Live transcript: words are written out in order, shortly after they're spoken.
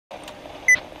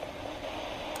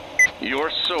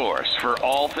your source for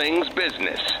all things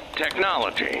business,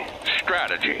 technology,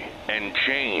 strategy, and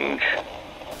change.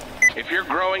 If you're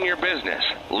growing your business,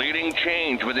 leading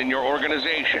change within your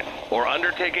organization, or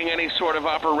undertaking any sort of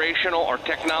operational or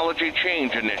technology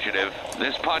change initiative,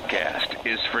 this podcast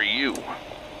is for you.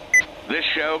 This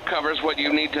show covers what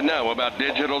you need to know about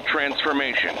digital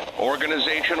transformation,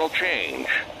 organizational change,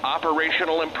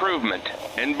 operational improvement,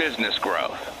 and business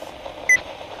growth.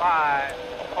 5,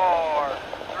 4,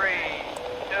 3,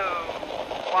 2,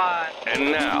 1.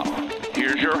 And now,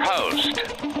 here's your host,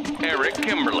 Eric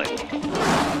Kimberling.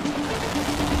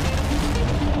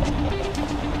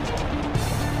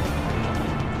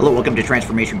 Hello, welcome to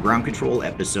Transformation Ground Control,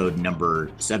 episode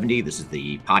number 70. This is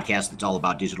the podcast that's all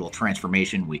about digital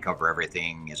transformation. We cover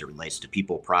everything as it relates to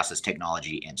people, process,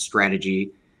 technology, and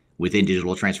strategy within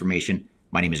digital transformation.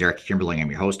 My name is Eric Kimberling.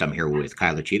 I'm your host. I'm here with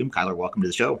Kyler Cheatham. Kyler, welcome to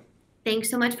the show. Thanks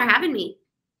so much for having me.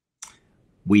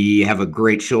 We have a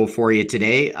great show for you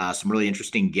today. Some really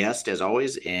interesting guests, as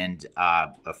always, and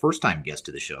a first-time guest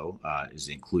to the show is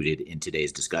included in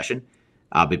today's discussion.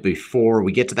 But before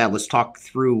we get to that, let's talk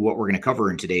through what we're going to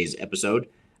cover in today's episode.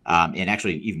 And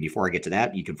actually, even before I get to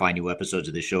that, you can find new episodes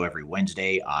of this show every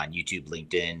Wednesday on YouTube,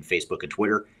 LinkedIn, Facebook, and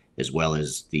Twitter, as well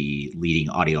as the leading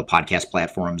audio podcast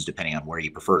platforms, depending on where you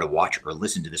prefer to watch or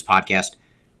listen to this podcast.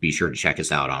 Be sure to check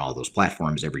us out on all those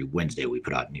platforms. Every Wednesday, we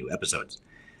put out new episodes.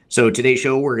 So today's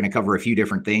show, we're going to cover a few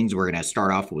different things. We're going to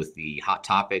start off with the hot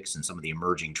topics and some of the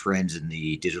emerging trends in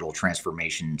the digital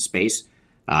transformation space.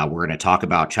 We're going to talk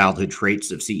about childhood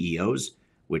traits of CEOs,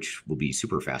 which will be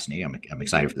super fascinating. I'm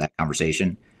excited for that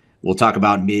conversation. We'll talk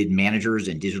about mid-managers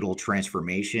and digital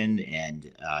transformation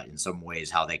and in some ways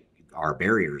how they are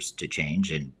barriers to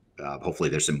change. And hopefully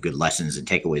there's some good lessons and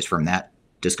takeaways from that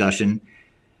discussion.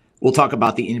 We'll talk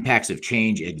about the impacts of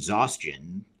change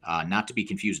exhaustion, not to be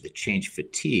confused with change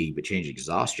fatigue, but change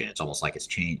exhaustion. It's almost like it's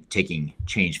taking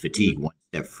change fatigue one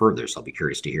step further. So I'll be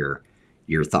curious to hear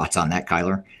your thoughts on that,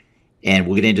 Kyler. And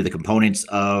we'll get into the components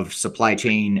of supply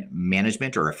chain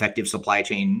management, or effective supply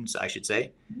chains, I should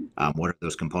say. What are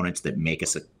those components that make a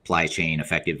supply chain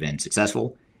effective and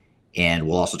successful? And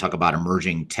we'll also talk about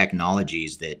emerging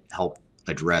technologies that help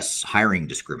address hiring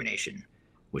discrimination,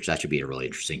 which that should be a really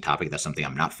interesting topic. That's something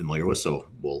I'm not familiar with, so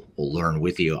we'll learn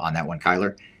with you on that one,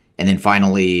 Kyler. And then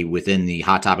finally, within the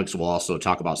hot topics, we'll also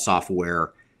talk about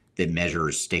software that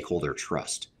measures stakeholder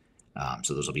trust.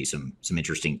 So those will be some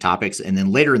interesting topics. And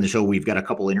then later in the show, we've got a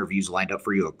couple interviews lined up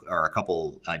for you, or a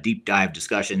couple deep dive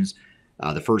discussions.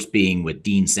 The first being with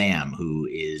Dean Sam, who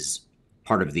is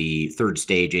part of the Third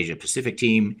Stage Asia Pacific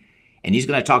team. And he's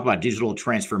going to talk about digital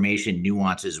transformation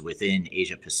nuances within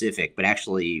Asia Pacific. But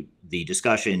actually, the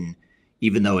discussion,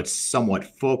 even though it's somewhat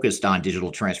focused on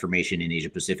digital transformation in Asia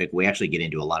Pacific, we actually get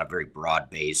into a lot of very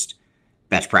broad-based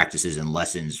best practices and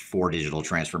lessons for digital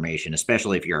transformation,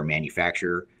 especially if you're a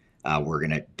manufacturer. We're going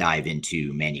to dive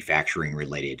into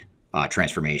manufacturing-related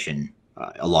transformation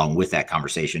along with that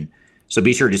conversation. So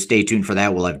be sure to stay tuned for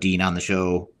that. We'll have Dean on the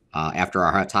show after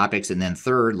our hot topics. And then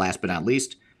third, last but not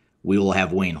least, we will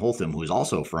have Wayne Holtham, who is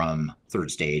also from Third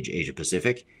Stage Asia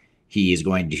Pacific. We're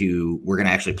going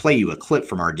to actually play you a clip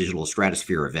from our Digital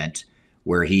Stratosphere event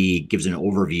where he gives an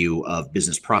overview of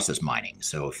business process mining.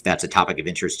 So if that's a topic of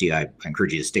interest to you, I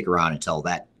encourage you to stick around until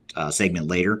that segment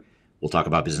later. We'll talk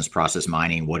about business process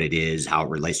mining, what it is, how it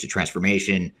relates to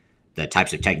transformation, the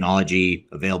types of technology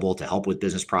available to help with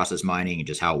business process mining, and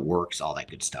just how it works, all that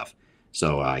good stuff.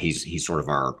 So he's sort of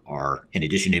our, in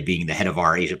addition to being the head of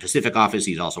our Asia Pacific office,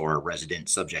 he's also our resident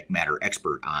subject matter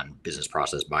expert on business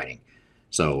process mining.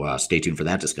 So stay tuned for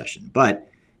that discussion. But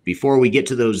before we get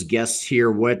to those guests here,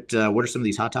 what are some of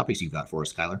these hot topics you've got for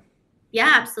us, Kyler?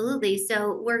 Yeah, absolutely.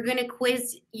 So we're going to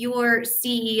quiz your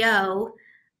CEO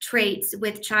traits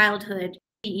with childhood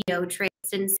CEO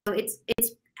traits. And so it's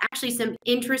actually some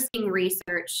interesting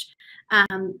research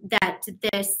that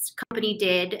this company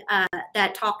did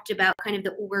that talked about kind of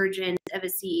the origins of a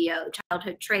CEO,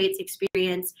 childhood traits,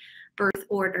 experience, birth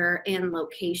order, and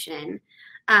location.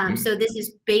 So this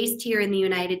is based here in the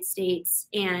United States,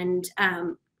 and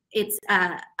it's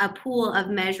a pool of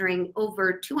measuring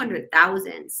over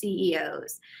 200,000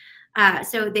 CEOs.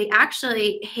 So they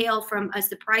actually hail from a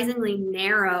surprisingly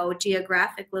narrow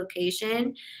geographic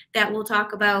location that we'll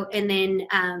talk about, and then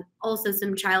also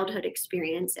some childhood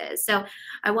experiences. So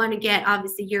I want to get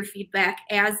obviously your feedback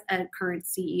as a current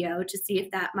CEO to see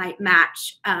if that might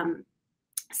match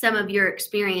some of your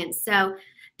experience. So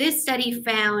this study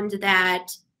found that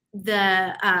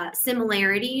the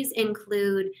similarities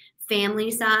include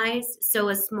family size. So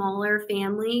a smaller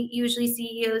family, usually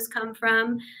CEOs come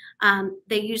from.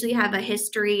 They usually have a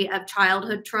history of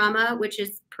childhood trauma, which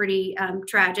is pretty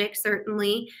tragic,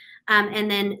 certainly. And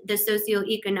then the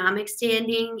socioeconomic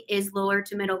standing is lower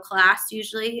to middle class,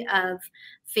 usually, of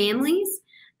families.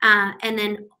 And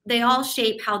then they all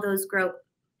shape how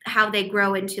they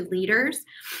grow into leaders.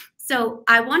 So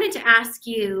I wanted to ask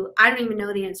you, I don't even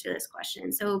know the answer to this question,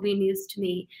 so it'll be news to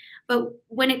me. But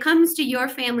when it comes to your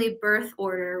family birth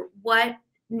order, what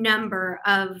number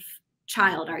of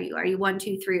child are you? Are you 1,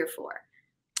 2, 3, or 4?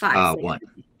 5, 6? 1.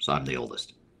 So I'm the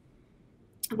oldest.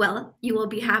 Well, you will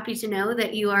be happy to know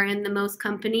that you are in the most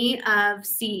company of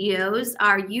CEOs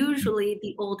are usually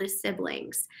the oldest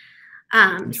siblings.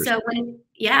 So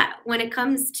when it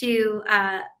comes to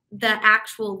the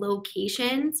actual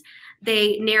locations,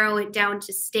 they narrow it down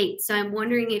to states. So I'm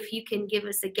wondering if you can give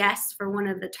us a guess for one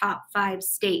of the top 5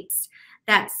 states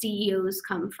that CEOs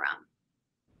come from.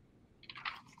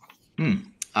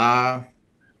 I'm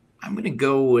going to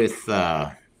go with,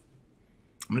 well,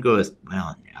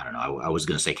 I don't know. I was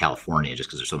going to say California just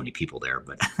because there's so many people there,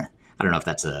 but I don't know if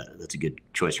that's a good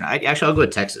choice or not. I'll go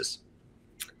with Texas.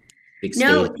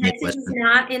 No, Texas is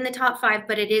not in the top 5,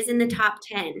 but it is in the top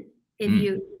 10. If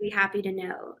you'd be happy to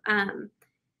know.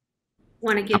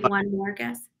 Want to give one more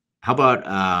guess? How about,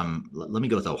 let me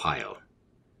go with Ohio.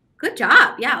 Good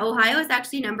job. Yeah, Ohio is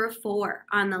actually number 4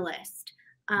 on the list.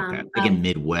 Okay. Again,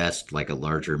 Midwest, like a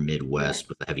larger Midwest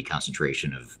with a heavy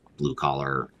concentration of blue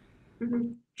collar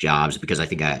jobs, because I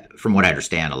think from what I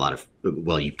understand,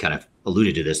 you kind of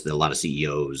alluded to this, that a lot of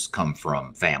CEOs come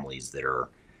from families that are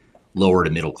lower to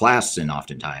middle class and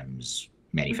oftentimes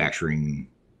manufacturing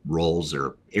roles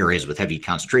or areas with heavy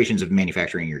concentrations of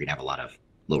manufacturing. You're going to have a lot of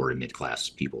lower to mid class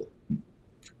people.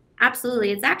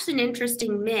 Absolutely. It's actually an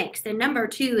interesting mix. And number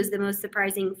 2 is the most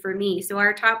surprising for me. So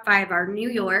our top 5 are New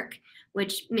York,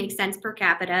 which makes sense per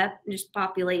capita, just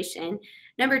population.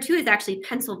 Number 2 is actually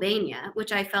Pennsylvania,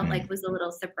 which I felt like was a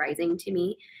little surprising to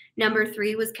me. Number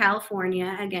 3 was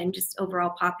California, again, just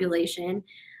overall population.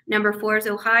 Number 4 is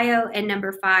Ohio, and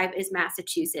number 5 is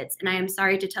Massachusetts. And I am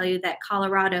sorry to tell you that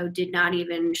Colorado did not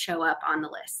even show up on the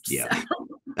list. Yeah, so.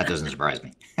 That doesn't surprise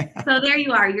me. So there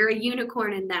you are. You're a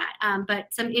unicorn in that.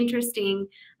 But some interesting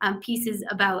pieces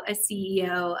about a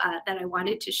CEO that I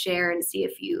wanted to share and see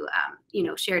if you,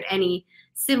 shared any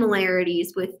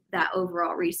similarities with that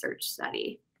overall research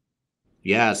study.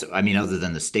 Yeah. So, I mean, other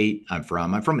than the state I'm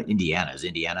from Indiana. Is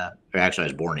Indiana, or actually I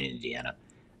was born in Indiana.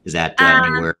 Is that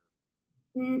anywhere?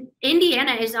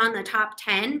 Indiana is on the top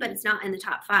 10, but it's not in the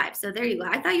top 5. So there you go.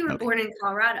 I thought you were born in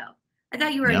Colorado. I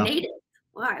thought you were a native.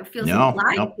 Wow, I feel so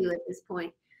lied to at this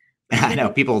point. I know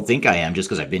people think I am just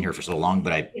because I've been here for so long,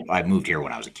 but I moved here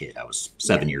when I was a kid. I was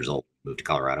 7 years old, moved to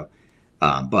Colorado.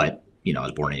 But, I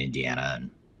was born in Indiana,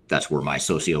 and that's where my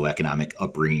socioeconomic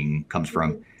upbringing comes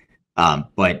from.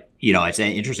 But, it's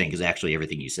interesting because actually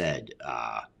everything you said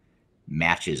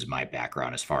matches my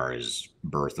background as far as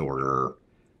birth order,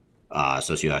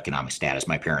 socioeconomic status.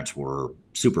 My parents were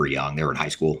super young. They were in high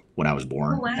school when I was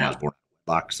born. Oh, wow. And I was born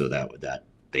in wedlock, so that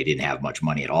they didn't have much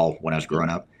money at all when I was growing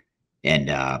up. And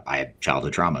I had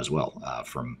childhood trauma as well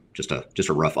from just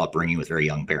a rough upbringing with very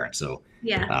young parents. So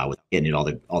without getting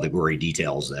into all the gory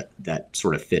details, that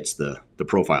sort of fits the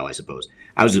profile, I suppose.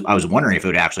 I was wondering if it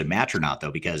would actually match or not,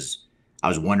 though, because I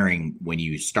was wondering when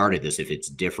you started this, if it's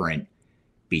different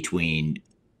between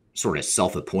sort of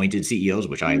self-appointed CEOs,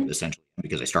 which I essentially,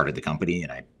 because I started the company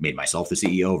and I made myself the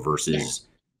CEO, versus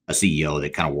a CEO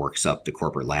that kind of works up the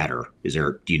corporate ladder.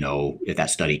 Do you know if that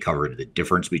study covered the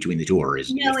difference between the two, or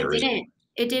No, it didn't.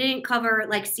 It didn't cover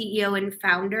like CEO and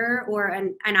founder or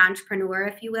an entrepreneur,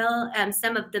 if you will.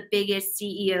 Some of the biggest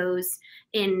CEOs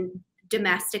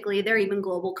domestically, there are even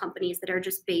global companies that are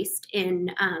just based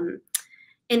in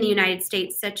the United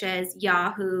States, such as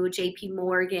Yahoo, JP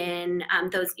Morgan,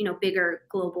 those, bigger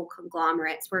global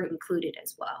conglomerates were included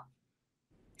as well.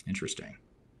 Interesting.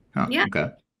 Huh, yeah.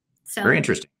 Okay. So very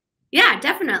interesting. Yeah,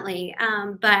 definitely.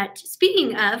 But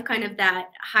speaking of kind of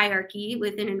that hierarchy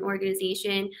within an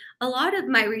organization, a lot of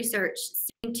my research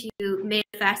seemed to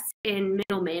manifest in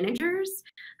middle managers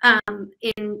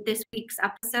in this week's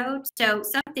episode. So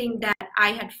something that I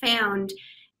had found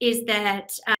is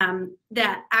that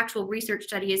that actual research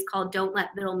study is called "Don't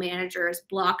Let Middle Managers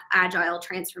Block Agile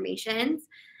Transformations."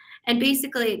 And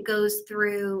basically it goes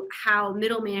through how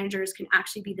middle managers can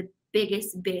actually be the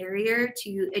biggest barrier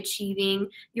to achieving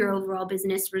your overall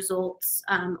business results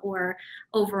or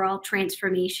overall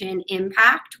transformation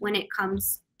impact when it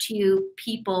comes to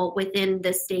people within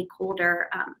the stakeholder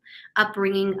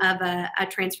upbringing of a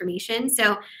transformation.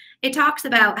 So it talks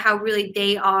about how really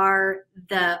they are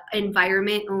the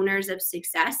environment owners of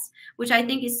success, which I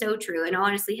think is so true, and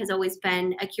honestly has always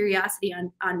been a curiosity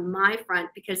on my front,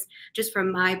 because just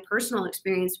from my personal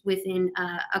experience within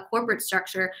a corporate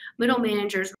structure, middle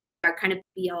managers are kind of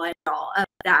be all and all of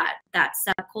that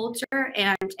subculture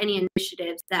and any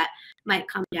initiatives that might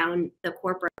come down the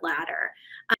corporate ladder.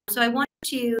 So I want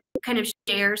to kind of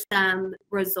share some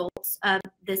results of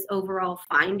this overall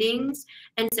findings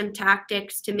and some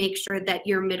tactics to make sure that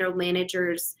your middle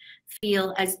managers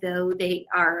feel as though they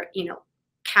are,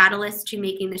 catalysts to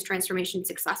making this transformation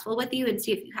successful with you, and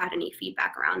see if you had any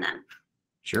feedback around them.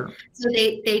 Sure. So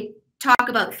they talk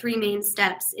about three main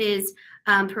steps is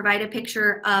provide a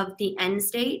picture of the end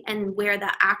state and where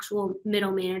the actual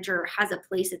middle manager has a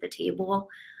place at the table,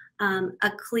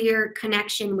 a clear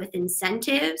connection with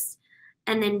incentives,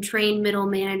 and then train middle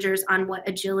managers on what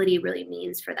agility really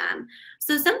means for them.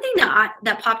 So something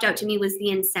that popped out to me was the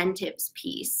incentives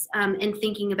piece, and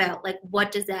thinking about like,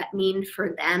 what does that mean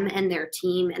for them and their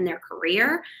team and their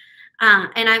career?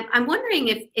 And I'm wondering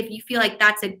if you feel like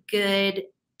that's a good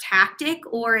tactic,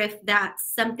 or if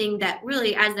that's something that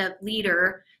really, as a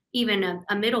leader, even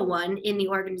a middle one in the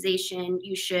organization,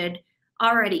 you should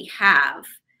already have,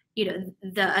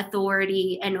 the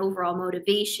authority and overall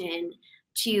motivation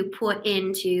to put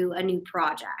into a new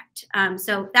project.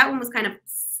 So that one was kind of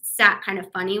sat kind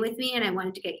of funny with me, and I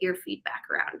wanted to get your feedback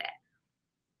around it.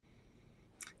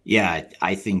 Yeah,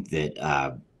 I think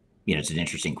that, it's an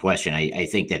interesting question. I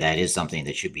think that is something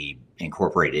that should be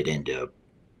incorporated into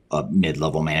a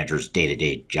mid-level manager's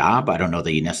day-to-day job. I don't know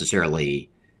that you necessarily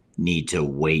need to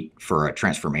wait for a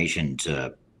transformation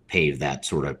to pave that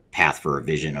sort of path for a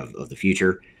vision of the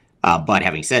future. But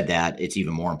having said that, it's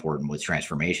even more important with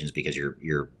transformations, because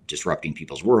you're disrupting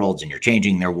people's worlds, and you're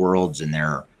changing their worlds and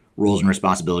their roles and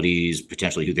responsibilities,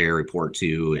 potentially who they report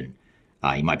to,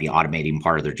 and you might be automating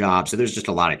part of their job. So there's just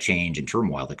a lot of change and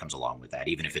turmoil that comes along with that,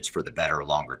 even if it's for the better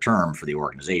longer term for the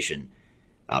organization.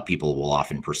 People will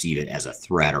often perceive it as a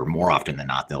threat, or more often than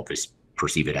not, they'll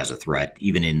perceive it as a threat.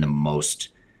 Even in the most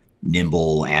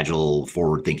nimble, agile,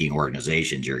 forward-thinking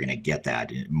organizations, you're going to get that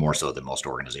more so than most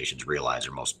organizations realize,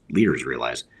 or most leaders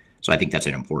realize. So I think that's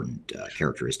an important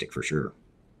characteristic for sure.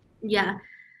 Yeah.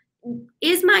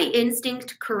 Is my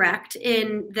instinct correct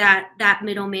in that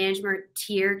middle management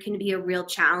tier can be a real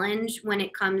challenge when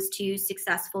it comes to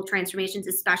successful transformations,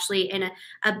 especially in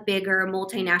a bigger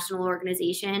multinational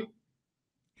organization?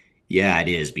 Yeah, it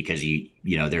is, because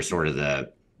they're sort of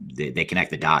they connect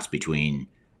the dots between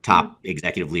top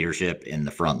executive leadership and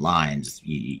the front lines.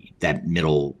 That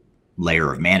middle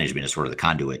layer of management is sort of the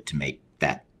conduit to make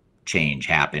that change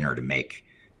happen, or to make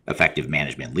effective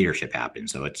management leadership happen.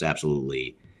 So it's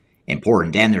absolutely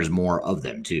important, and there's more of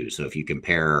them too. So if you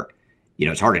compare,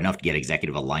 it's hard enough to get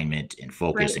executive alignment and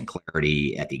focus and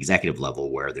clarity at the executive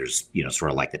level, where there's,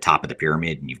 sort of like the top of the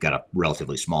pyramid, and you've got a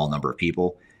relatively small number of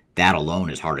people. That alone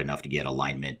is hard enough to get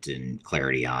alignment and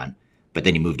clarity on. But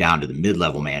then you move down to the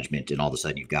mid-level management, and all of a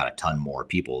sudden you've got a ton more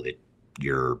people that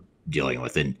you're dealing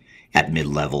with. And at the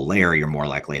mid-level layer, you're more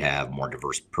likely to have more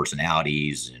diverse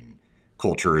personalities and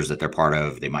cultures that they're part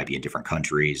of. They might be in different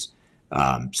countries.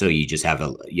 So you just have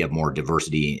more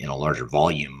diversity in a larger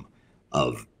volume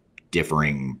of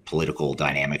differing political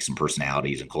dynamics and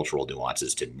personalities and cultural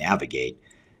nuances to navigate.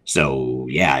 So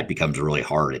yeah, it becomes really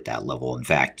hard at that level. In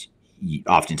fact,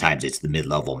 oftentimes it's the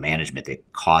mid-level management that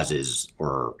causes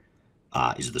or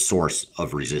is the source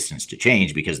of resistance to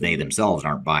change, because they themselves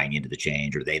aren't buying into the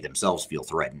change, or they themselves feel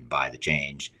threatened by the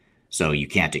change. So you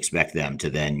can't expect them to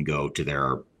then go to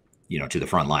their, to the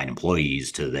frontline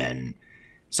employees to then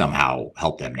somehow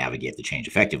help them navigate the change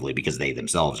effectively, because they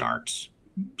themselves aren't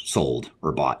sold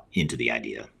or bought into the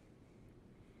idea.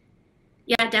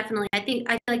 Yeah, definitely. I feel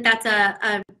like that's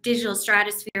a digital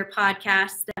stratosphere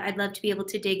podcast that I'd love to be able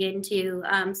to dig into.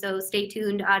 So stay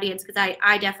tuned, audience, because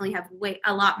I definitely have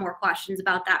a lot more questions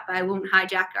about that, but I won't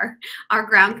hijack our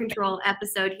ground control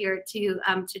episode here to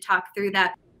talk through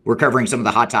that. We're covering some of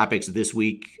the hot topics this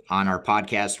week on our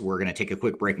podcast. We're going to take a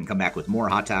quick break and come back with more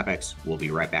hot topics. We'll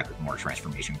be right back with more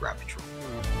Transformation Ground Control.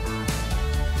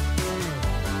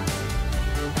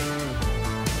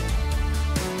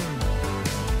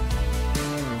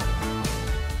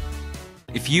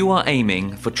 If you are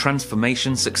aiming for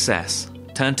transformation success,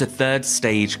 turn to Third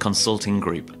Stage Consulting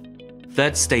Group.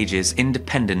 Third Stage's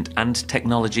independent and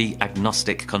technology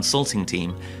agnostic consulting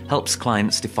team helps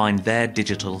clients define their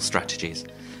digital strategies,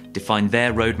 define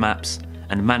their roadmaps,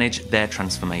 and manage their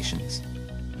transformations.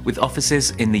 With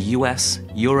offices in the US,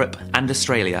 Europe, and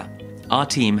Australia, Our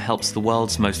team helps the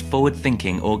world's most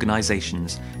forward-thinking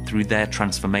organizations through their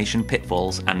transformation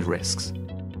pitfalls and risks.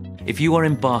 If you are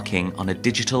embarking on a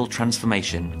digital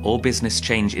transformation or business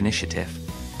change initiative,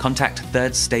 contact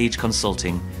Third Stage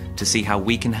Consulting to see how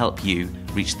we can help you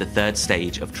reach the third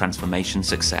stage of transformation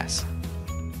success.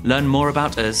 Learn more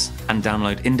about us and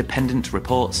download independent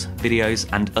reports, videos,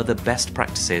 and other best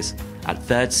practices at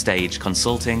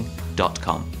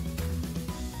thirdstageconsulting.com.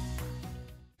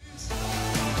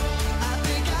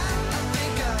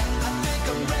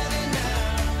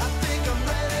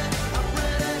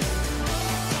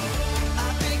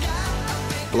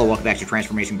 Hello, welcome back to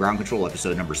Transformation Ground Control,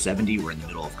 episode number 70. We're in the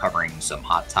middle of covering some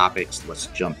hot topics. Let's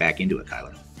jump back into it,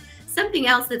 Kyler. Something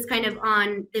else that's kind of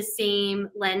on the same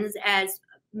lens as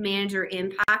manager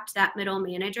impact, that middle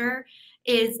manager,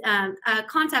 is a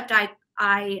concept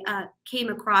I came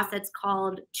across that's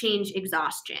called change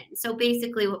exhaustion. So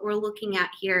basically what we're looking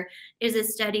at here is a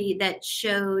study that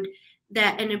showed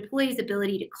that an employee's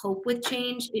ability to cope with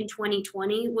change in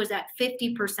 2020 was at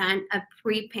 50% of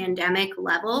pre-pandemic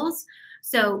levels.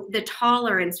 So the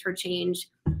tolerance for change,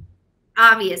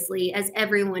 obviously, as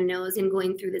everyone knows, in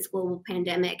going through this global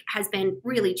pandemic, has been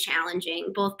really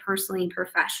challenging, both personally and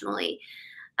professionally.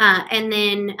 And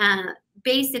then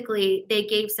basically, they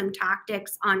gave some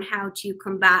tactics on how to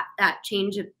combat that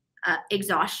change of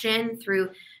exhaustion through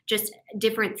just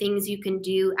different things you can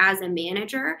do as a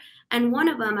manager. And one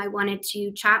of them I wanted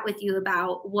to chat with you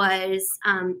about was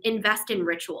invest in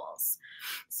rituals.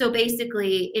 So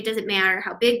basically, it doesn't matter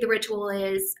how big the ritual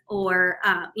is or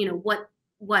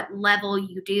what level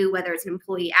you do, whether it's an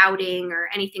employee outing or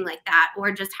anything like that,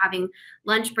 or just having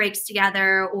lunch breaks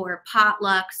together or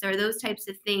potlucks or those types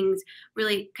of things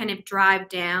really kind of drive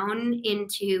down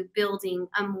into building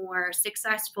a more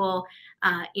successful,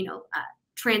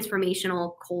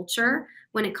 transformational culture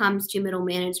when it comes to middle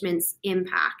management's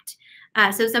impact.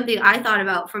 So something I thought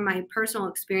about from my personal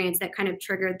experience that kind of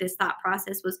triggered this thought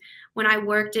process was when I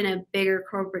worked in a bigger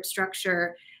corporate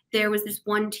structure, there was this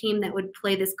one team that would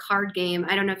play this card game.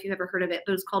 I don't know if you've ever heard of it,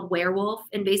 but it was called Werewolf.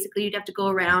 And basically you'd have to go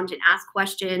around and ask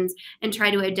questions and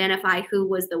try to identify who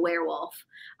was the werewolf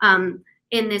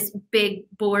in this big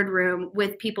boardroom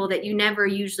with people that you never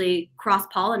usually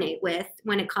cross-pollinate with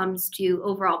when it comes to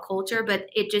overall culture. But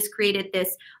it just created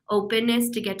this openness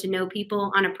to get to know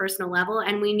people on a personal level.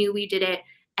 And we knew we did it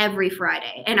every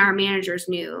Friday. And our managers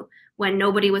knew when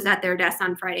nobody was at their desk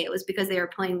on Friday, it was because they were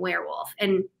playing Werewolf.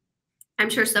 And I'm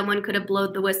sure someone could have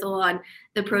blown the whistle on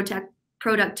the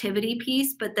productivity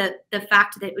piece, but the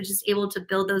fact that it was just able to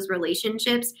build those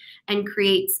relationships and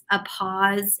creates a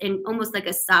pause and almost like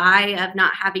a sigh of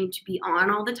not having to be on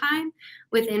all the time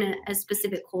within a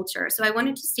specific culture. So I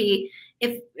wanted to see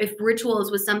if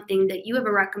rituals was something that you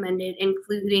ever recommended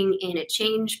including in a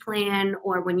change plan,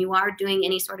 or when you are doing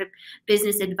any sort of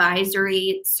business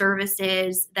advisory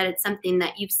services, that it's something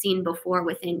that you've seen before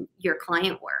within your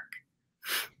client work.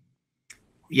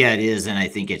 Yeah, it is. And I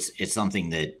think it's something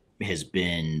that has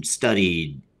been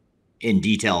studied in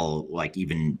detail, like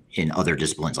even in other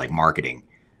disciplines like marketing.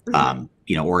 Mm-hmm.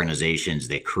 Organizations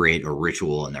that create a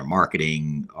ritual in their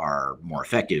marketing are more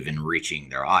effective in reaching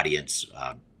their audience,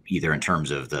 either in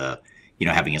terms of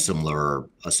having a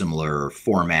similar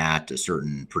format, a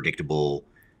certain predictable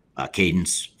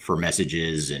cadence for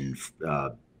messages, and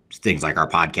things like our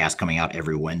podcast coming out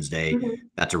every Wednesday. Mm-hmm.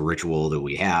 That's a ritual that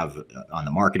we have on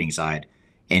the marketing side.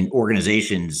 And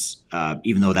organizations,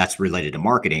 even though that's related to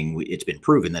marketing, it's been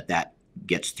proven that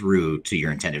gets through to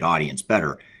your intended audience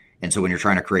better. And so when you're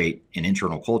trying to create an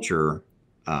internal culture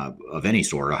of any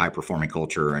sort, a high-performing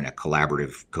culture and a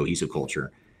collaborative, cohesive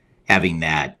culture, having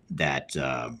that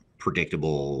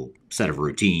predictable set of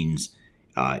routines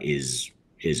is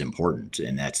important.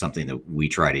 And that's something that we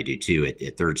try to do too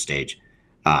at Third Stage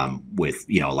with,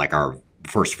 like our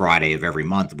first Friday of every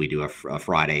month, we do a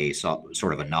Friday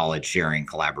sort of a knowledge sharing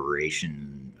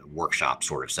collaboration workshop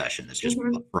sort of session. That's just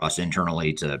mm-hmm. for us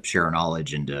internally to share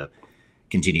knowledge and to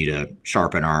continue to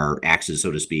sharpen our axes,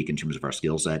 so to speak, in terms of our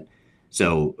skill set.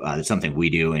 So it's something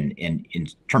we do. And in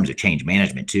terms of change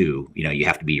management too, you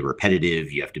have to be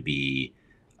repetitive, you have to be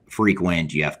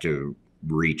frequent, you have to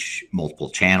reach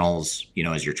multiple channels,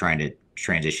 as you're trying to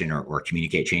transition or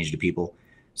communicate change to people.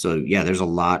 So yeah, there's a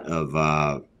lot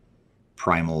of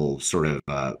primal sort of,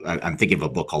 I'm thinking of a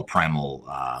book called Primal,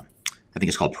 I think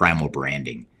it's called Primal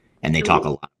Branding. And they talk a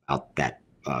lot about that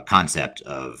concept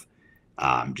of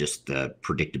just the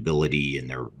predictability and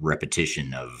the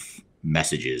repetition of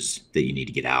messages that you need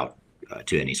to get out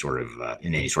to any sort of,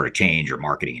 in any sort of change or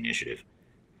marketing initiative.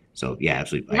 So yeah,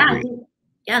 absolutely. Yeah, I agree.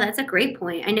 Yeah, that's a great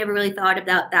point. I never really thought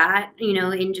about that,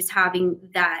 in just having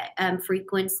that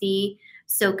frequency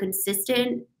so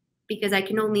consistent, because I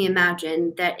can only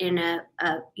imagine that in a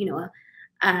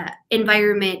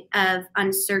environment of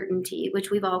uncertainty, which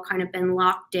we've all kind of been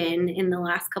locked in the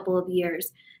last couple of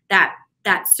years, that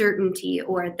certainty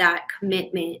or that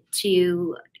commitment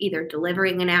to either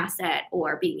delivering an asset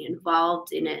or being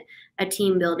involved in a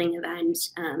team building event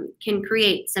can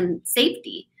create some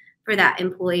safety for that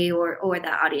employee or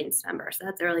that audience member. So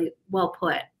that's really well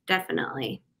put,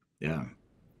 definitely. Yeah.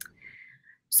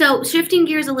 So shifting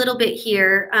gears a little bit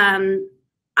here,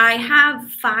 I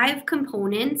have 5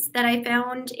 components that I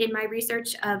found in my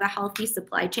research of a healthy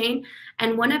supply chain,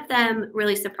 and one of them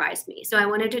really surprised me. So I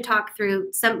wanted to talk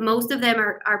through most of them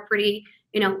are pretty,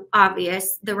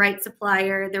 obvious. The right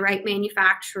supplier, the right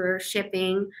manufacturer,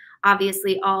 shipping,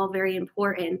 obviously all very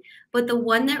important. But the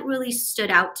one that really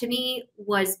stood out to me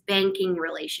was banking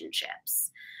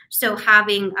relationships. So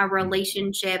having a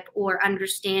relationship or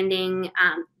understanding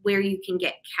where you can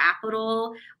get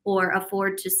capital or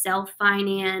afford to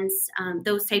self-finance,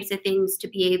 those types of things to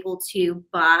be able to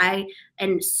buy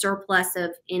a surplus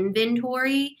of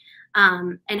inventory,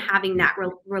 and having that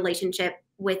relationship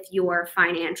with your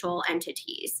financial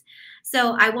entities.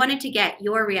 So I wanted to get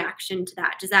your reaction to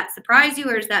that. Does that surprise you,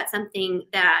 or is that something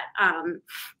that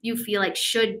you feel like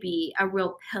should be a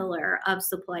real pillar of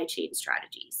supply chain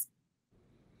strategies?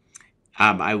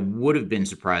 I would have been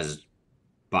surprised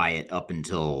by it up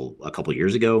until a couple of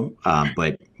years ago,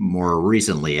 but more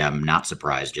recently, I'm not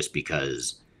surprised, just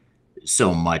because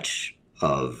so much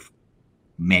of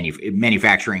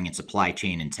manufacturing and supply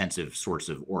chain intensive sorts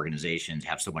of organizations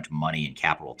have so much money and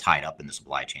capital tied up in the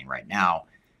supply chain right now,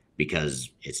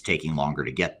 because it's taking longer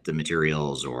to get the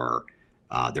materials, or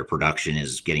their production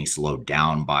is getting slowed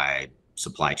down by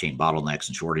supply chain bottlenecks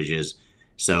and shortages.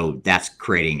 So that's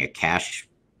creating a cash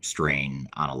strain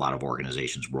on a lot of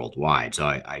organizations worldwide. So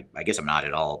I guess I'm not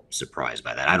at all surprised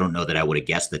by that. I don't know that I would have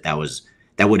guessed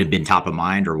that would have been top of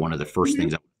mind, or one of the first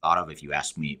things I thought of if you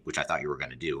asked me, which I thought you were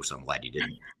going to do. So I'm glad you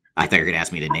didn't. I thought you were going to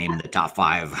ask me to name the top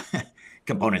 5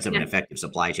 components of an effective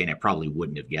supply chain. I probably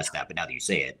wouldn't have guessed that, but now that you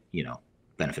say it,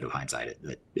 benefit of hindsight,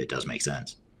 it does make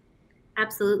sense.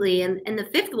 Absolutely. And the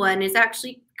 5th one is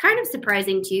actually kind of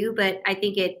surprising too, but I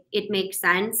think it makes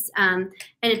sense. And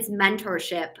it's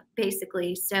mentorship,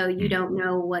 basically. So you don't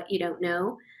know what you don't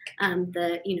know,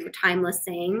 the timeless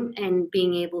saying, and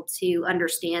being able to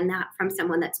understand that from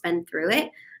someone that's been through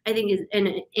it, I think is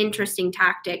an interesting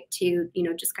tactic to,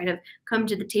 just kind of come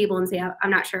to the table and say,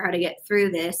 I'm not sure how to get through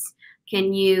this.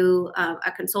 Can you,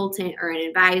 a consultant or an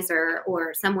advisor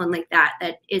or someone like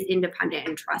that is independent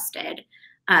and trusted,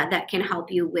 that can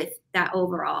help you with that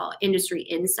overall industry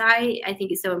insight, I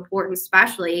think is so important,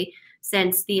 especially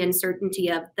since the uncertainty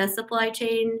of the supply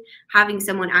chain. Having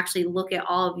someone actually look at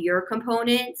all of your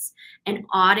components and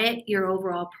audit your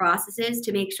overall processes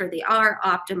to make sure they are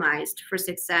optimized for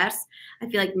success, I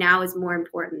feel like now is more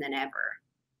important than ever.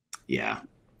 Yeah,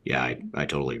 I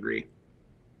totally agree.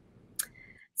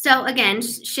 So again,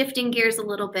 shifting gears a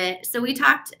little bit. So we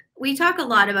talk a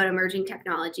lot about emerging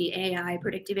technology, AI,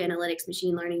 predictive analytics,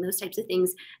 machine learning, those types of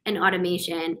things, and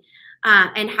automation,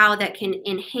 and how that can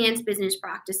enhance business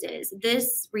practices.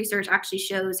 This research actually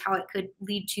shows how it could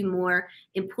lead to more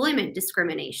employment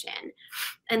discrimination.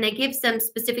 And they give some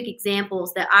specific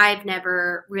examples that I've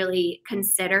never really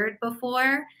considered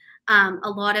before. A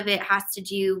lot of it has to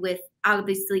do with,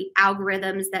 obviously,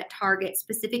 algorithms that target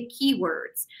specific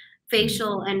keywords,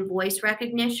 facial and voice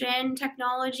recognition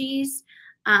technologies,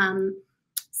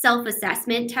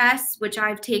 self-assessment tests, which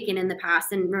I've taken in the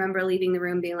past and remember leaving the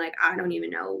room being like, I don't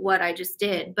even know what I just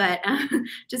did, but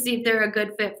to see if they're a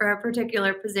good fit for a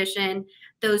particular position.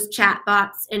 Those chat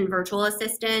bots and virtual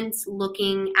assistants,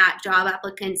 looking at job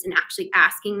applicants and actually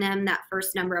asking them that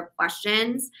first number of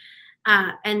questions,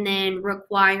 and then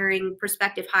requiring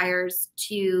prospective hires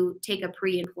to take a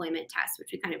pre-employment test,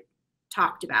 which we kind of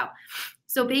talked about.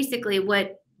 So basically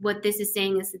what this is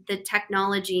saying is that the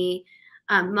technology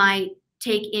might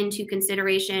take into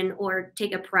consideration or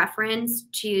take a preference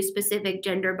to specific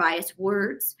gender biased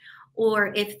words,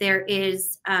 or if there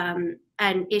is an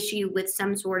issue with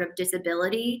some sort of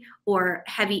disability or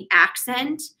heavy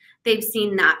accent, they've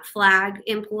seen that flag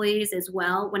employees as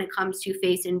well when it comes to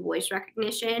face and voice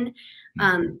recognition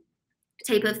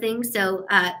type of thing. So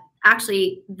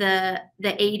actually the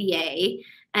ADA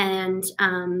and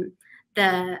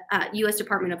the U.S.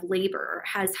 Department of Labor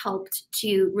has helped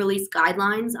to release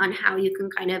guidelines on how you can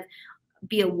kind of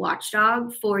be a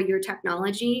watchdog for your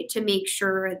technology to make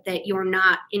sure that you're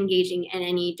not engaging in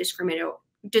any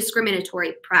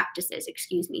discriminatory practices,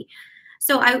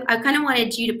 So I kind of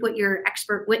wanted you to put your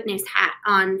expert witness hat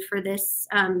on for this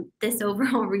this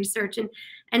overall research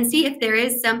and see if there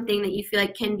is something that you feel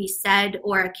like can be said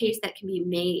or a case that can be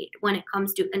made when it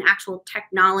comes to an actual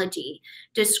technology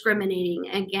discriminating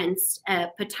against a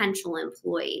potential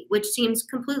employee, which seems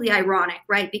completely ironic,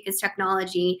 right? Because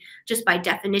technology, just by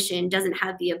definition, doesn't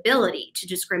have the ability to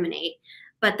discriminate,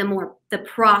 but the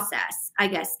process, I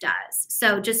guess, does.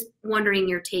 So just wondering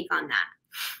your take on that.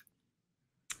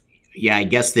 Yeah, I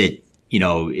guess that,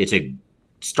 it's a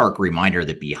stark reminder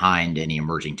that behind any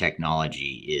emerging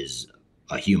technology is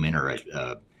a human or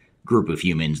a group of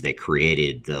humans that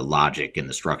created the logic and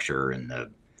the structure and the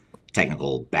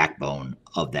technical backbone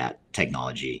of that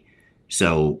technology.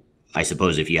 So I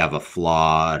suppose if you have a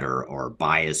flawed or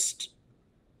biased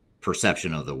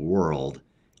perception of the world,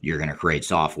 you're going to create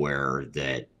software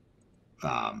that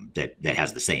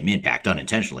has the same impact,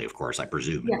 unintentionally, of course. I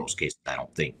presume in most cases. I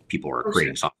don't think people are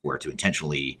creating software to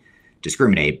intentionally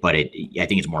discriminate, but I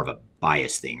think it's more of a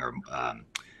bias thing, or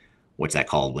what's that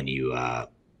called when you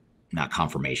not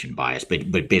confirmation bias,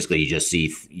 but basically you just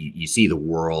see the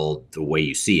world the way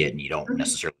you see it, and you don't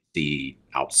necessarily see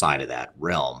outside of that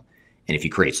realm. And if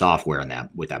you create software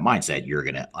with that mindset, you're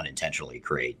going to unintentionally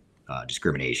create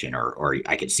discrimination, or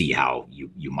I could see how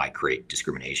you might create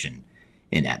discrimination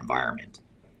in that environment.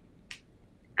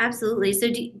 Absolutely. So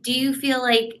do you feel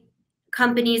like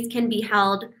companies can be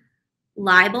held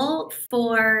liable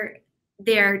for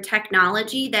their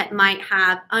technology that might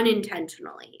have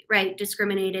unintentionally, right,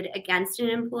 discriminated against an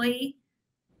employee?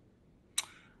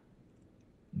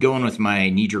 Going with my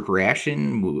knee-jerk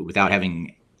reaction without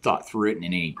having thought through it in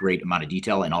any great amount of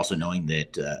detail, and also knowing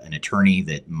that an attorney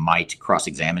that might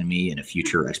cross-examine me in a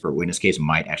future expert witness case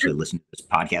might actually listen to this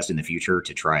podcast in the future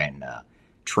to try and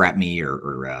trap me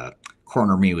or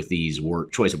corner me with these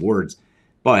choice of words.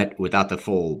 But without the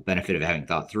full benefit of having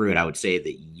thought through it, I would say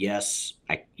that yes,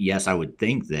 I would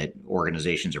think that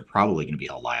organizations are probably going to be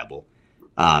held liable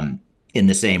in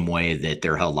the same way that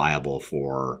they're held liable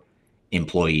for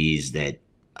employees that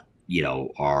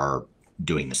are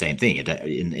doing the same thing.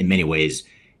 In many ways,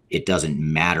 it doesn't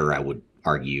matter. I would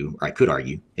argue, or I could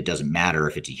argue, it doesn't matter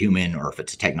if it's a human or if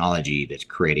it's a technology that's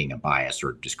creating a bias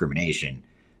or discrimination.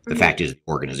 The fact is, the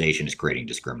organization is creating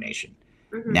discrimination.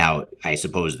 Now, I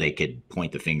suppose they could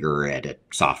point the finger at a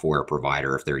software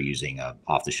provider if they're using a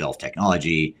off-the-shelf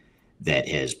technology that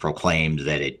has proclaimed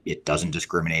that it doesn't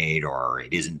discriminate or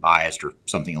it isn't biased or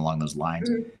something along those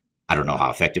lines. I don't know how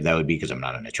effective that would be because I'm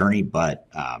not an attorney, but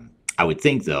I would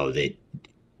think, though, that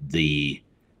the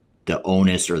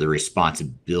onus or the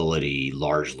responsibility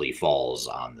largely falls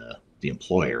on the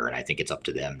employer, and I think it's up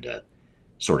to them to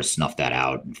sort of snuff that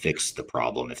out and fix the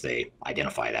problem if they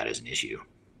identify that as an issue.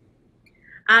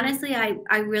 Honestly,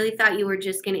 I really thought you were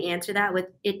just going to answer that with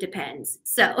 "it depends."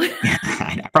 So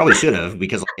I probably should have,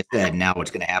 because, like I said, now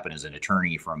what's going to happen is an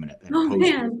attorney from an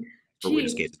opposing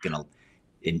witness case is going to,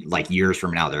 in like years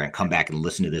from now, they're going to come back and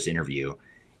listen to this interview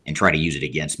and try to use it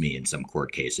against me in some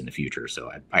court case in the future.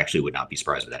 So I actually would not be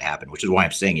surprised if that happened, which is why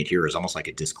I'm saying it here as almost like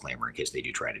a disclaimer in case they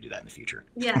do try to do that in the future.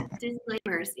 Yeah,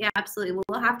 disclaimers. Yeah, absolutely. Well,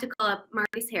 we'll have to call up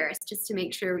Marcus Harris just to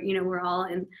make sure, we're all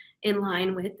in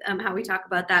line with how we talk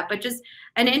about that. But just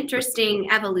an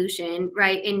interesting evolution,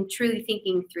 right, in truly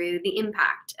thinking through the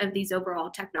impact of these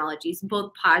overall technologies,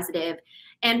 both positive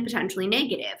and potentially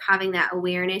negative. Having that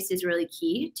awareness is really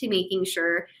key to making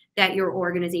sure that your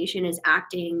organization is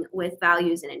acting with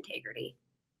values and integrity.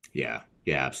 Yeah,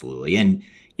 absolutely. And,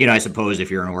 I suppose if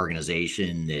you're an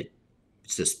organization that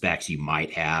suspects you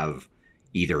might have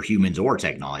either humans or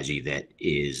technology that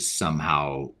is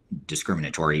somehow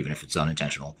discriminatory, even if it's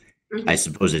unintentional, I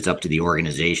suppose it's up to the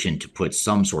organization to put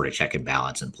some sort of check and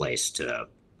balance in place to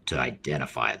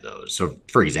identify those. So,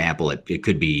 for example, it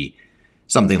could be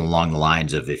something along the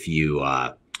lines of if you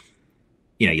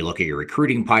you look at your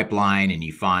recruiting pipeline and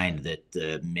you find that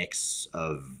the mix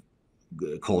of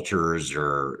cultures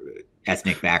or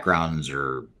ethnic backgrounds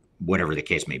or whatever the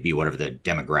case may be, whatever the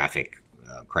demographic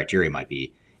criteria might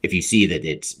be, if you see that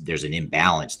there's an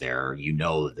imbalance there,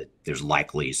 that there's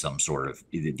likely some sort of,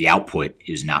 the output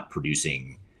is not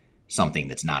producing something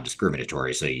that's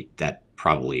non-discriminatory. So that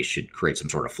probably should create some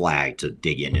sort of flag to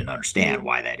dig in and understand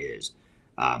why that is.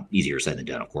 Easier said than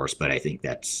done, of course, but I think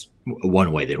that's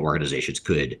one way that organizations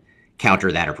could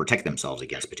counter that or protect themselves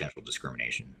against potential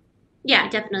discrimination. Yeah,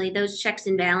 definitely. Those checks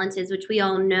and balances, which we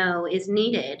all know is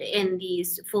needed in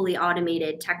these fully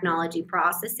automated technology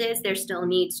processes, there still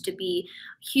needs to be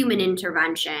human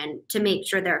intervention to make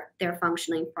sure they're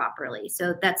functioning properly.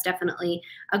 So that's definitely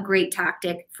a great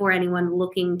tactic for anyone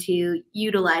looking to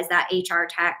utilize that HR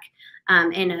tech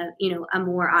in a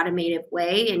more automated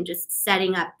way, and just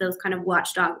setting up those kind of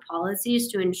watchdog policies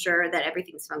to ensure that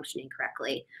everything's functioning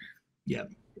correctly. Yeah,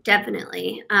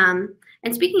 definitely. And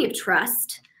speaking of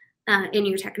trust in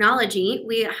your technology,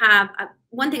 we have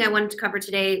one thing I wanted to cover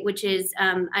today, which is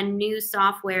a new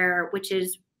software, which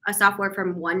is a software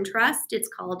from OneTrust. It's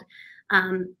called,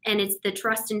 and it's the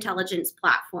Trust Intelligence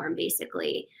Platform,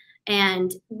 basically.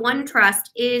 And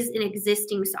OneTrust is an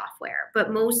existing software,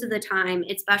 but most of the time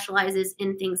it specializes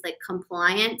in things like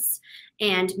compliance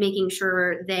and making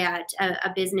sure that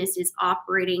a business is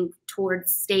operating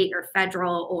towards state or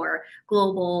federal or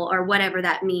global or whatever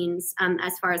that means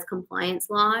as far as compliance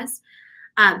laws.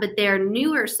 But their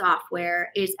newer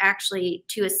software is actually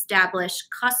to establish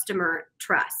customer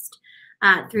trust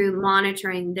through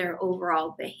monitoring their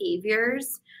overall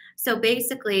behaviors. So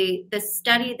basically, the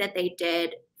study that they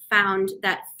did found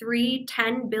that three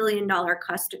 $10 billion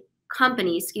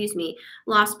companies,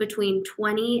 lost between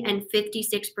 20 and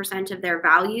 56% of their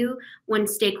value when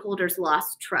stakeholders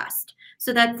lost trust.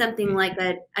 So that's something like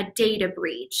a data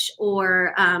breach,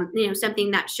 or something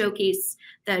that showcase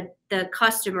the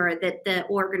customer, that the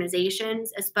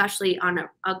organizations, especially on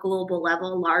a global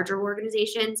level, larger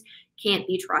organizations, can't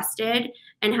be trusted,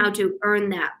 and how to earn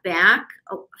that back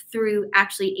through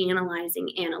actually analyzing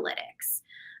analytics.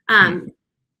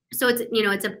 So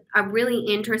it's a really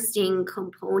interesting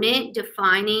component,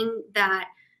 defining that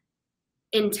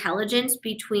intelligence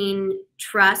between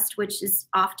trust, which is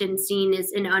often seen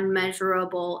as an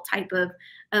unmeasurable type of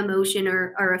emotion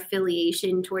or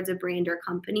affiliation towards a brand or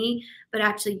company, but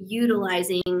actually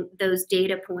utilizing those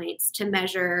data points to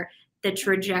measure the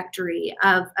trajectory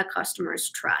of a customer's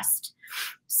trust.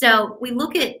 So we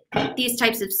look at these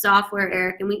types of software,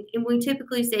 Eric, and we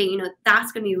typically say,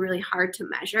 that's going to be really hard to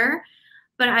measure.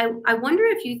 But I wonder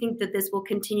if you think that this will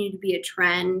continue to be a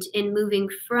trend in moving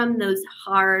from those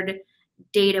hard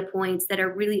data points that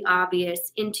are really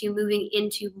obvious into moving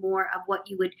into more of what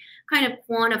you would kind of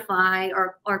quantify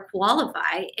or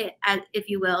qualify it as, if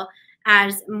you will,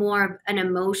 as more of an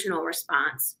emotional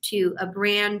response to a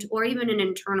brand or even an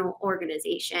internal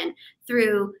organization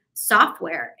through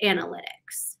software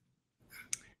analytics.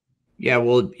 Yeah,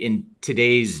 well, in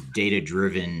today's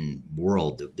data-driven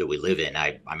world that we live in,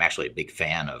 I'm actually a big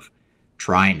fan of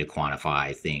trying to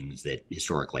quantify things that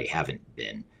historically haven't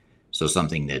been. So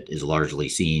something that is largely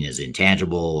seen as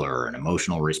intangible or an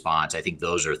emotional response, I think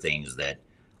those are things that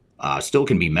still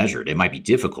can be measured. It might be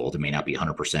difficult. It may not be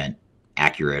 100%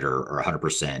 accurate or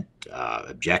 100%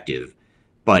 objective,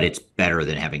 but it's better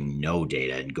than having no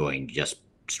data and going just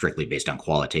strictly based on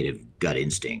qualitative gut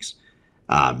instincts.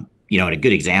 And a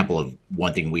good example of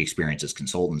one thing we experience as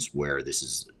consultants where this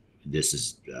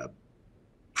is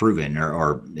proven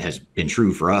or has been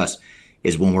true for us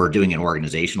is when we're doing an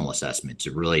organizational assessment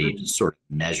to really sort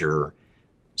of measure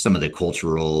some of the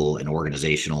cultural and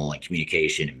organizational and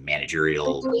communication and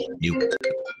managerial nuances.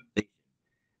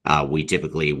 We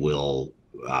typically will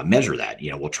measure that.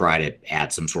 We'll try to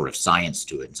add some sort of science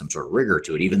to it and some sort of rigor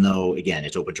to it, even though, again,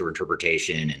 it's open to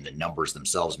interpretation and the numbers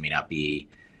themselves may not be,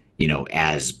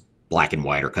 as black and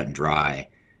white or cut and dry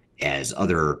as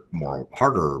other more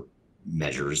harder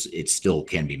measures. It still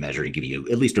can be measured and give you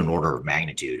at least an order of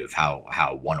magnitude of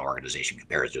how one organization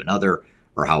compares to another,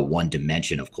 or how one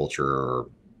dimension of culture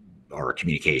or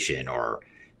communication or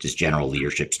just general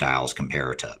leadership styles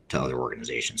compare to other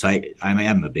organizations. So I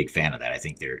am a big fan of that. I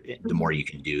think the more you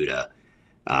can do to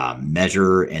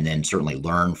measure and then certainly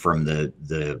learn from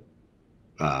the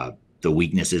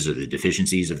weaknesses or the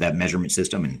deficiencies of that measurement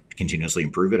system and continuously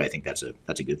improve it, I think that's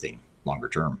a good thing longer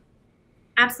term.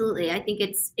 Absolutely. I think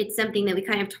it's something that we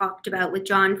kind of talked about with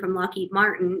John from Lockheed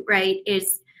Martin, right?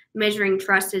 Is measuring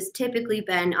trust has typically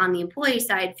been on the employee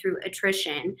side through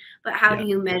attrition, but how do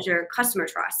you measure customer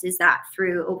trust? Is that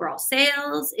through overall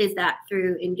sales? Is that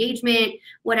through engagement?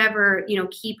 Whatever,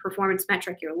 key performance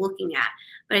metric you're looking at.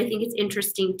 But I think it's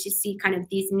interesting to see kind of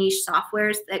these niche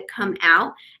softwares that come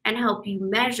out and help you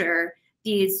measure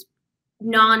these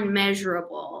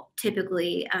non-measurable,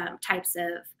 typically types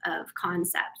of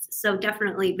concepts. So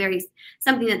definitely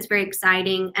something that's very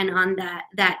exciting. And on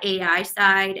that AI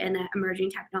side and that emerging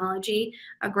technology,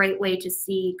 a great way to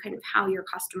see kind of how your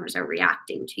customers are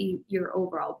reacting to your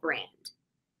overall brand.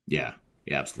 Yeah,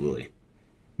 absolutely.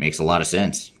 Makes a lot of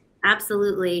sense.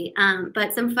 Absolutely.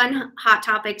 But some fun hot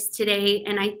topics today.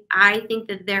 And I think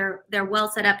that they're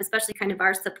well set up, especially kind of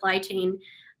our supply chain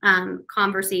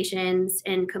conversations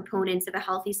and components of a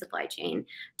healthy supply chain,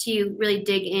 to really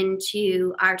dig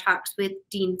into our talks with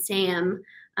Dean Sam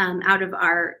out of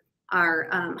our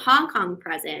Hong Kong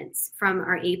presence from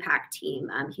our APAC team.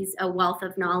 He's a wealth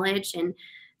of knowledge and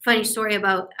funny story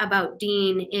about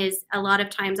Dean is a lot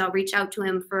of times I'll reach out to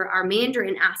him for our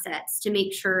Mandarin assets to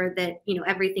make sure that,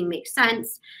 everything makes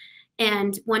sense.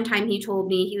 And one time he told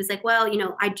me, he was like, well,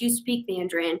 I do speak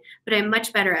Mandarin, but I'm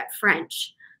much better at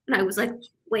French. And I was like,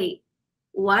 wait,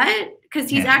 what? Because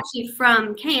he's actually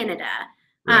from Canada,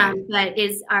 Right. but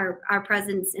is our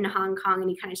presence in Hong Kong, and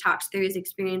he kind of talks through his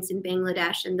experience in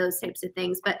Bangladesh and those types of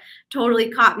things, but totally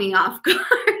caught me off guard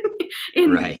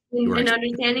in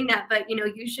understanding that. But,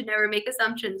 you should never make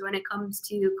assumptions when it comes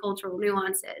to cultural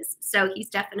nuances. So he's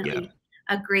definitely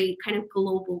a great kind of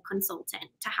global consultant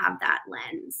to have that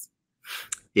lens.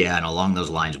 Yeah, and along those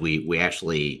lines, we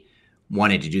actually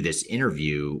wanted to do this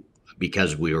interview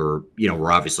because we're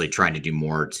obviously trying to do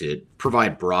more to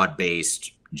provide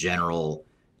broad-based, general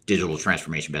digital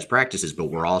transformation best practices, but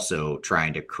we're also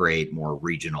trying to create more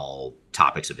regional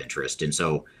topics of interest. And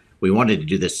so we wanted to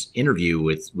do this interview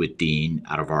with Dean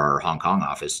out of our Hong Kong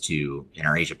office in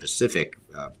our Asia Pacific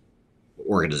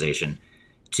organization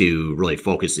to really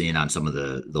focus in on some of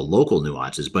the local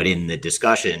nuances. But in the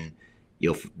discussion,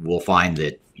 we'll find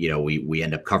that we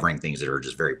end up covering things that are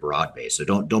just very broad based. So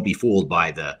don't be fooled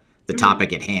by the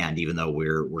topic at hand. Even though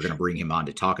we're going to bring him on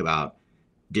to talk about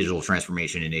digital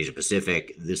transformation in Asia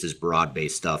Pacific, this is broad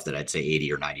based stuff that I'd say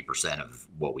 80 or 90% of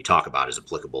what we talk about is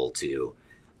applicable to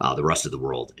the rest of the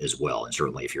world as well. And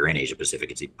certainly, if you're in Asia Pacific,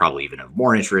 it's probably even of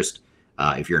more interest.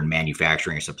 If you're in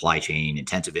manufacturing or supply chain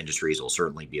intensive industries, it'll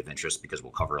certainly be of interest because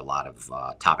we'll cover a lot of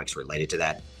topics related to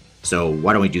that. So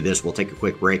why don't we do this? We'll take a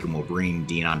quick break and we'll bring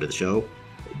Dean onto the show.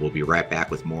 We'll be right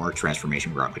back with more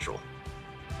Transformation Ground Control.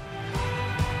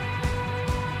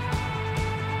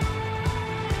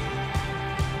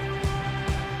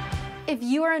 If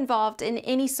you are involved in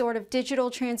any sort of digital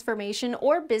transformation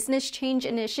or business change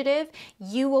initiative,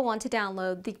 you will want to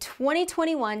download the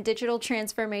 2021 Digital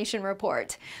Transformation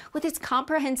Report. With its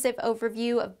comprehensive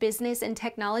overview of business and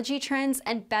technology trends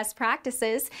and best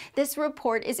practices, this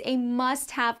report is a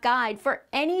must-have guide for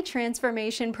any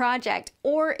transformation project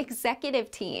or executive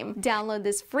team. Download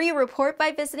this free report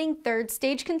by visiting Third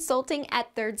Stage Consulting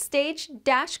at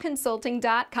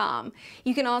thirdstage-consulting.com.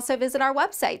 You can also visit our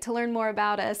website to learn more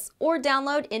about us or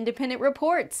download independent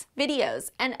reports,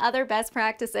 videos, and other best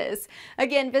practices.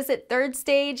 Again, visit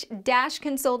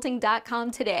thirdstage-consulting.com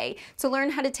today to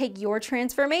learn how to take your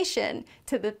transformation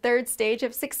to the third stage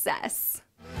of success.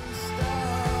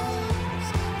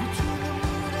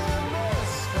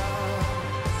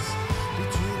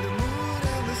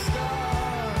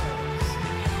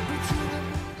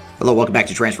 Hello, welcome back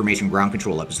to Transformation Ground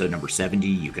Control, episode number 70.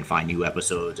 You can find new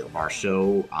episodes of our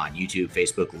show on YouTube,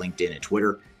 Facebook, LinkedIn, and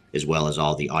Twitter, as well as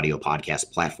all the audio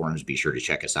podcast platforms. Be sure to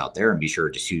check us out there and be sure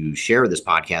to share this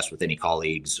podcast with any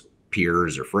colleagues,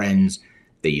 peers, or friends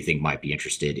that you think might be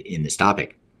interested in this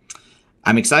topic.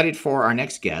 I'm excited for our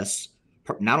next guest,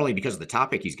 not only because of the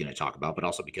topic he's going to talk about, but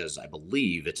also because I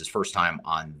believe it's his first time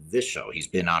on this show. He's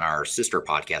been on our sister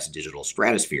podcast, Digital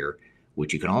Stratosphere,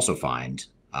 which you can also find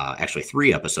actually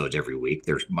 3 episodes every week.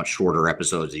 There's much shorter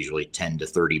episodes, usually 10 to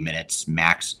 30 minutes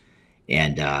max,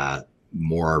 and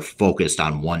more focused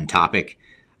on one topic.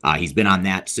 He's been on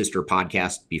that sister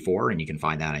podcast before, and you can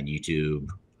find that on YouTube,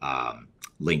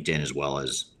 LinkedIn, as well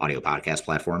as audio podcast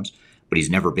platforms. But he's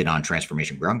never been on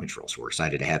Transformation Ground Control, so we're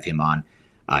excited to have him on.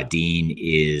 Dean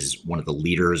is one of the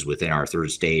leaders within our Third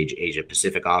Stage Asia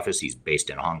Pacific office. He's based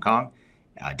in Hong Kong.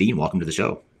 Dean, welcome to the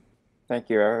show. Thank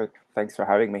you, Eric. Thanks for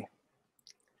having me.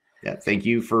 Yeah, thank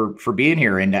you for being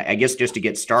here. And I guess just to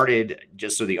get started,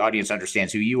 just so the audience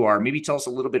understands who you are, maybe tell us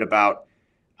a little bit about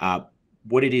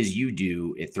what it is you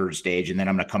do at Third Stage, and then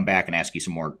I'm going to come back and ask you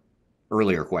some more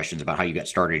earlier questions about how you got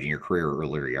started in your career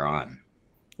earlier on.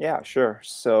 Yeah, ssure.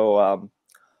 So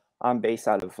I'm based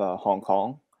out of Hong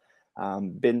Kong.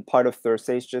 Been part of Third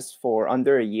Stage just for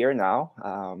under a year now.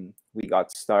 We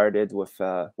got started with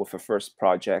a first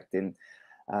project in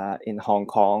Hong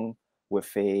Kong with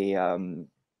a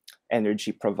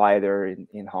energy provider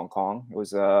in Hong Kong. It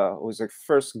was a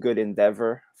first good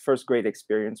endeavor, first great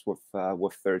experience with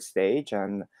Third Stage,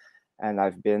 and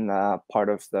I've been part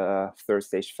of the Third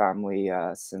Stage family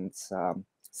since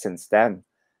then.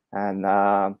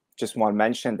 And just want to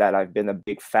mention that I've been a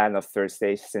big fan of Third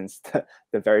Stage since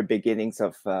the very beginnings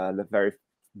of the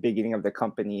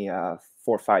company 4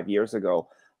 or 5 years ago,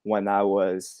 when I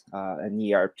was an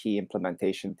ERP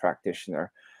implementation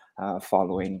practitioner.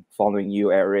 Following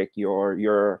you, Eric,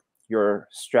 your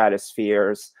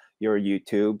stratospheres, your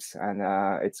YouTubes, and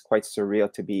it's quite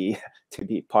surreal to be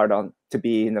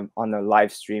on a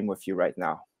live stream with you right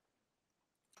now.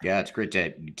 Yeah, it's great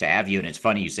to have you, and it's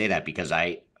funny you say that because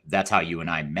that's how you and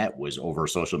I met, was over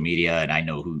social media, and I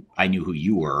knew who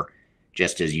you were,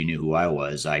 just as you knew who I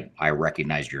was, I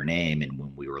recognized your name. And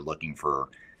when we were looking for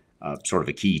sort of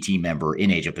a key team member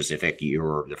in Asia Pacific, you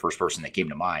were the first person that came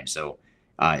to mind. So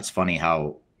it's funny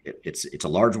how it's a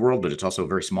large world, but it's also a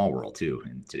very small world too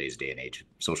in today's day and age,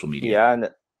 social media. Yeah,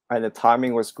 and the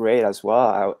timing was great as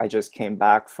well. I just came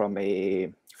back from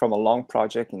a long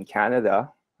project in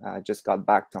Canada. I just got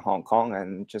back to Hong Kong,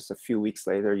 and just a few weeks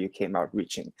later, you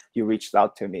reached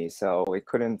out to me. So it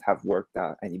couldn't have worked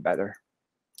out any better.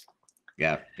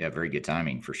 Yeah, very good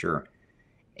timing for sure.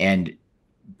 And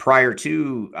prior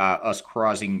to us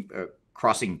crossing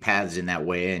paths in that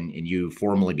way, and you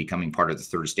formally becoming part of the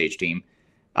third stage team,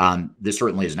 this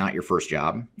certainly is not your first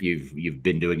job. You've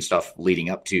been doing stuff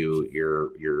leading up to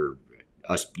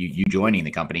you joining the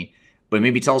company. But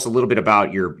maybe tell us a little bit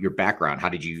about your background. How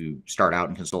did you start out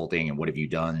in consulting, and what have you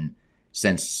done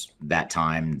since that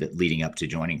time leading up to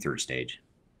joining Third Stage?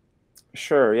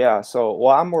 Sure, yeah. So,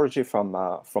 well, I'm originally from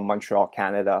Montreal,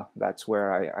 Canada. That's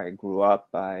where I grew up.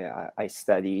 I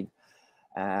studied,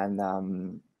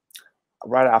 and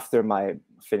right after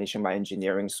finishing my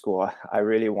engineering school, I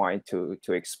really wanted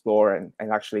to explore and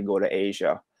actually go to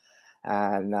Asia.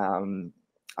 And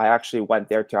I actually went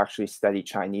there to actually study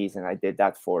Chinese, and I did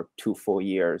that for 2 full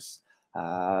years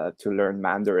to learn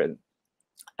Mandarin,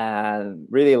 and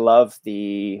really loved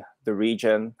the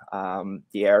region,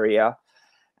 the area.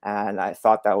 And I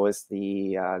thought that was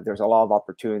there's a lot of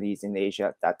opportunities in Asia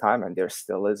at that time, and there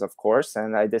still is, of course.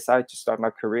 And I decided to start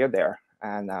my career there,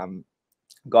 and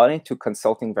got into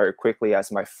consulting very quickly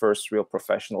as my first real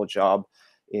professional job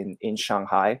in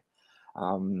Shanghai.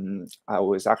 I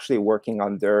was actually working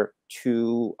under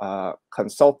 2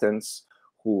 consultants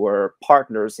who were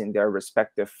partners in their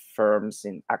respective firms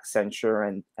in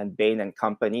Accenture and Bain &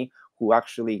 Company, who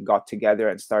actually got together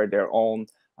and started their own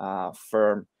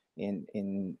firm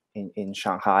in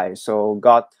Shanghai. So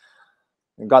got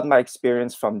my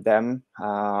experience from them.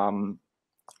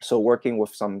 So working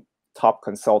with some top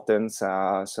consultants.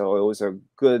 So it was I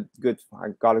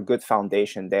got a good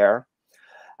foundation there.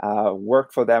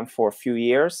 Worked for them for a few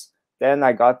years. Then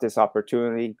I got this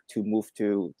opportunity to move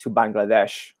to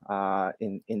Bangladesh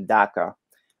in Dhaka,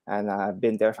 and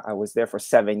I was there for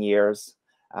 7 years.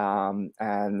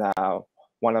 And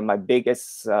one of my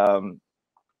biggest,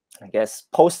 I guess,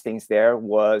 postings there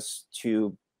was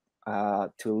to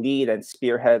lead and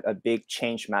spearhead a big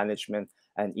change management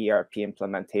and ERP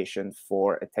implementation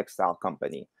for a textile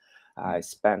company. I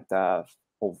spent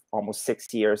almost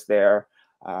 6 years there.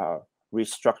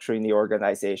 Restructuring the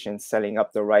organization, setting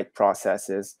up the right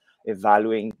processes,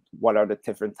 evaluating what are the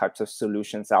different types of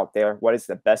solutions out there, what is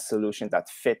the best solution that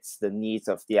fits the needs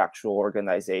of the actual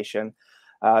organization.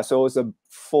 So it was a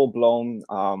full-blown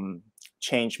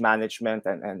change management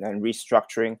and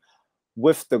restructuring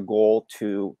with the goal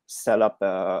to set up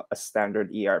a standard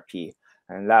ERP.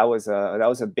 And that was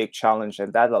a big challenge,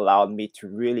 and that allowed me to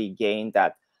really gain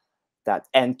that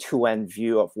end-to-end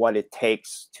view of what it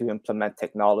takes to implement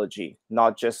technology,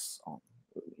 not just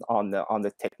on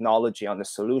the technology, on the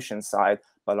solution side,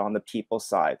 but on the people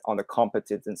side, on the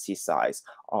competency side,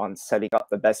 on setting up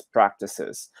the best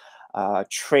practices,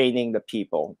 training the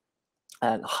people,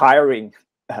 and hiring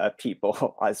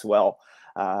people as well.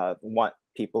 Want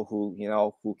people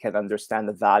who can understand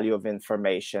the value of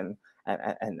information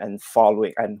and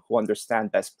following, and who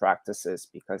understand best practices,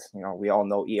 because we all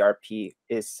know ERP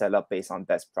is set up based on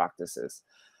best practices.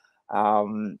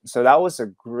 So that was a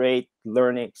great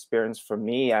learning experience for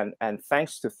me, and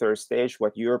thanks to Third Stage,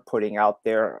 what you're putting out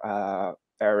there,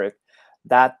 Eric,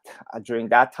 that during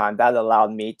that time, that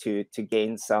allowed me to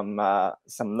gain some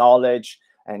knowledge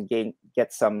and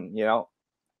get some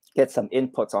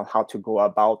inputs on how to go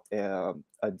about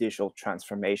a digital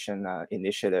transformation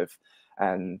initiative.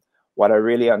 And what I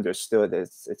really understood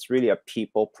is it's really a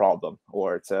people problem,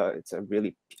 or it's a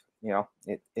really,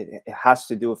 it has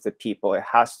to do with the people. It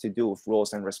has to do with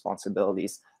roles and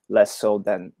responsibilities, less so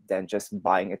than just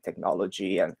buying a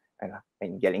technology and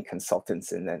getting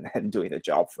consultants in and doing the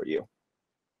job for you.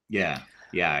 Yeah,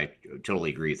 I totally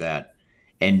agree with that.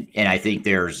 And I think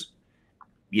there's,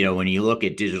 when you look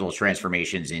at digital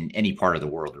transformations in any part of the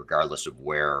world, regardless of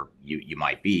where you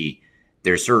might be,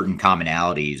 there's certain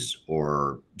commonalities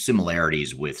or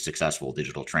similarities with successful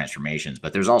digital transformations,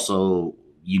 but there's also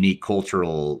unique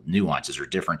cultural nuances or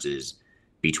differences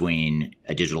between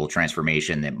a digital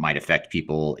transformation that might affect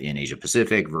people in Asia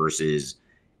Pacific versus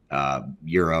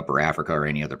Europe or Africa or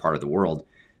any other part of the world.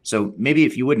 So maybe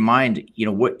if you wouldn't mind,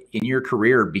 what in your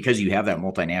career, because you have that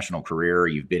multinational career,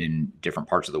 you've been in different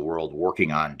parts of the world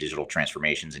working on digital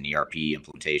transformations and ERP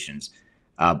implementations.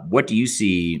 What do you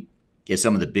see as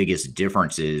some of the biggest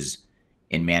differences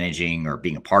in managing or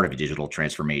being a part of a digital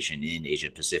transformation in Asia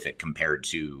Pacific compared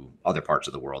to other parts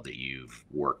of the world that you've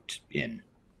worked in?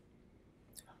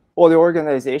 Well, the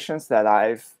organizations that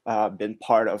I've been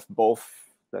part of, both,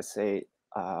 let's say,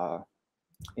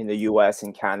 in the US,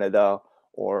 in Canada,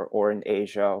 or in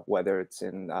Asia, whether it's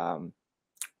in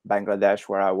Bangladesh,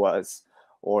 where I was,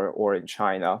 or in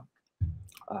China,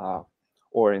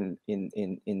 or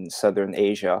in Southern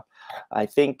Asia, I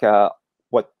think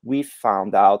what we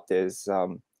found out is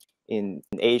in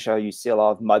Asia, you see a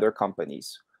lot of mother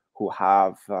companies who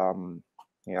have,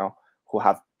 who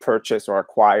have purchased or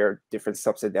acquired different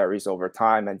subsidiaries over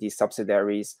time, and these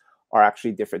subsidiaries are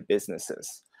actually different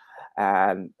businesses.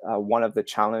 And one of the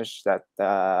challenges that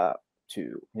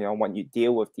when you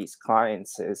deal with these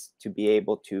clients is to be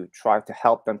able to try to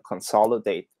help them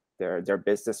consolidate their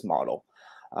business model.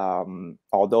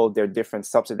 Although their different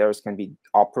subsidiaries can be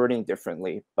operating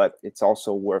differently, but it's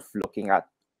also worth looking at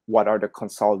what are the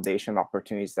consolidation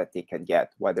opportunities that they can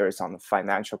get, whether it's on the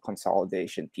financial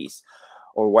consolidation piece,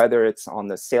 or whether it's on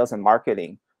the sales and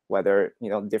marketing, whether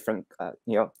different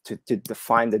to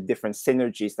define the different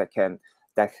synergies that can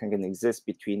exist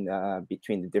between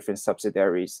the different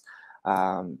subsidiaries,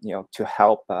 to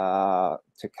help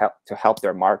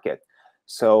their market.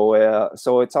 So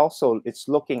it's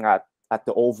looking at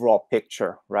the overall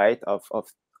picture, right, of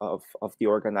the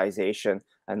organization,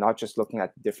 and not just looking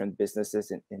at different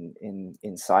businesses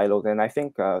in silos. And I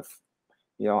think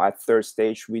at Third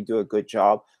Stage we do a good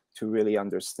job to really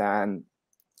understand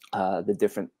the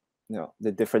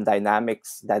different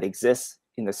dynamics that exist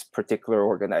in this particular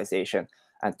organization,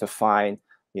 and to find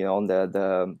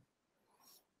the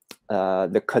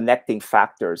connecting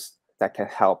factors that can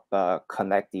help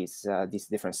connect these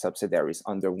different subsidiaries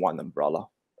under one umbrella.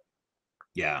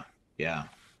 Yeah,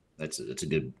 that's a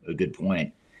good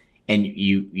point. And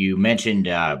you mentioned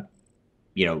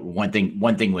one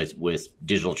thing with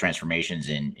digital transformations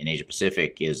in Asia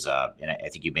Pacific is, and I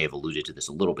think you may have alluded to this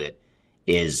a little bit,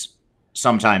 is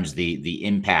sometimes the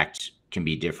impact can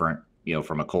be different,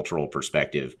 from a cultural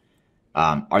perspective.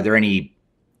 Are there any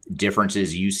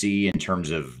differences you see in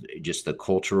terms of just the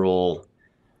cultural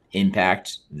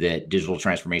impact that digital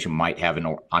transformation might have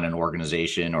on an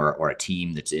organization or a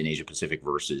team that's in Asia Pacific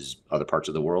versus other parts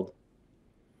of the world?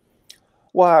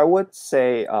 Well, I would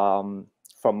say from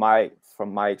my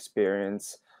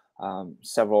experience,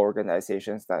 several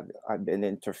organizations that I've been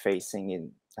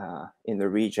interfacing in the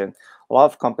region, a lot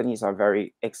of companies are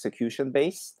very execution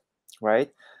based,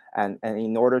 right? And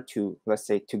in order to, let's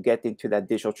say, to get into that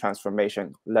digital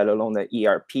transformation, let alone the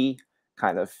ERP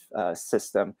kind of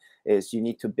system, is you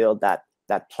need to build that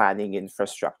planning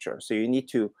infrastructure. So you need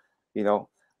to,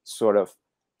 sort of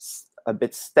a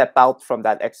bit step out from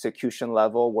that execution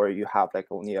level where you have like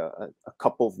only a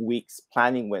couple of weeks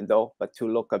planning window, but to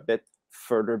look a bit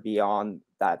further beyond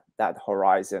that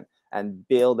horizon and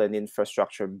build an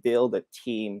infrastructure, build a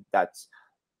team that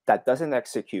doesn't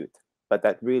execute, but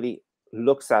that really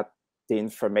looks at the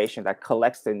information, that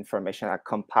collects the information, that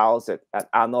compiles it, that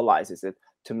analyzes it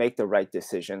to make the right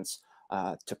decisions,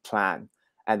 to plan.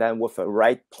 And then with a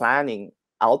right planning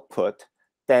output,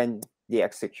 then the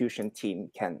execution team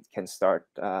can start,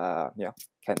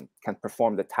 can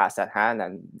perform the task at hand,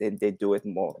 and they do it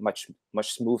much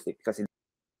smoothly because it.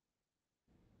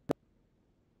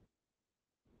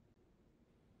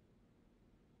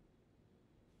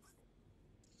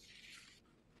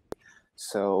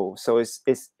 So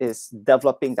it's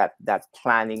developing that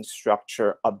planning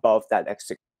structure above that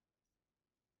execution.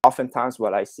 Oftentimes,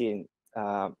 what I see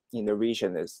in the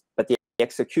region is, but the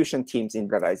execution teams in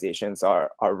organizations are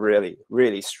really,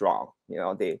 really strong.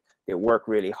 They work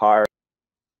really hard.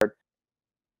 They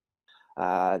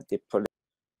put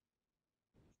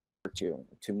to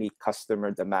meet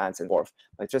customer demands and forth.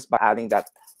 But just by adding that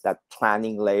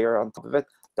planning layer on top of it,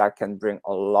 that can bring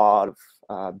a lot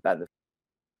of benefit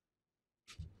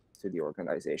to the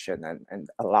organization and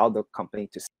allow the company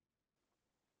to.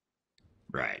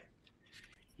 Right.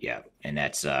 Yeah, and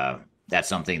that's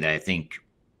something that I think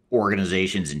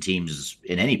organizations and teams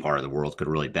in any part of the world could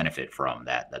really benefit from,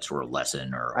 that sort of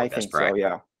lesson or I best think practice.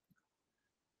 So,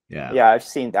 yeah. I've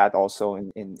seen that also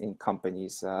in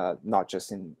companies, not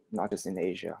just in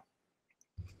Asia.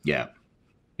 Yeah,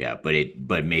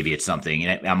 but maybe it's something,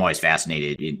 and I'm always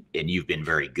fascinated, and you've been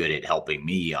very good at helping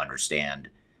me understand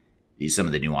some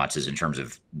of the nuances in terms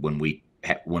of when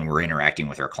we're interacting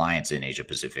with our clients in Asia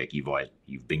Pacific.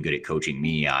 You've been good at coaching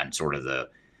me on sort of the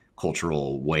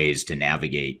cultural ways to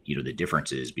navigate, the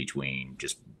differences between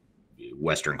just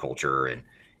Western culture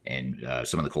and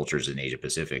some of the cultures in Asia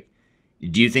Pacific.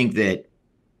 Do you think that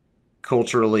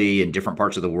culturally in different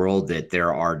parts of the world that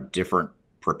there are different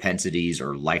propensities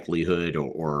or likelihood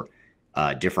or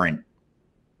different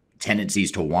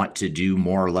tendencies to want to do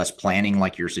more or less planning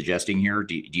like you're suggesting here?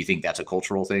 Do you think that's a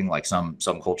cultural thing? Like some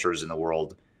cultures in the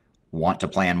world want to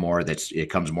plan more, it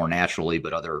comes more naturally,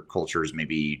 but other cultures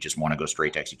maybe just want to go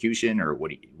straight to execution? Or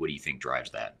what do you think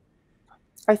drives that?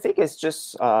 I think it's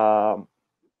just a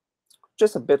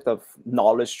bit of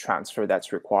knowledge transfer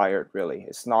that's required, really.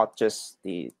 It's not just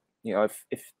the,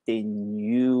 if they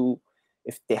knew,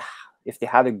 if they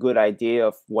had a good idea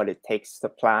of what it takes to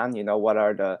plan, what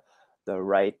are the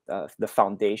right the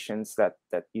foundations that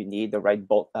you need, the right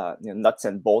nuts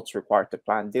and bolts required to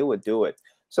plan, they would do it.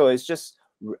 So it's just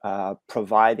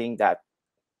providing that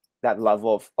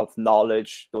level of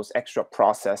knowledge, those extra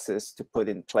processes to put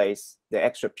in place, the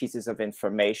extra pieces of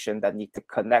information that need to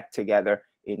connect together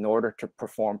in order to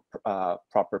perform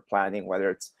proper planning,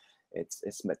 whether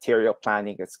it's material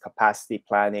planning, it's capacity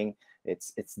planning,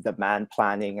 it's demand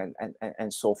planning,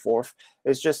 and so forth.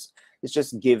 It's just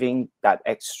giving that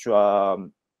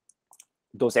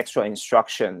those extra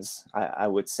instructions, I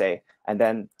would say. And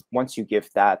then once you give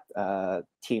that,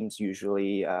 teams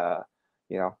usually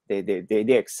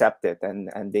they accept it,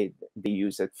 and they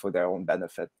use it for their own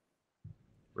benefit.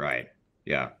 Right.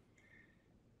 Yeah.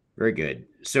 Very good.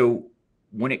 So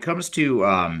when it comes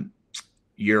to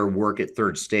your work at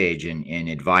Third Stage and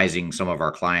advising some of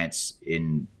our clients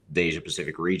in the Asia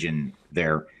Pacific region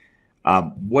there,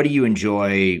 what do you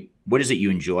enjoy? What is it you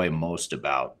enjoy most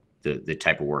about the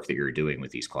type of work that you're doing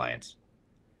with these clients?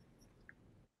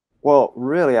 Well,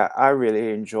 really, I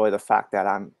really enjoy the fact that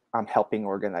I'm helping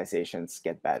organizations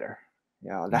get better.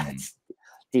 That's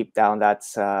deep down.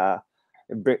 That's it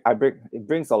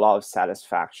brings a lot of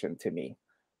satisfaction to me,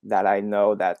 that I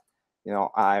know that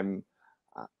I'm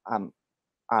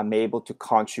able to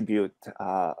contribute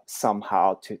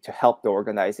somehow to help the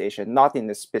organization, not in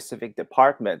a specific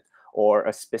department or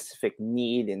a specific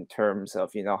need in terms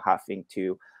of having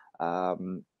to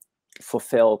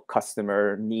fulfill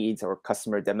customer needs or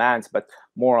customer demands, but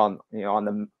more on on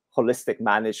the holistic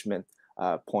management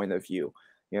point of view.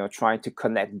 Trying to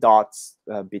connect dots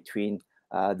between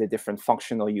the different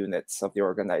functional units of the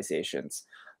organizations.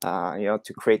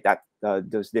 To create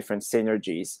those different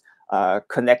synergies,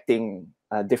 connecting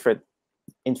different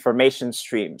information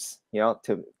streams.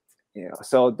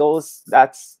 So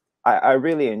I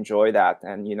really enjoy that,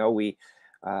 and we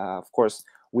of course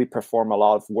we perform a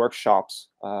lot of workshops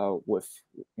with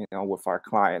our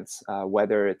clients,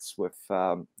 whether it's with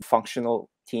functional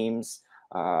teams,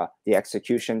 the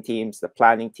execution teams, the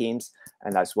planning teams,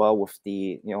 and as well with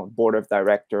the board of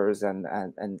directors and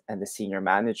the senior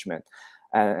management.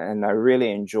 And I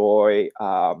really enjoy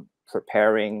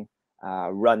preparing,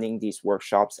 running these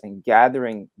workshops and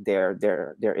gathering their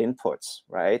inputs,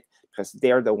 right? Because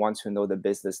they're the ones who know the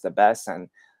business the best, and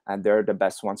they're the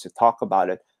best ones to talk about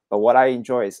it. But what I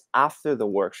enjoy is after the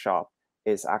workshop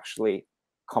is actually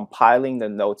compiling the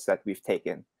notes that we've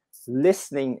taken,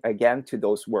 listening again to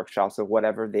those workshops of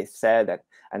whatever they said,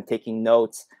 and taking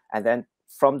notes, and then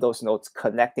from those notes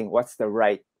connecting what's the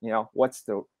right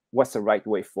right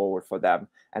way forward for them,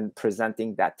 and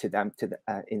presenting that to them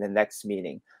in the next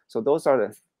meeting. So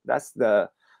that's the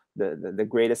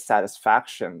greatest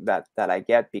satisfaction that I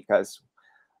get, because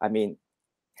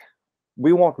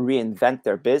we won't reinvent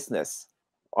their business.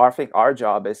 I think our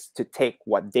job is to take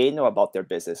what they know about their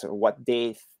business, or what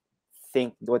they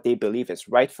believe is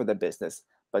right for the business,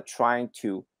 but trying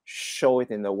to show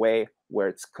it in a way where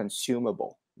it's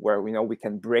consumable, where we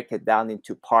can break it down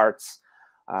into parts,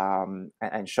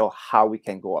 and show how we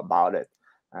can go about it.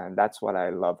 And that's what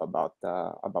I love about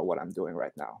what I'm doing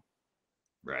right now.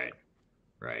 Right.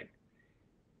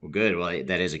 Well, good. Well,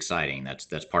 that is exciting.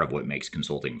 That's part of what makes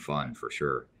consulting fun, for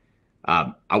sure.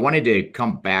 I wanted to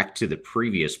come back to the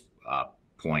previous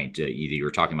point. You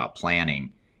were talking about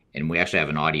planning, and we actually have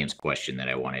an audience question that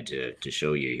I wanted to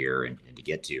show you here and to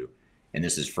get to. And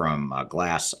this is from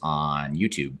Glass on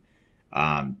YouTube.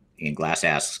 And Glass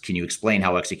asks, can you explain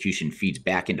how execution feeds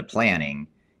back into planning,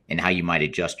 and how you might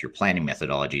adjust your planning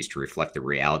methodologies to reflect the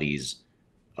realities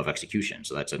of execution?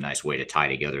 So that's a nice way to tie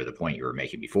together the point you were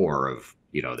making before of,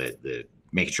 the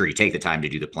making sure you take the time to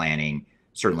do the planning.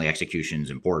 Certainly execution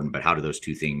is important, but how do those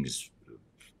two things,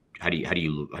 how do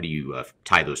you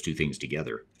tie those two things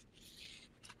together?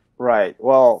 Right.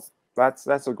 Well,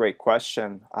 that's a great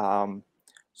question.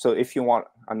 So if you want,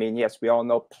 yes, we all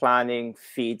know planning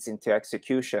feeds into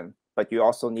execution, but you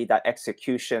also need that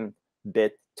execution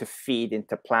bit to feed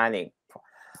into planning.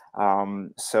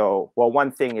 So,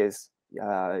 one thing is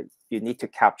you need to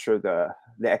capture the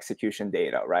execution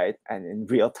data, right? And in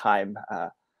real time,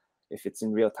 if it's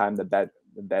in real time, the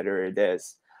better it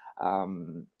is.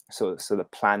 so the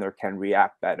planner can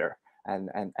react better and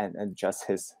adjust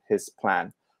his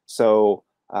plan. So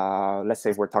let's say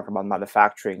if we're talking about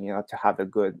manufacturing, to have a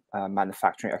good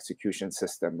manufacturing execution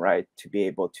system, right? To be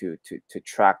able to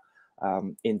track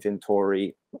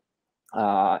inventory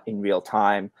in real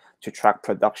time, to track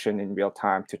production in real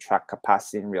time, to track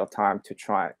capacity in real time, to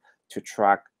track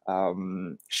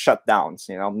shutdowns,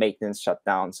 maintenance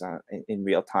shutdowns in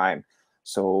real time.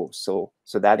 So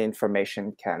that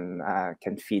information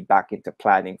can feed back into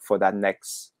planning for that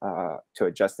next to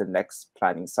adjust the next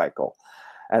planning cycle.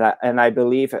 And I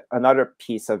believe another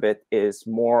piece of it is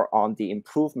more on the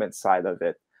improvement side of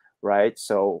it, right?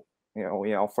 So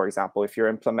for example, if you're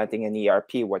implementing an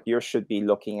ERP, what you should be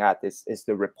looking at is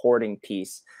the reporting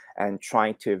piece and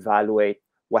trying to evaluate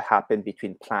what happened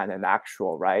between plan and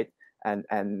actual, right? And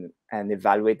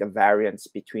evaluate the variance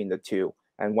between the two.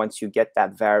 And once you get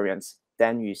that variance,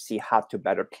 then you see how to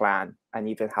better plan and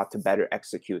even how to better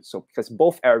execute. So because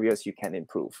both areas you can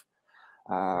improve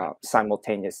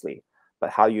simultaneously, but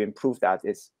how you improve that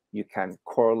is you can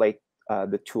correlate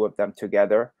the two of them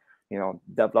together,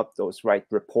 develop those right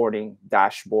reporting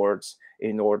dashboards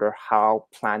in order how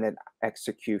plan and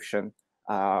execution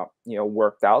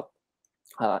worked out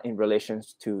in relation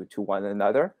to one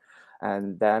another.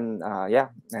 And then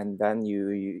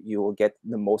you will get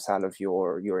the most out of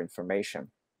your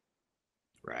information.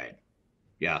 Right.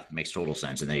 Yeah, makes total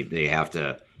sense. And they have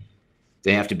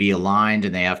to be aligned,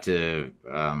 and they have to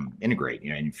integrate,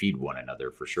 and feed one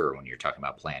another for sure when you're talking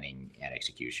about planning and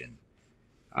execution.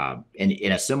 And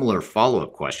in a similar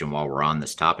follow-up question, while we're on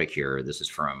this topic here, this is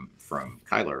from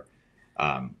Kyler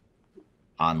on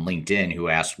LinkedIn, who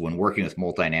asked, when working with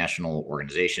multinational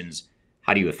organizations,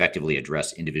 how do you effectively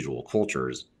address individual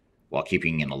cultures while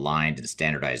keeping an aligned and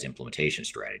standardized implementation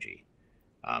strategy?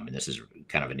 And this is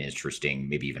kind of an interesting,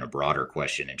 maybe even a broader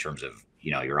question in terms of,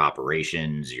 your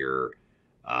operations, your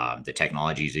the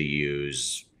technologies you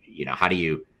use. How do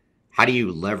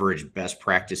you leverage best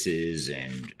practices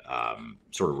and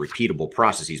sort of repeatable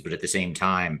processes, but at the same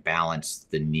time balance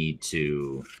the need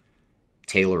to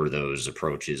tailor those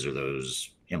approaches or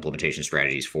those implementation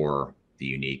strategies for the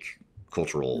unique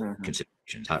cultural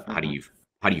considerations? How do you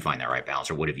find that right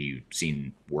balance, or what have you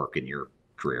seen work in your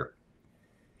career?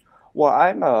 Well,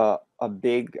 I'm a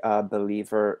big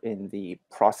believer in the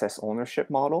process ownership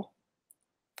model.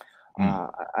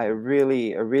 I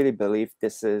really believe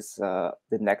this is the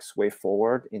next way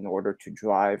forward in order to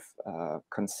drive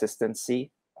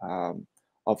consistency to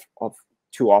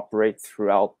operate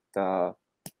throughout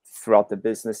the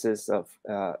businesses of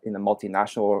in a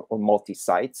multinational or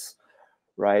multi-sites,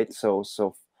 right? So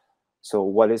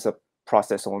what is a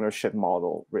process ownership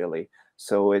model really?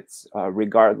 So it's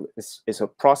regardless, is a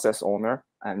process owner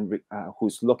and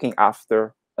who's looking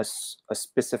after a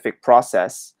specific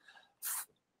process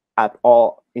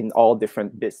in all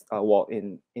different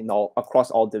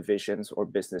across all divisions or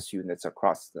business units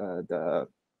across the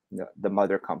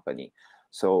mother company.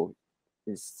 So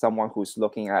is someone who's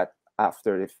looking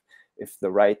after if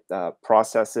the right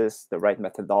processes, the right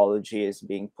methodology is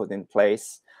being put in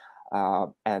place,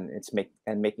 and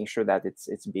making sure that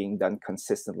it's being done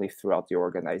consistently throughout the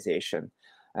organization.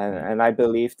 And I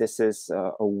believe this is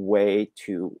a way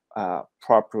to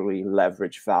properly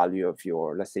leverage value of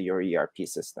let's say your ERP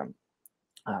system.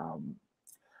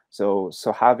 So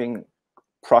having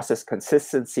process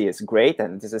consistency is great,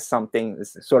 and this is something,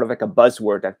 this is sort of like a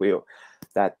buzzword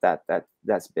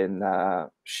that's been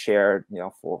shared,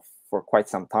 for quite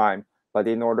some time. But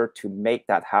in order to make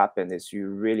that happen, is you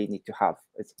really need to have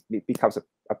it becomes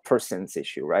a person's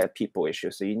issue, right? A people issue.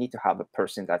 So you need to have a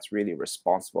person that's really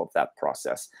responsible of that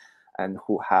process, and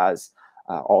who has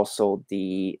also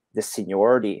the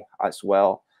seniority as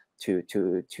well to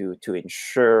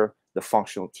ensure the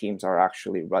functional teams are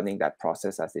actually running that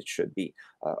process as it should be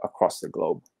across the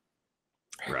globe.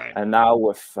 Right. And now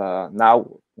with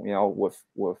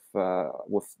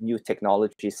new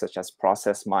technologies such as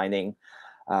process mining,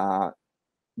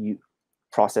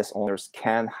 process owners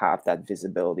can have that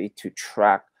visibility to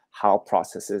track how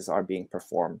processes are being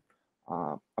performed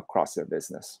across their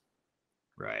business.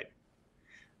 Right.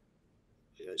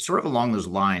 Sort of along those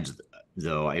lines,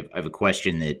 though, I have a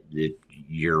question that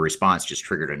your response just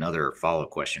triggered another follow-up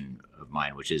question of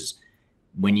mine, which is,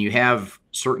 when you have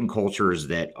certain cultures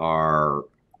that are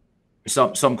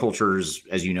some cultures,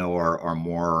 as you know, are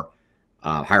more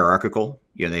hierarchical.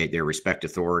 They respect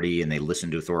authority and they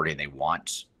listen to authority and they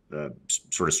want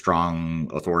sort of strong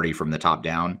authority from the top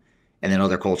down. And then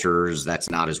other cultures, that's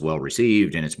not as well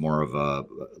received, and it's more of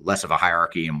less of a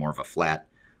hierarchy and more of a flat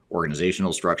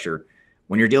organizational structure.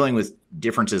 When you're dealing with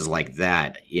differences like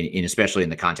that, especially in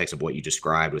the context of what you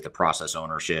described with the process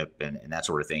ownership and that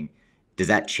sort of thing, does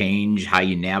that change how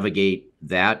you navigate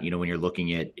that? When you're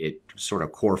looking at sort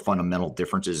of core fundamental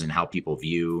differences in how people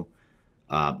view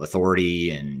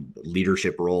authority and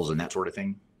leadership roles and that sort of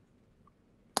thing?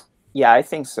 Yeah, I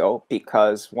think so,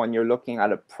 because when you're looking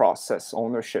at a process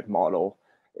ownership model,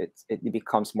 it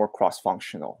becomes more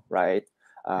cross-functional, right?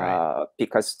 Right.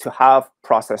 Because to have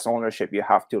process ownership, you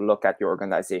have to look at your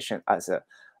organization as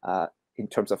in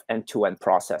terms of end-to-end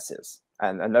processes.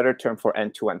 And another term for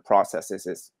end-to-end processes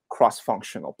is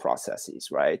cross-functional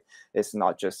processes, right? It's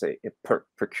not just a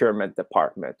procurement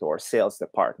department or sales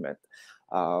department,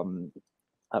 a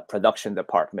production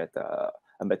department, a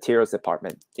materials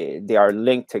department. They are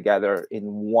linked together in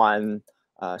one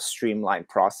streamlined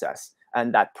process.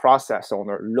 And that process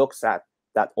owner looks at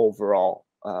that overall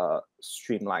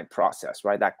streamlined process,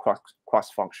 right? That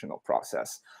cross-functional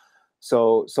process.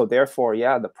 So therefore,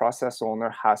 yeah, the process owner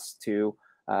has to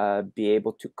be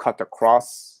able to cut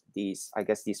across these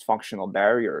functional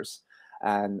barriers,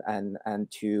 and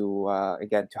to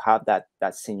again, to have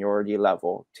that seniority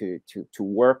level to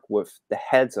work with the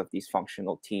heads of these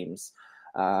functional teams,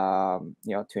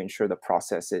 to ensure the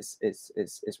process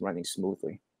is running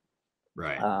smoothly.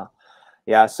 Right.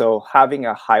 Yeah, so having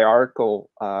a hierarchical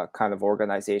kind of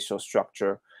organizational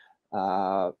structure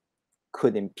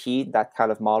could impede that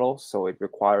kind of model. So it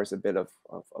requires a bit of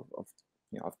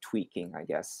tweaking, I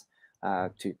guess,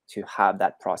 to have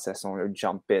that process owner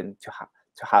jump in to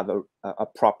have a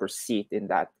proper seat in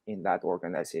that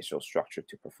organizational structure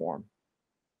to perform.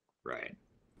 Right.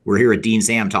 We're here at Dean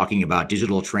Sam talking about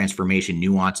digital transformation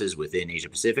nuances within Asia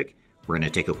Pacific. We're going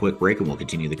to take a quick break and we'll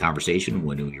continue the conversation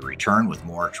when we return with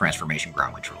more Transformation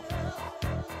Ground Control.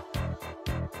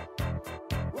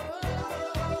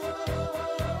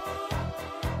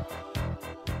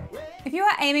 If you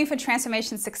are aiming for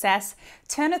transformation success,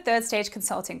 turn to Third Stage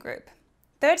Consulting Group.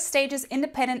 Third Stage's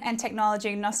independent and technology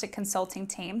agnostic consulting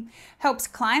team helps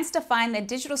clients define their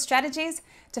digital strategies,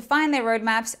 define their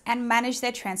roadmaps, and manage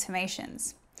their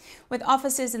transformations. With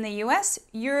offices in the US,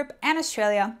 Europe, and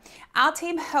Australia, our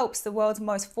team helps the world's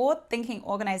most forward-thinking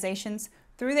organizations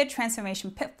through their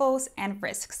transformation pitfalls and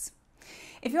risks.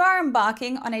 If you are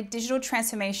embarking on a digital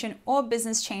transformation or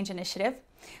business change initiative,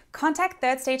 contact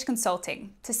Third Stage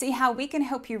Consulting to see how we can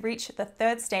help you reach the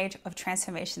third stage of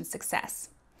transformation success.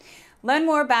 Learn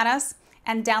more about us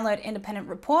and download independent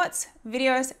reports,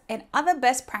 videos, and other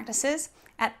best practices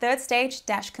at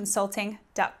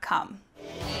thirdstage-consulting.com.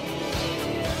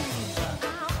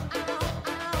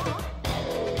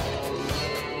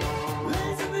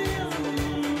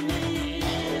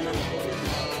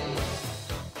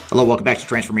 Hello, welcome back to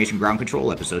Transformation Ground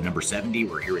Control, episode number 70.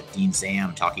 We're here with Dean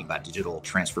Sam talking about digital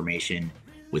transformation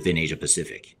within Asia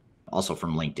Pacific. Also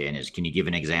from LinkedIn is, can you give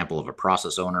an example of a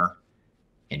process owner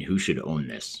and who should own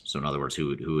this? So in other words,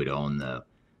 who would own the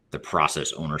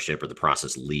process ownership or the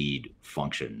process lead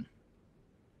function?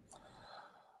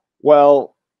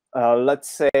 Well, let's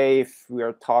say if we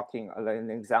are talking an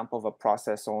example of a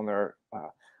process owner,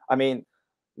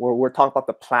 we're talking about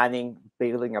the planning,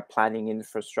 building a planning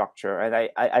infrastructure. And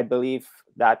I believe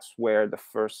that's where the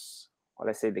first,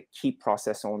 let's say, the key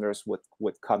process owners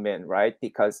would come in, right?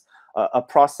 Because a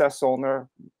process owner,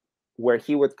 where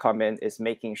he would come in is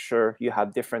making sure you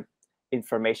have different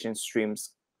information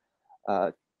streams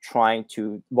trying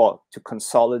to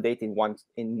consolidate in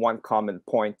one common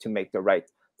point to make the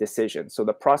right decision. So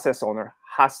the process owner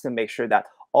has to make sure that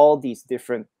all these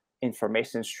different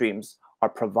information streams are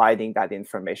providing that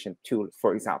information to,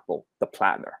 for example, the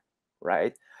planner,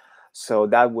 right? So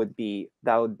that would be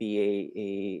an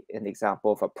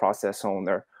example of a process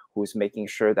owner who's making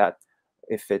sure that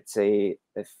if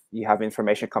you have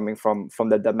information coming from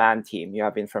the demand team, you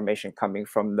have information coming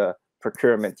from the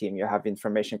procurement team, you have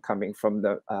information coming from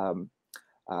the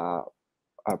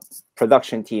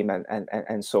production team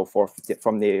and so forth,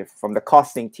 from the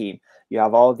costing team, you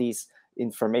have all these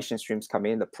information streams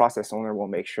coming in. The process owner will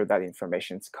make sure that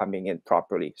information is coming in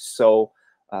properly, so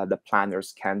the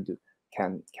planners can do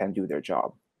their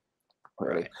job.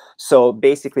 Right. So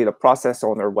basically, the process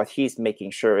owner, what he's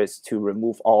making sure is to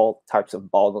remove all types of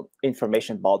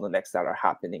information bottlenecks that are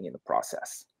happening in the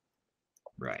process.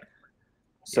 Right.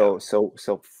 So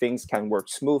things can work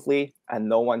smoothly, and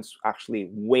no one's actually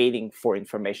waiting for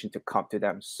information to come to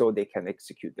them so they can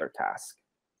execute their task.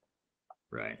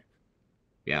 Right.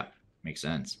 Yeah, makes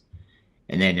sense.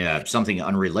 And then something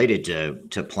unrelated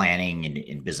to planning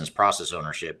and business process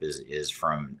ownership is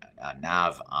from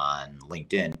Nav on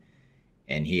LinkedIn.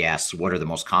 And he asks, what are the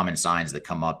most common signs that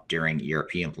come up during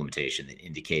ERP implementation that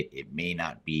indicate it may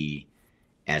not be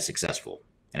as successful?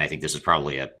 And I think this is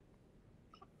probably a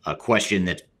question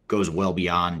that goes well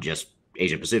beyond just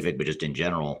Asia Pacific, but just in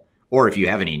general. Or if you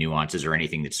have any nuances or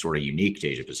anything that's sort of unique to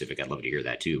Asia Pacific, I'd love to hear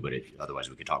that too. But otherwise,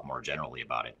 we could talk more generally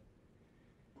about it.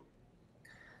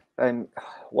 And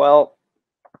well,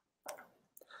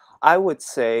 I would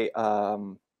say,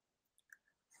 you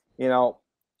know,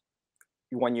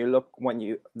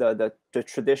 the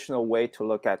traditional way to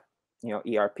look at, you know,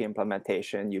 ERP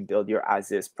implementation, you build your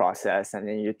as is process and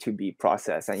then your to be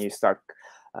process, and you start,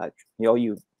 you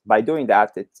know, by doing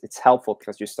that, it's helpful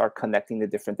because you start connecting the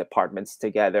different departments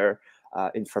together,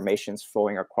 information's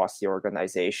flowing across the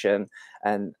organization,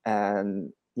 and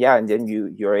yeah, and then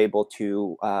you're able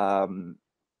to,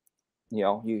 you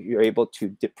know, you're able to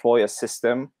deploy a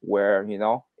system where, you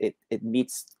know, it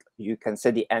meets, you can say,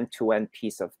 the end-to-end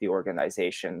piece of the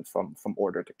organization from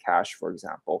order to cash, for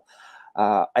example.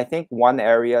 I think one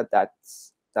area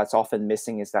that's often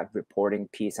missing is that reporting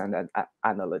piece and that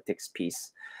analytics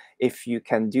piece. If you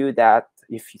can do that,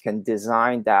 if you can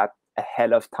design that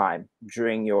ahead of time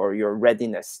during your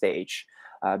readiness stage,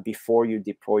 before you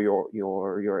deploy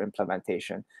your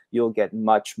implementation, you'll get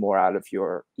much more out of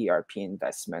your ERP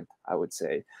investment, I would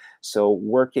say. So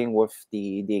working with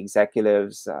the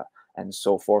executives and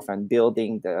so forth, and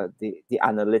building the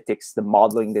analytics, the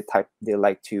modeling, the type they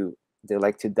like to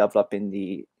develop in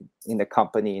the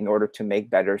company in order to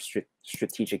make better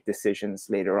strategic decisions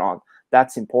later on.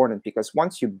 That's important, because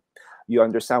once you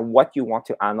understand what you want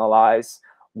to analyze,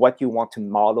 what you want to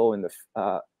model in the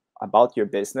about your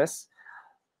business,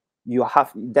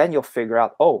 then you'll figure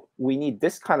out, oh, we need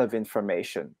this kind of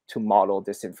information to model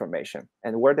this information.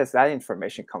 And where does that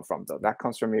information come from, though? That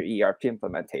comes from your ERP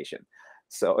implementation.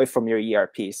 So from your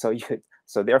ERP. So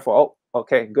therefore, oh,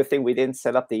 okay, good thing we didn't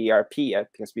set up the ERP yet,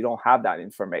 because we don't have that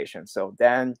information. So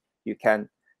then you can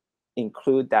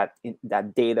include that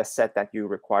data set that you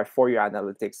require for your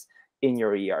analytics in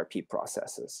your ERP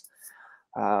processes.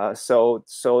 So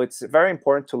it's very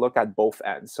important to look at both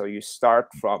ends. So you start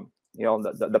from, you know,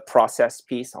 the process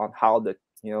piece on how the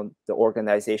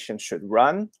organization should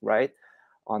run, right,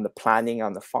 on the planning,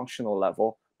 on the functional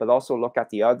level, but also look at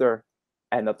the other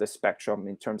end of the spectrum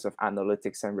in terms of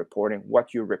analytics and reporting,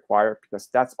 what you require, because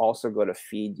that's also going to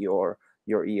feed your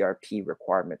ERP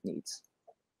requirement needs.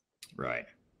 Right.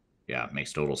 Yeah,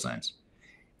 makes total sense.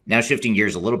 Now, shifting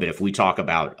gears a little bit, if we talk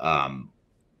about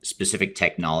specific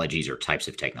technologies or types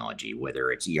of technology,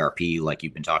 whether it's ERP like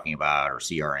you've been talking about, or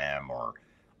CRM, or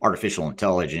artificial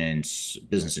intelligence,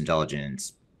 business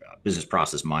intelligence, business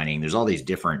process mining, there's all these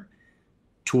different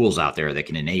tools out there that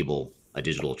can enable a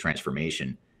digital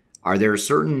transformation. Are there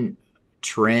certain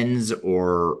trends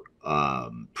or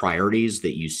priorities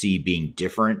that you see being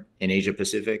different in Asia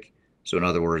Pacific? So in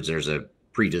other words, there's a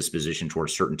predisposition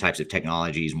towards certain types of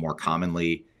technologies more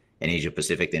commonly in Asia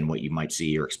Pacific than what you might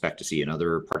see or expect to see in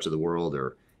other parts of the world,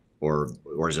 or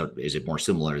is it more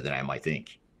similar than I might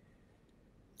think?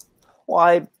 Well,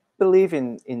 I believe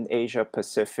in Asia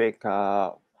Pacific.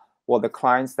 Well, the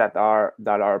clients that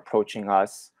are approaching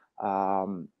us,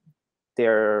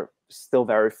 they're still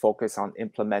very focused on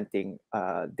implementing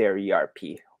their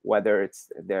ERP, whether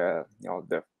it's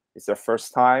it's their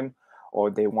first time, or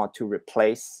they want to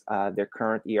replace their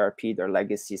current ERP, their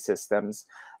legacy systems.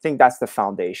 I think that's the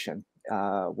foundation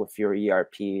with your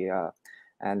ERP,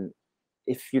 and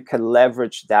if you can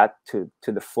leverage that to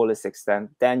the fullest extent,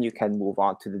 then you can move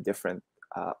on to the different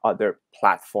other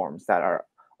platforms that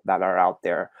are out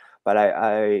there. But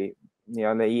I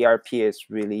the ERP is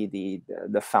really the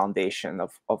foundation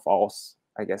of all,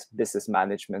 I guess, business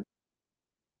management.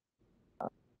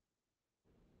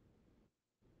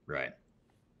 Right.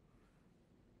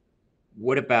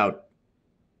 What about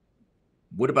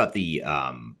the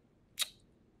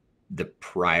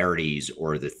priorities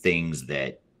or the things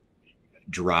that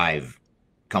drive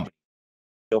company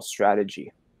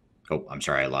strategy? Oh, I'm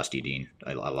sorry, I lost you, Dean.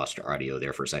 I lost your audio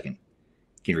there for a second.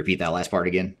 Can you repeat that last part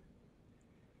again?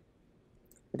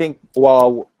 I think,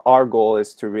 well, our goal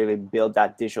is to really build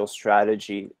that digital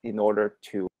strategy in order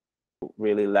to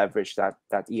really leverage that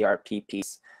ERP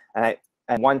piece. And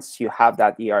once you have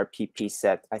that ERP piece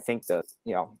set, I think the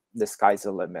sky's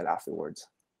the limit afterwards.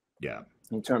 Yeah.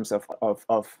 In terms of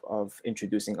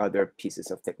introducing other pieces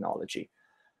of technology.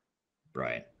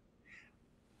 Right.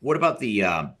 What about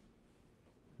the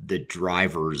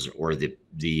drivers or the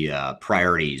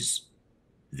priorities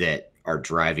that are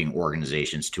driving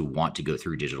organizations to want to go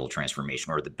through digital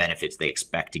transformation, or the benefits they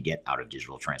expect to get out of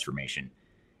digital transformation?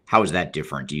 How is that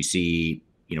different? Do you see,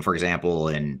 for example,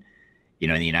 in the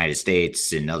United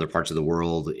States and other parts of the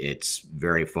world, it's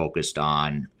very focused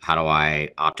on how do I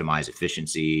optimize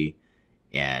efficiency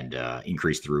and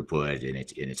increased throughput, and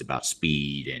it's about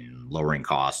speed and lowering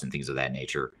costs and things of that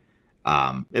nature.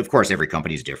 Of course, every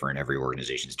company is different, every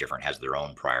organization is different, has their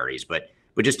own priorities, but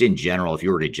just in general, if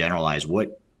you were to generalize,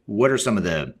 what are some of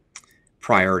the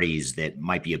priorities that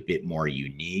might be a bit more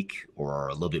unique or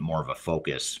a little bit more of a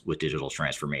focus with digital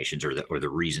transformations, or the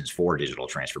reasons for digital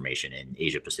transformation in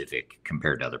Asia Pacific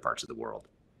compared to other parts of the world?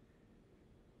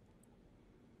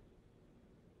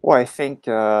 Well, I think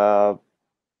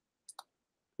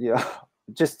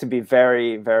just to be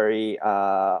very, very,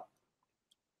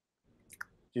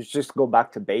 you just go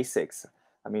back to basics.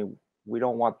 I mean, we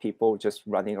don't want people just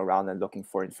running around and looking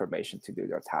for information to do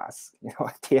their tasks.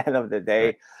 At the end of the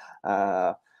day,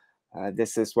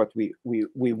 this is what we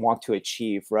want to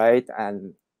achieve, right?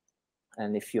 And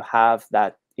if you have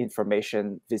that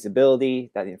information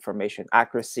visibility, that information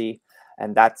accuracy,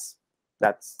 and that's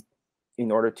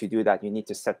in order to do that, you need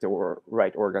to set the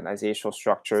right organizational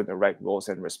structure, the right roles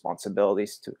and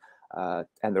responsibilities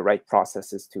and the right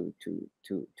processes to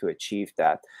achieve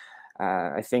that.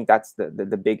 I think that's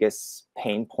the biggest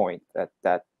pain point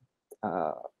that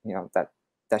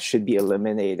should be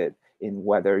eliminated in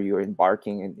whether you're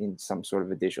embarking in some sort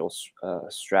of a digital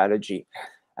strategy,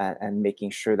 and making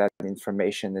sure that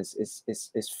information is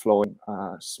flowing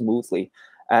smoothly,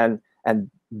 and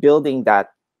building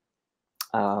that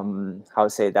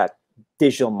that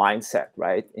digital mindset,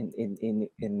 right,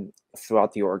 in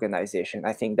throughout the organization.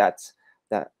 I think that's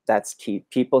key.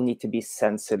 People need to be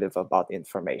sensitive about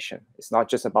information. It's not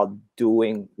just about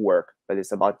doing work, but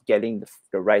it's about getting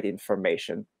the right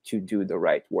information to do the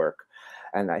right work.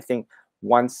 And I think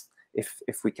if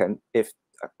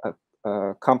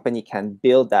a company can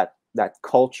build that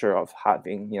culture of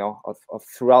having, of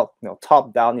throughout,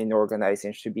 top down in the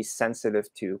organization, should be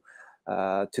sensitive to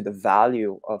the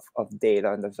value of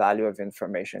data and the value of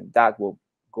information, that will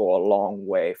go a long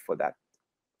way for that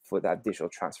digital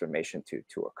transformation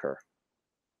to occur.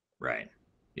 Right.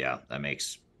 Yeah, that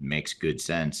makes good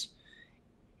sense.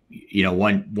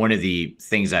 One of the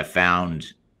things I've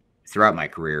found throughout my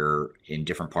career in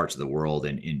different parts of the world,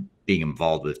 and in being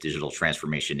involved with digital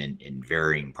transformation in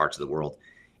varying parts of the world,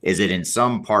 is that in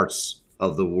some parts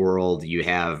of the world you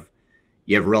have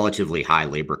relatively high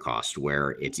labor costs,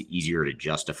 where it's easier to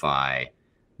justify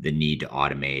the need to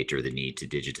automate or the need to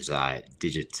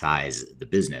digitize the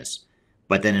business.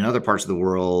 But then in other parts of the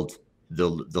world,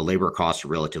 the labor costs are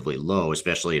relatively low,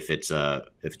 especially if it's a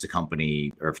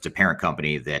company, or if it's a parent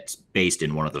company that's based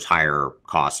in one of those higher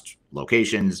cost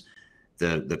locations.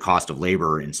 The cost of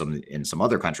labor in some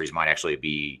other countries might actually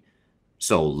be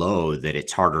so low that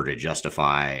it's harder to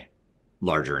justify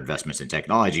larger investments in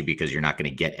technology, because you're not going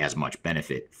to get as much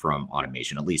benefit from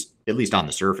automation, at least on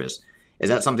the surface. Is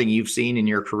that something you've seen in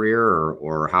your career,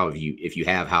 or how have you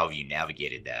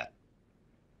navigated that?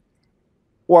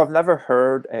 Well, I've never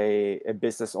heard a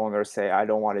business owner say, I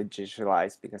don't want to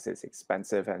digitalize because it's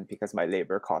expensive and because my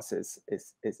labor cost is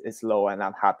low and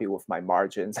I'm happy with my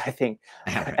margins. I think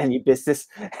any business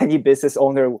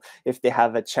owner, if they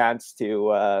have a chance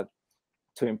to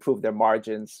improve their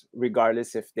margins,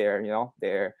 regardless if they're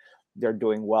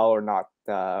doing well or not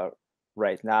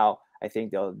right now, I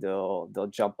think they'll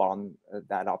jump on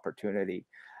that opportunity.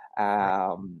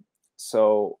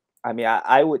 So I mean,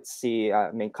 I would see,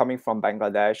 coming from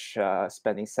Bangladesh,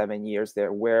 spending 7 years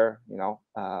there, where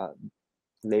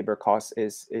labor cost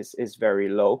is very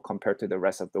low compared to the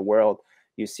rest of the world.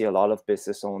 You see a lot of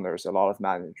business owners, a lot of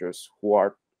managers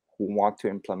who want to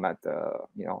implement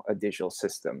a digital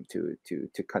system to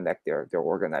connect their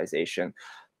organization,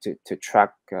 to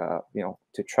track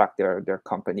their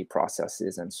company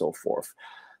processes and so forth.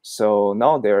 So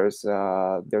no, there's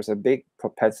a big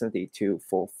propensity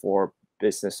for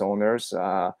business owners,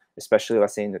 especially,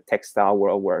 let's say, in the textile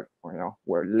world, where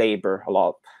labor, a lot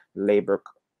of labor,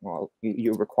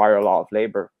 you require a lot of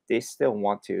labor. They still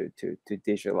want to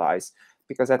digitalize,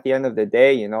 because at the end of the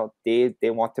day,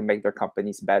 they want to make their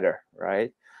companies better,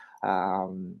 right?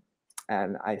 And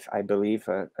I believe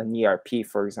an ERP,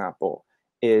 for example,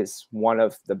 is one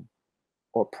of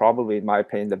or probably, in my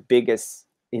opinion, the biggest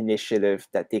initiative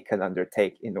that they can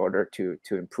undertake in order to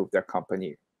improve their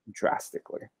company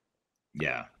drastically.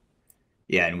 Yeah.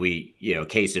 And we,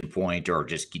 case in point, or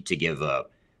just to give a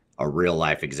real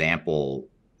life example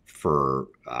for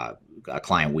a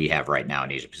client we have right now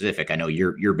in Asia Pacific. I know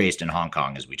you're based in Hong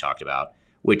Kong, as we talked about,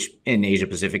 which in Asia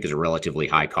Pacific is a relatively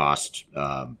high cost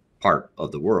part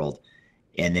of the world.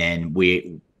 And then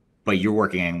but you're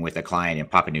working with a client in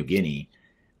Papua New Guinea,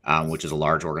 which is a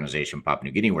large organization in Papua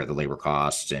New Guinea, where the labor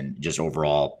costs and just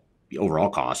overall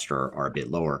costs are a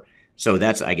bit lower. So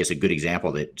that's, I guess, a good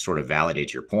example that sort of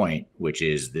validates your point, which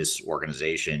is this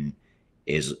organization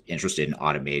is interested in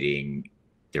automating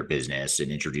their business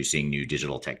and introducing new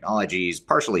digital technologies,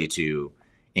 partially to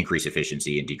increase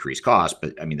efficiency and decrease costs.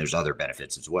 But I mean, there's other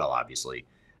benefits as well, obviously.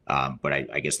 But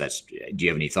I guess that's, do you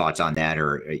have any thoughts on that,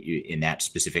 or in that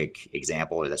specific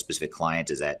example or that specific client,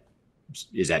 is that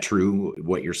true,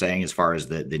 what you're saying, as far as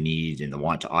the need and the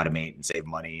want to automate and save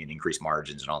money and increase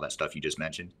margins and all that stuff you just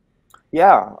mentioned?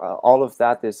 Yeah, all of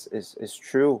that is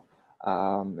true,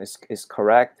 is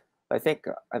correct. I think,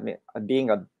 I mean, being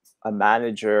a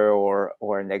manager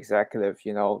or an executive,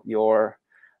 you know, your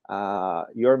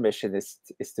mission is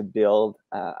to build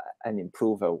and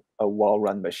improve a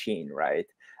well-run machine, right?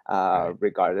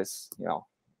 Regardless, you know,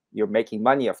 you're making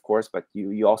money, of course, but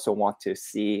you also want to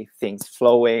see things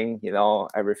flowing, you know,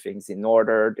 everything's in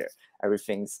order,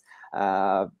 everything's,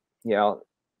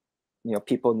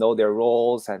 people know their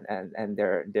roles, and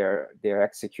they're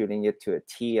executing it to a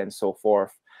T and so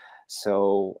forth.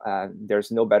 So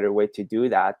there's no better way to do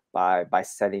that by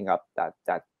setting up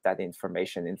that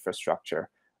information infrastructure,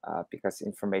 because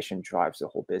information drives the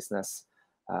whole business.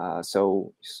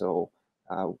 For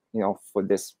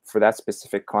that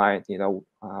specific client, you know,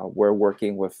 we're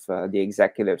working with the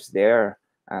executives there,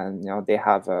 and you know, they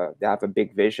have a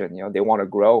big vision. You know, they want to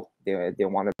grow. They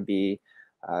want to be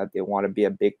a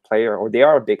big player, or they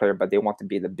are a big player, but they want to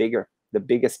be the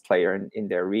biggest player in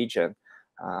their region.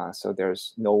 So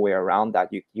there's no way around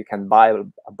that. You can buy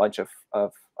a bunch of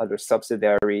other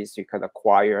subsidiaries, you can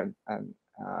acquire and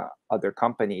other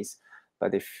companies,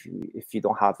 but if you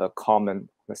don't have a common,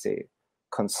 let's say,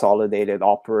 consolidated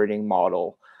operating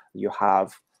model, you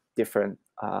have different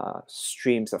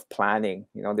streams of planning.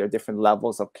 You know, there are different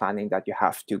levels of planning that you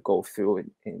have to go through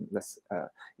in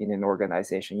an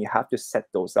organization. You have to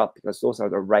set those up, because those are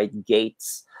the right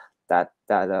gates that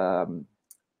an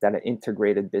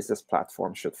integrated business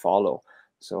platform should follow.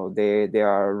 So they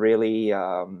are really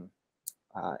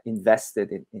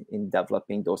invested in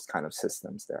developing those kind of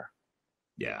systems there.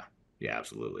 Yeah,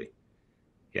 absolutely.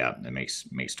 Yeah, that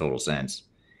makes total sense.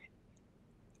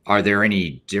 Are there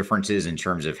any differences in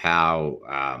terms of how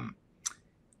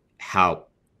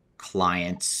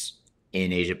clients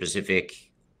in Asia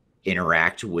Pacific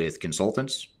interact with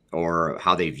consultants, or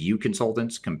how they view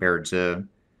consultants compared to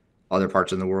other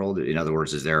parts of the world? In other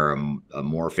words, is there a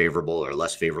more favorable or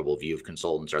less favorable view of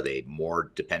consultants? Are they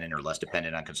more dependent or less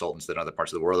dependent on consultants than other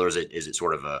parts of the world, or is it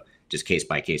sort of a just case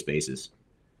by case basis?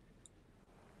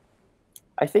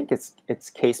 I think it's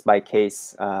case by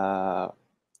case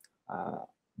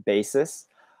basis.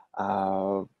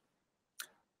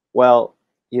 Well,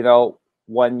 you know,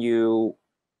 when you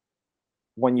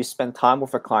spend time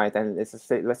with a client, and let's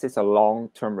say it's a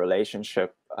long-term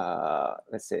relationship,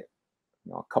 let's say,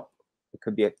 you know, it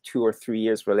could be a 2 or 3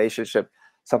 years relationship.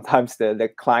 Sometimes the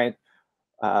client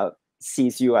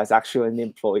sees you as actually an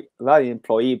employee, not an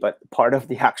employee, but part of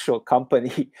the actual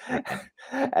company,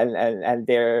 and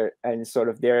they're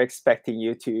expecting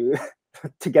you to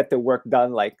get the work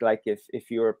done, like if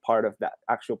you're part of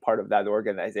that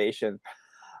organization.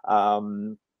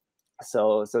 So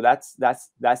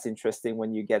that's interesting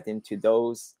when you get into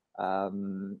those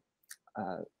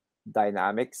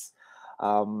dynamics.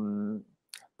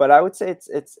 But I would say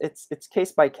it's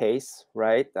case by case,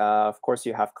 right? Of course,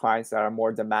 you have clients that are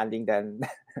more demanding than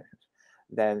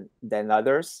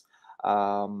others.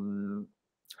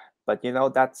 But you know,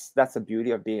 that's the beauty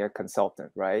of being a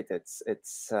consultant, right?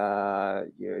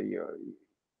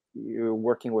 You're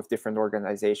working with different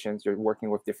organizations, you're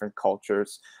working with different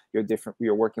cultures,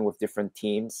 you're working with different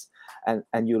teams,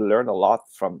 and you learn a lot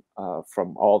from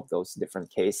all of those different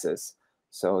cases.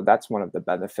 So that's one of the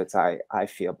benefits I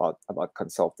feel about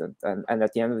consultant. And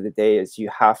at the end of the day, is you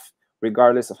have,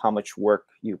 regardless of how much work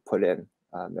you put in,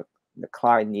 the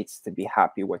client needs to be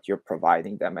happy what you're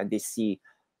providing them, and they see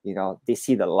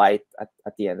the light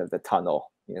at the end of the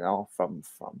tunnel, you know, from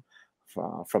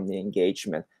the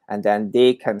engagement, and then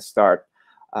they can start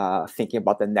thinking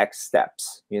about the next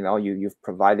steps. You know, you've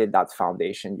provided that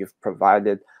foundation, you've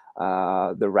provided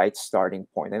the right starting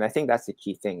point. And I think that's the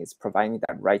key thing, is providing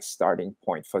that right starting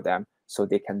point for them, so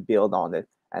they can build on it,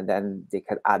 and then they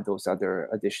can add those other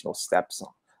additional steps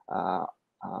on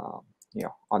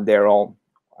their own,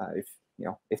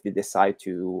 if they decide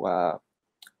to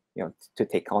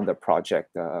take on the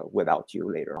project without you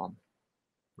later on.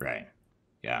 Right.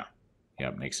 Yeah,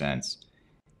 makes sense.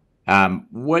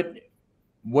 What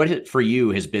for you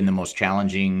has been the most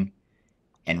challenging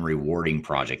and rewarding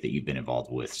project that you've been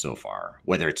involved with so far,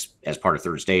 whether it's as part of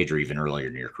Third Stage or even earlier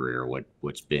in your career?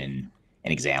 What's been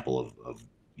an example of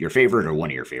your favorite, or one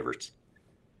of your favorites?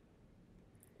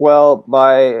 Well,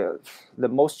 the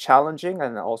most challenging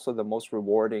and also the most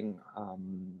rewarding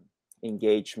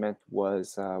engagement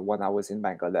was when I was in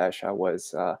Bangladesh. I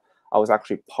was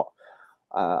actually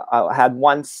I had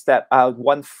one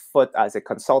foot as a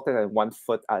consultant and one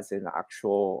foot as an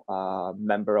actual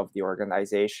member of the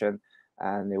organization.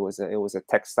 And it was a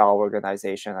textile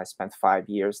organization. I spent 5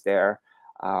 years there.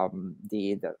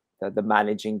 The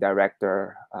managing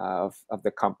director of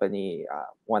the company,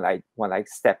 when I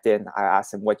stepped in, I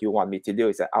asked him, "What do you want me to do?"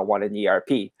 He said, "I want an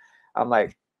ERP." I'm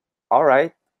like, "All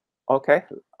right, okay,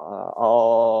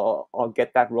 I'll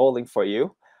get that rolling for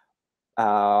you."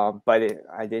 But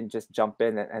I didn't just jump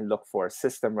in and look for a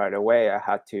system right away. I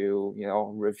had to,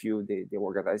 review the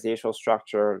organizational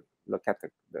structure, look at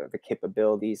the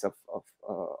capabilities of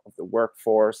the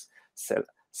workforce,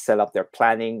 set up their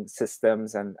planning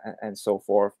systems and so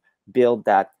forth, build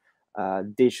that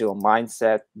digital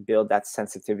mindset, build that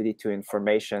sensitivity to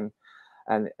information.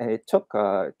 And it took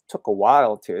a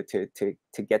while to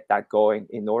get that going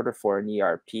in order for an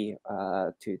ERP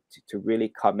to really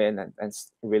come in and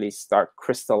really start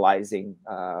crystallizing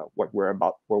what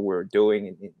we're doing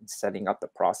in setting up the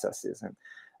processes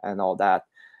and all that,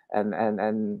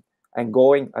 and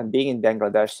going and being in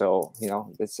Bangladesh. So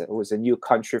it was a new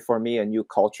country for me, a new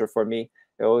culture for me.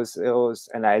 It was,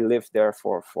 and I lived there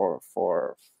for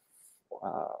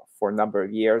a number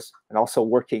of years, and also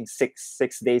working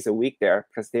six days a week there,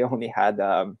 because they only had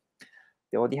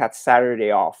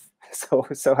Saturday off. So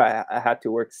I had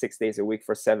to work 6 days a week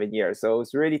for 7 years. So it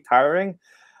was really tiring,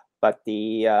 but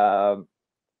it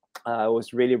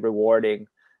was really rewarding.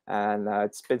 And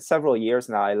it's been several years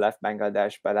now. I left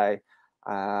Bangladesh, but I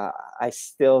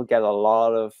still get a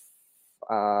lot of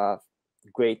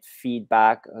great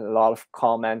feedback, a lot of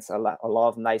comments, a lot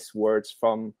of nice words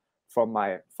from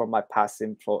my past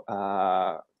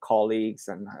colleagues,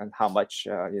 and how much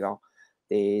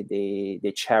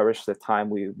they cherish the time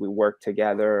we work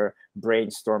together,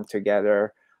 brainstorm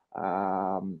together,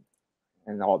 and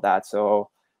all that. So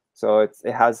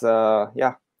it has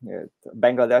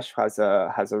Bangladesh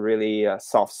has a really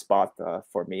soft spot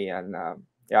for me, and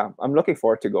I'm looking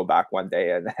forward to go back one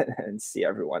day and see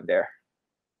everyone there.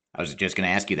 I was just going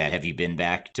to ask you that. Have you been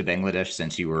back to Bangladesh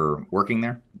since you were working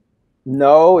there?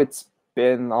 No, it's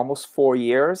been almost 4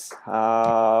 years.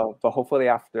 But hopefully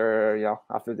after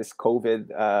this COVID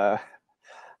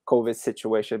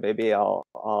situation, maybe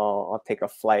I'll take a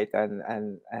flight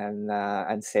and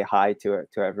say hi to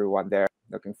everyone there.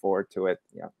 Looking forward to it.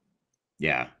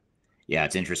 Yeah.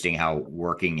 It's interesting how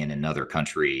working in another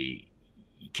country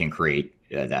can create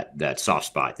that soft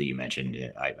spot that you mentioned.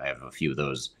 I have a few of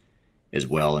those as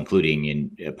well, including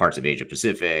in parts of Asia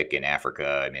Pacific and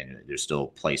Africa. I mean, there's still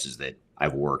places that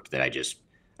I've worked that I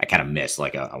kind of miss.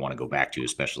 Like I want to go back to,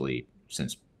 especially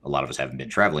since a lot of us haven't been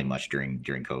traveling much during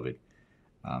COVID.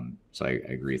 So I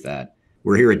agree with that.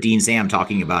 We're here at Dean Sam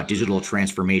talking about digital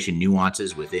transformation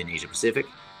nuances within Asia Pacific.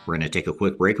 We're going to take a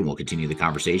quick break, and we'll continue the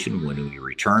conversation when we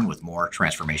return with more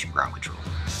Transformation Ground Control.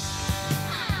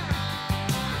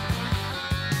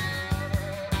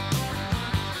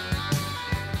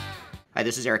 Hi,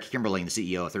 this is Eric Kimberling, the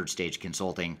CEO of Third Stage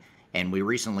Consulting, and we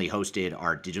recently hosted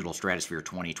our Digital Stratosphere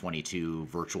 2022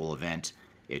 virtual event.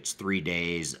 It's 3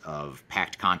 days of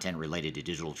packed content related to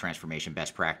digital transformation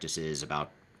best practices, about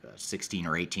 16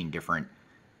 or 18 different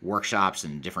workshops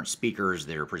and different speakers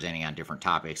that are presenting on different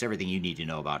topics, everything you need to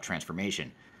know about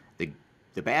transformation.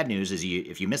 The bad news is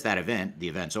if you missed that event, the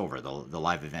event's over. The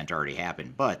live event already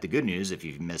happened. But the good news, if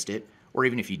you've missed it, or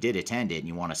even if you did attend it and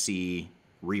you want to see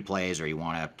replays or you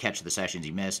want to catch the sessions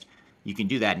you missed, you can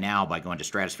do that now by going to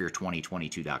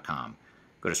stratosphere2022.com.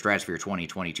 Go to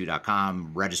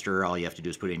stratosphere2022.com, register. All you have to do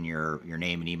is put in your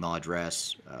name and email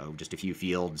address, just a few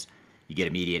fields. You get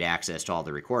immediate access to all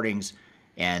the recordings,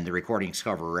 and the recordings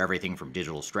cover everything from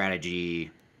digital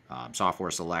strategy,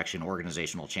 software selection,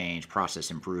 organizational change, process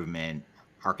improvement,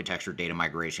 architecture, data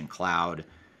migration, cloud,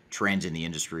 trends in the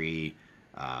industry,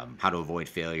 how to avoid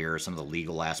failure, some of the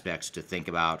legal aspects to think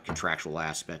about, contractual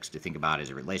aspects to think about as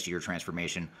it relates to your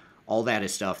transformation. All that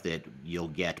is stuff that you'll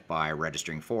get by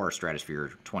registering for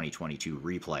Stratosphere 2022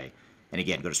 replay. And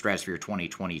again, go to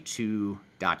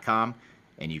stratosphere2022.com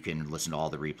and you can listen to all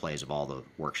the replays of all the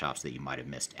workshops that you might have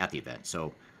missed at the event.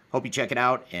 So hope you check it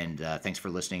out, and thanks for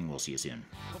listening. We'll see you soon.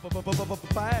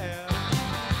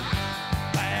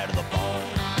 Bad to the bone.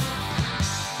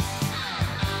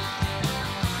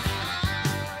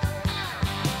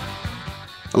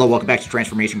 Hello, welcome back to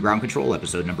Transformation Ground Control,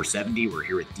 episode number 70. We're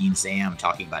here with Dean Sam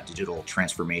talking about digital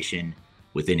transformation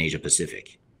within Asia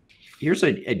Pacific. Here's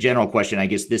a general question. I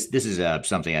guess this is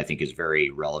something I think is very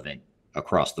relevant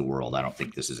across the world. I don't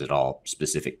think this is at all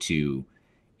specific to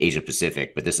Asia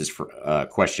Pacific, but this is for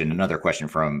another question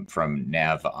from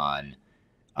Nav on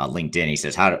LinkedIn. He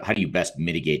says, how do you best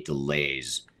mitigate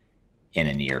delays in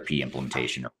an ERP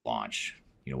implementation or launch?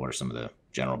 What are some of the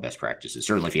general best practices?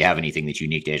 Certainly, if you have anything that's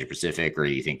unique to Asia Pacific or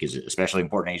you think is especially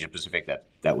important in Asia Pacific,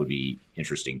 that would be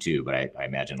interesting too. But I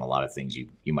imagine a lot of things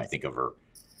you might think of are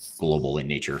global in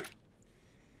nature.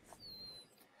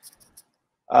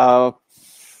 Top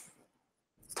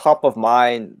of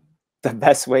mind, the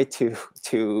best way to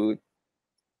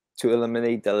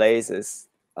eliminate delays is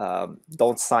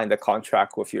don't sign the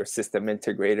contract with your system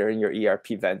integrator and your ERP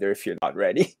vendor if you're not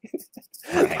ready.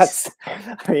 Nice.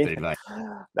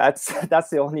 That's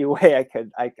the only way I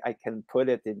can put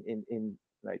it in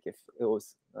like, if it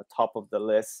was the top of the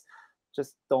list,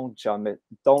 just don't jump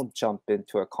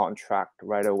into a contract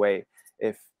right away.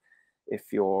 If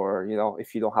you're,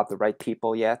 if you don't have the right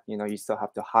people yet, you still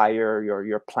have to hire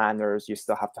your planners, you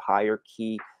still have to hire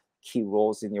key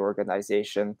roles in your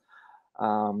organization.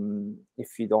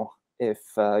 If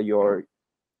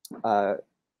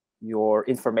your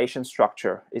information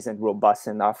structure isn't robust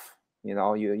enough,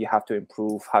 you have to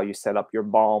improve how you set up your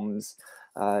bombs,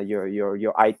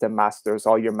 your item masters,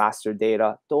 all your master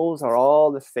data. Those are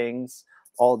all the things,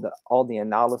 all the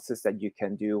analysis that you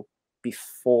can do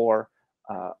before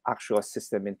actual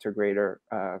system integrator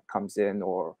comes in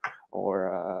or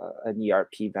an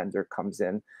ERP vendor comes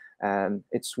in. And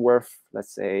it's worth,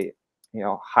 let's say,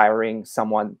 hiring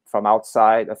someone from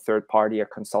outside, a third party, a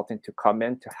consultant to come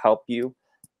in to help you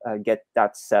get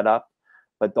that set up,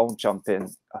 but don't jump in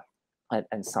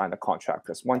and sign a contract,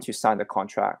 because once you sign the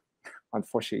contract,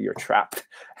 unfortunately you're trapped,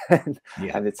 and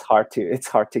it's hard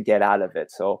to get out of it.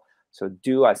 So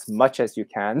do as much as you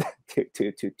can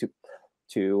to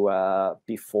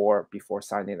before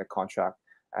signing the contract,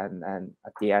 and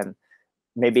at the end,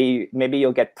 maybe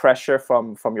you'll get pressure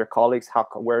from your colleagues.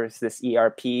 Where is this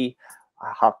ERP?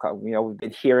 How come, we've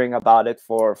been hearing about it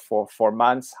for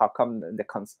months. How come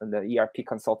the ERP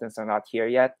consultants are not here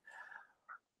yet?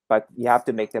 But you have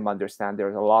to make them understand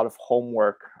there's a lot of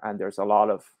homework and there's a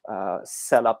lot of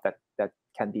setup that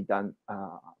can be done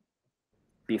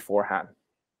beforehand.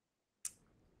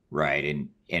 Right.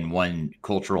 And one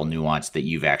cultural nuance that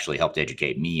you've actually helped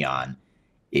educate me on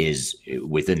is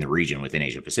within the region, within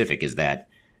Asia Pacific, is that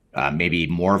maybe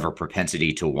more of a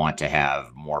propensity to want to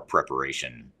have more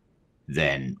preparation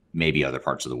than maybe other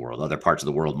parts of the world. Other parts of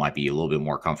the world might be a little bit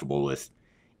more comfortable with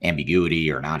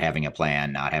ambiguity or not having a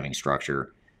plan, not having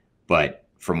structure. But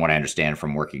from what I understand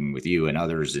from working with you and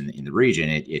others in the region,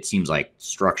 it seems like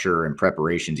structure and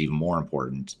preparation is even more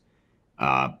important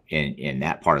in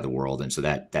that part of the world. And so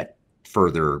that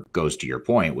further goes to your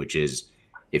point, which is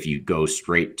if you go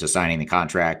straight to signing the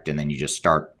contract and then you just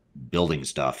start building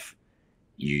stuff,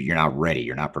 you're not ready,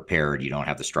 you're not prepared, you don't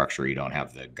have the structure, you don't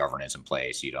have the governance in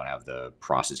place, you don't have the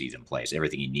processes in place,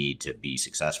 everything you need to be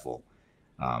successful.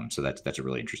 So that's a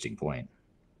really interesting point.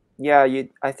 Yeah,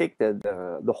 I think that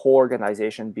the whole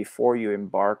organization, before you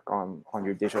embark on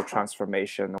your digital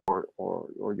transformation or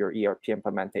your ERP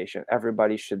implementation,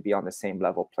 everybody should be on the same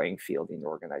level playing field in the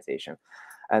organization.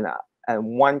 And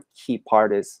one key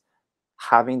part is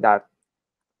having that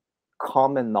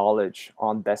common knowledge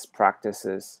on best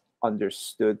practices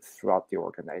understood throughout the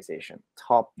organization.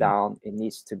 Top down, it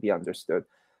needs to be understood.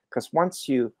 Because once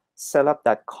you set up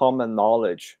that common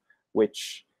knowledge,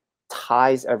 which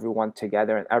ties everyone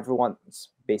together and everyone's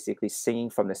basically singing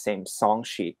from the same song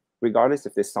sheet, regardless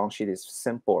if this song sheet is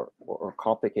simple or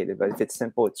complicated. But if it's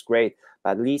simple, it's great. But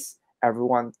at least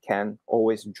everyone can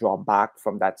always draw back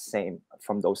from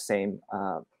those same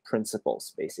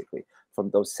principles, basically,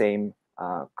 from that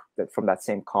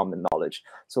same common knowledge.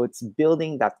 So it's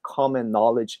building that common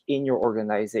knowledge in your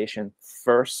organization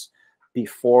first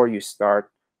before you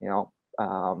start,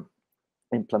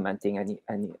 implementing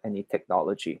any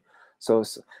technology. So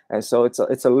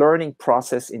it's a learning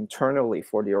process internally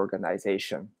for the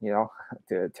organization,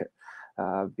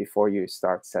 before you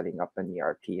start setting up an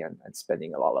ERP and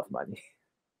spending a lot of money.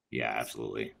 Yeah,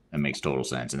 absolutely. That makes total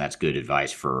sense. And that's good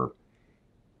advice for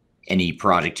any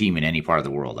project team in any part of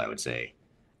the world, I would say.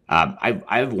 I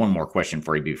have one more question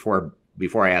for you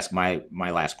before I ask my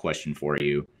last question for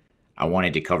you. I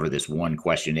wanted to cover this one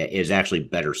question. It is actually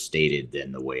better stated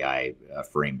than the way I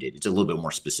framed it. It's a little bit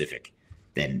more specific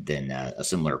than a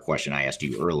similar question I asked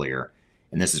you earlier.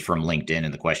 And this is from LinkedIn.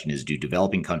 And the question is, do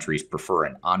developing countries prefer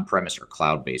an on-premise or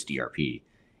cloud-based ERP?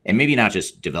 And maybe not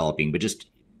just developing, but just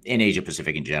in Asia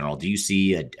Pacific in general, do you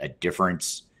see a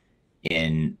difference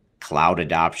in cloud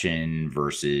adoption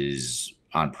versus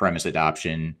on-premise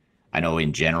adoption? I know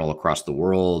in general across the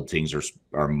world, things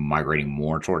are migrating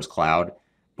more towards cloud,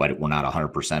 but we're not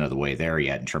 100% of the way there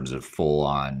yet in terms of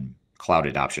full-on cloud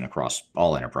adoption across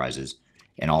all enterprises.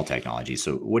 in all technology.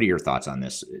 So what are your thoughts on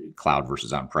this cloud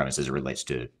versus on-premise as it relates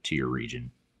to your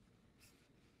region?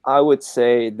 I would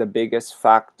say the biggest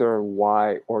factor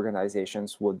why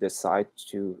organizations would decide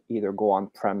to either go on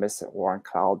premise or on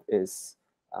cloud is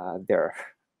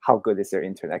how good is their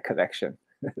internet connection.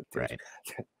 Right.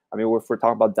 I mean, if we're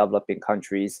talking about developing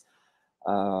countries,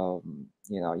 you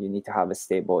need to have a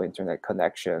stable internet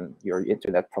connection. Your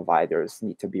internet providers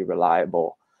need to be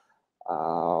reliable.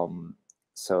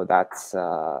 So that's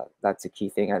a key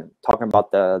thing. And talking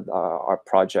about our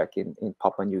project in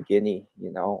Papua New Guinea,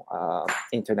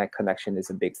 internet connection is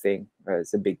a big thing.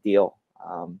 It's a big deal.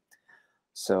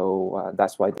 So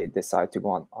that's why they decide to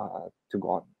go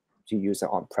on to use an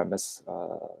on-premise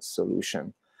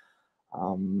solution.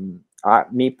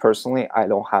 Me personally, I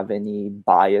don't have any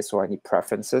bias or any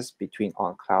preferences between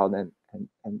on cloud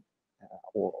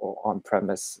or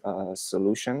on-premise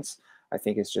solutions. I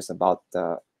think it's just about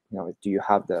do you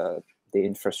have the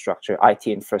infrastructure, IT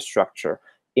infrastructure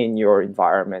in your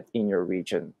environment, in your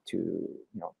region to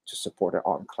support an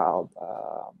on-cloud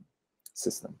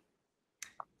system.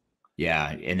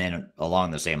 Yeah, and then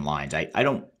along the same lines, I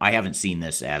haven't seen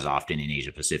this as often in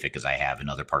Asia Pacific as I have in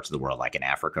other parts of the world, like in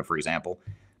Africa, for example.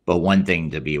 But one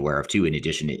thing to be aware of too, in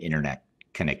addition to internet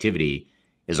connectivity,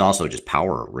 is also just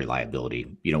power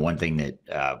reliability. One thing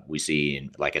that we see,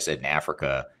 like I said, in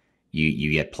Africa,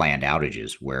 you get planned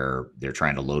outages where they're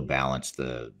trying to load balance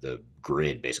the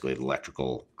grid, basically the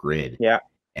electrical grid. Yeah.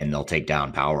 And they'll take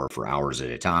down power for hours at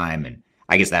a time. And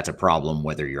I guess that's a problem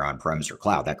whether you're on premise or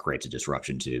cloud. That creates a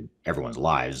disruption to everyone's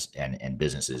lives and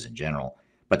businesses in general.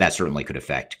 But that certainly could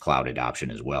affect cloud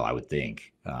adoption as well, I would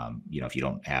think. If you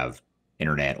don't have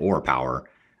internet or power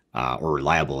or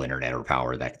reliable internet or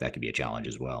power, that could be a challenge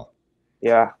as well.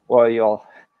 Yeah, well,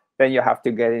 then you have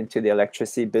to get into the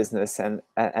electricity business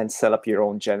and set up your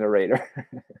own generator.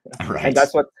 Right. And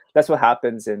that's what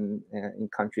happens in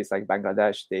countries like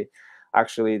Bangladesh. The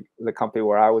company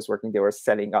where I was working, they were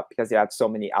setting up, because they had so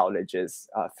many outages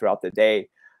throughout the day.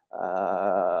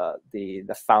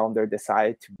 The founder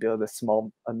decided to build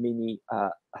a mini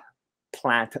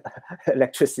plant,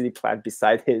 electricity plant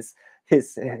beside his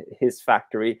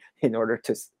factory in order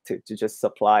to just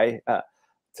supply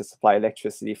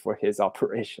electricity for his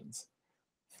operations.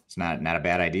 It's not a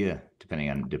bad idea, depending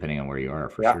on where you are,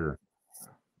 for sure.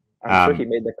 I'm sure he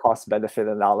made the cost benefit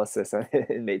analysis and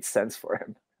it made sense for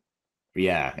him.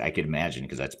 Yeah, I could imagine,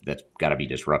 because that's got to be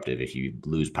disruptive. If you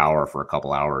lose power for a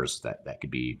couple hours, that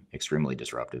could be extremely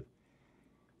disruptive.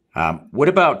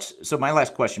 So my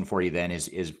last question for you then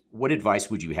is what advice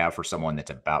would you have for someone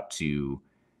that's about to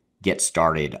get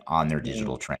started on their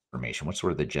digital transformation? What's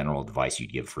sort of the general advice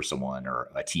you'd give for someone or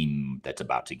a team that's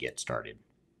about to get started?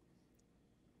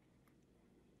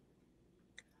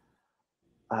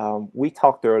 We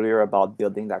talked earlier about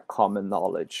building that common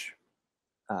knowledge,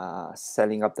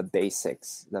 setting up the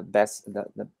basics,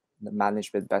 the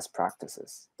management best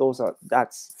practices.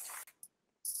 That's,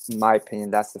 in my opinion,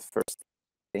 that's the first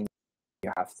thing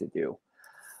you have to do.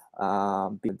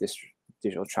 This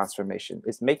digital transformation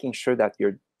is making sure that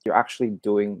you're actually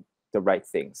doing the right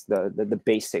things, the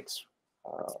basics,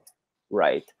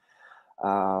 right.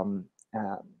 And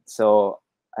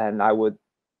I would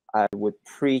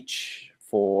preach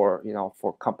for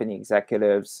company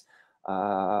executives,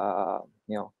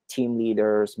 team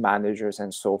leaders, managers,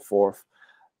 and so forth,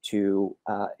 to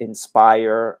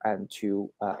inspire and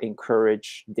to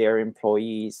encourage their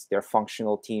employees, their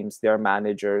functional teams, their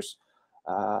managers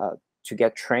to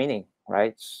get training,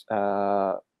 right?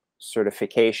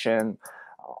 Certification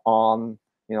on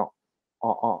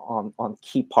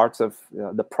key parts of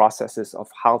the processes of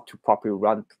how to properly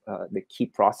run the key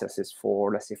processes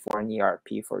for, let's say, for an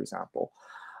ERP, for example.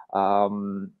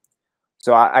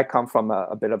 So I come from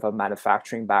a bit of a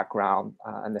manufacturing background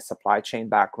and a supply chain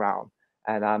background,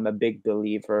 and I'm a big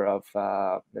believer of,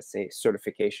 let's say,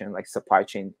 certification, like supply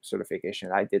chain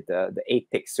certification. I did the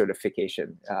APAC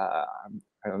certification. I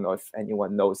don't know if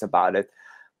anyone knows about it,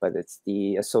 but it's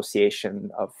the Association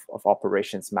of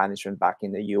Operations Management back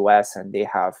in the US, and they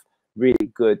have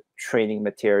really good training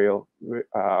material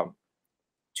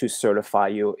to certify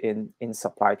you in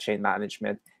supply chain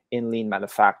management, in lean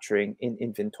manufacturing, in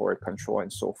inventory control,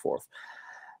 and so forth.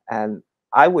 And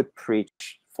I would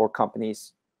preach for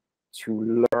companies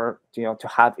to learn, to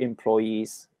have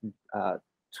employees,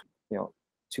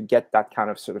 to get that kind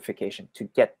of certification, to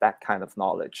get that kind of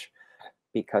knowledge,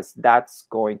 because that's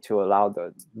going to allow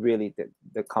the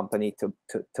company to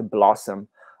blossom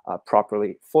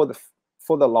properly for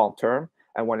the long term,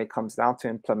 And when it comes down to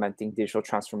implementing digital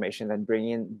transformation and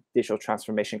bringing in digital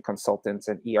transformation consultants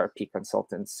and ERP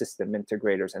consultants, system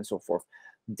integrators, and so forth,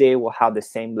 they will have the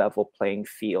same level playing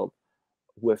field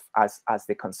with as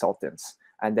the consultants,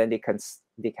 and then they can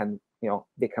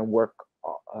work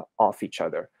off each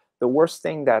other. The worst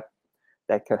thing that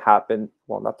can happen,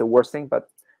 well, not the worst thing, but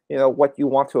what you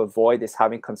want to avoid is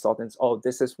having consultants, oh,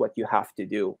 this is what you have to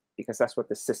do, because that's what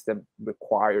the system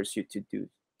requires you to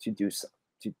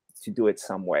do it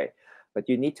some way. But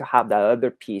you need to have that other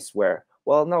piece where,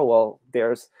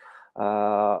 there's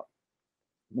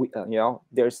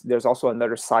there's also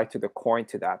another side to the coin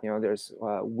to that. There's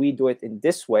we do it in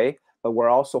this way, but we're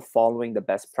also following the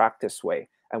best practice way.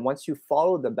 And once you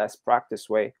follow the best practice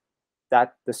way,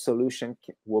 that the solution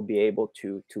will be able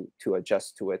to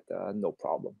adjust to it, no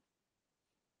problem.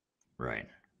 Right.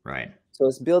 So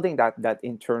it's building that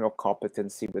internal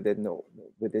competency within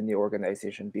the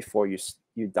organization before you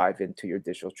dive into your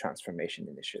digital transformation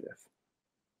initiative.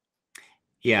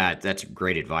 Yeah, that's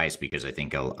great advice, because I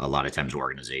think a lot of times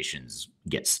organizations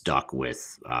get stuck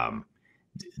with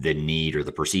the need or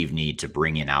the perceived need to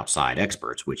bring in outside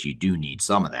experts, which you do need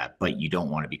some of that, but you don't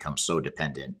want to become so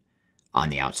dependent on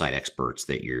the outside experts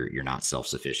that you're not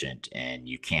self-sufficient and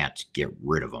you can't get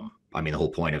rid of them. I mean, the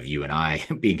whole point of you and I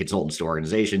being consultants to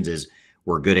organizations is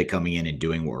we're good at coming in and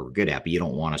doing what we're good at, but you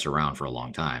don't want us around for a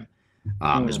long time.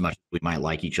 As much as we might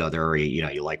like each other,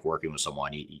 you like working with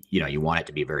someone, you want it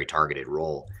to be a very targeted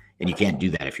role, and you can't do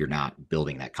that if you're not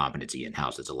building that competency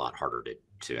in-house. It's a lot harder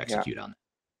to execute on that.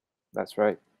 That's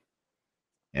right.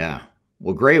 Yeah.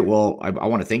 Well, great. Well, I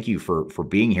want to thank you for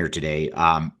being here today.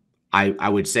 I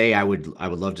would say I would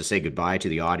love to say goodbye to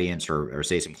the audience or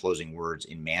say some closing words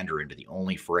in Mandarin, but the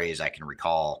only phrase I can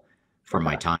recall from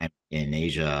my time in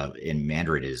Asia in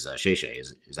Mandarin is "谢谢."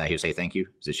 Is that how you say thank you?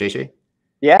 Is it "谢谢"?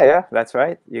 Yeah, that's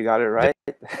right. You got it right.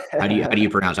 How do you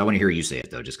pronounce? I want to hear you say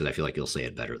it though, just because I feel like you'll say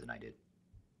it better than I did.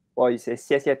 Well, you say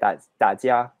谢谢大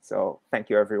家, so thank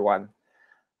you everyone.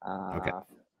 Okay.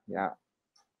 Yeah.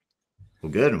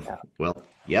 Well, good. Yeah. Well,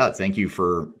 yeah. Thank you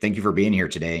for being here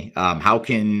today. How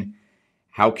can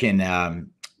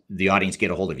the audience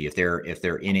get a hold of you if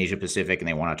they're in Asia Pacific and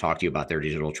they want to talk to you about their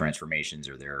digital transformations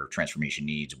or their transformation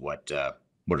needs? What are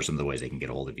some of the ways they can get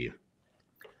a hold of you?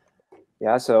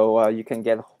 Yeah, so you can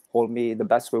get hold of me. The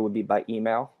best way would be by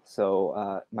email.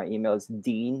 So my email is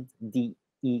dean,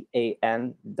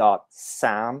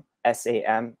 DEAN.sam,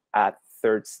 SAM at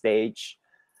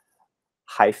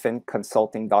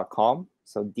thirdstage-consulting.com.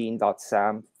 So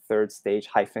dean.sam,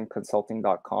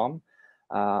 thirdstage-consulting.com.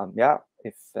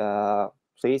 If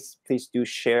please do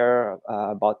share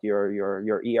about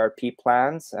your ERP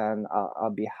plans, and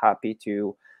I'll be happy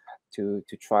to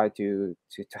try to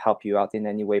help you out in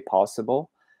any way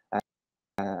possible,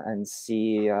 and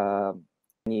see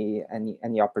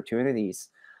any opportunities.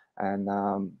 And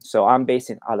so I'm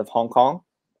based out of Hong Kong.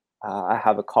 I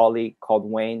have a colleague called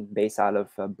Wayne based out of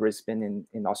Brisbane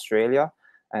in Australia,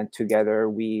 and together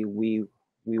we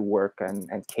work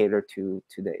and cater to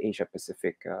the Asia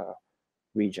Pacific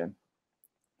region.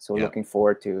 So looking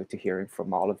forward to hearing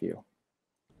from all of you.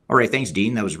 All right. Thanks,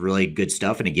 Dean. That was really good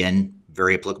stuff. And again,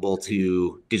 very applicable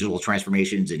to digital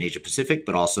transformations in Asia Pacific,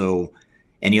 but also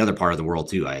any other part of the world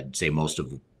too. I'd say most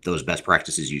of those best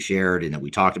practices you shared and that we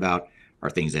talked about are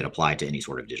things that apply to any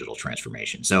sort of digital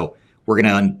transformation. So we're going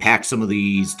to unpack some of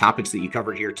these topics that you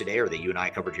covered here today, or that you and I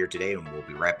covered here today, and we'll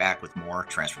be right back with more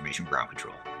Transformation Ground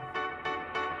Control.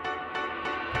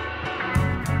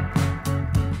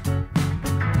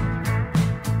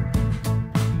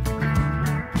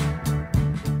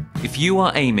 If you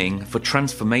are aiming for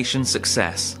transformation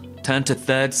success, turn to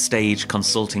Third Stage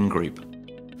Consulting Group.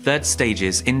 Third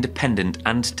Stage's independent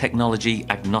and technology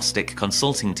agnostic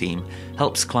consulting team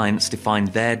helps clients define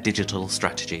their digital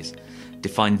strategies,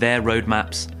 define their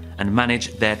roadmaps, and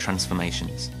manage their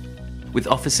transformations. With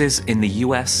offices in the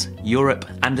US, Europe,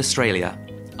 and Australia,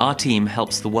 our team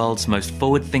helps the world's most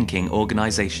forward-thinking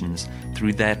organizations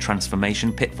through their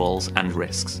transformation pitfalls and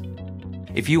risks.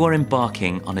 If you are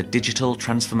embarking on a digital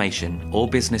transformation or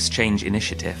business change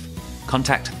initiative,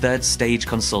 contact Third Stage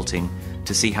Consulting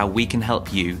to see how we can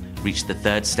help you reach the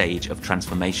third stage of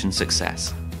transformation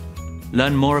success.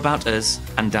 Learn more about us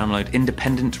and download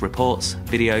independent reports,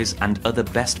 videos, and other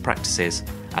best practices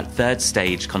at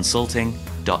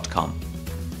thirdstageconsulting.com.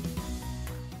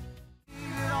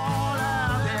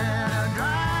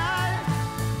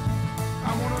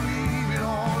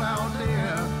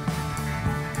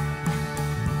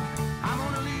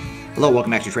 Hello,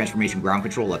 welcome back to Transformation Ground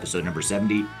Control, episode number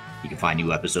 70. You can find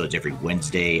new episodes every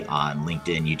Wednesday on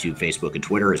LinkedIn, YouTube, Facebook, and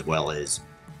Twitter, as well as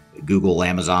Google,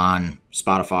 Amazon,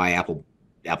 Spotify, Apple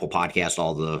Apple Podcast,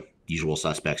 all the usual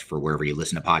suspects for wherever you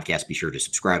listen to podcasts. Be sure to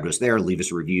subscribe to us there, leave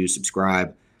us a review,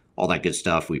 subscribe, all that good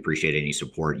stuff. We appreciate any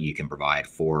support you can provide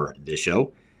for this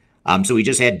show. So we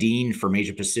just had Dean from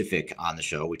Asia Pacific on the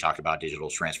show. We talked about digital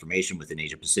transformation within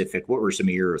Asia Pacific. What were some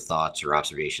of your thoughts or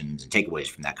observations and takeaways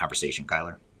from that conversation,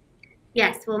 Kyler?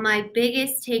 Yes, well, my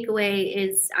biggest takeaway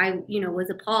is I was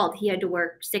appalled. He had to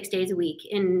work 6 days a week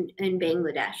in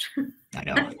Bangladesh. I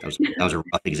know that was a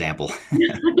rough example.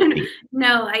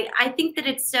 No, I think that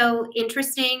it's so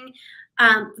interesting.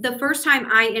 The first time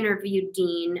I interviewed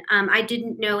Dean, I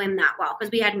didn't know him that well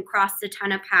because we hadn't crossed a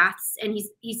ton of paths, and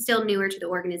he's still newer to the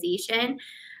organization.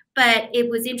 But it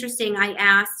was interesting. I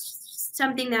asked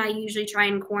something that I usually try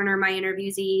and corner my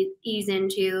interviewees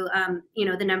into,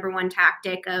 the number one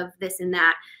tactic of this and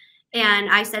that. And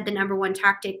I said the number one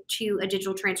tactic to a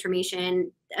digital transformation,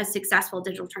 a successful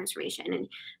digital transformation.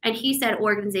 And he said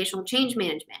organizational change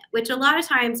management, which a lot of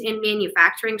times in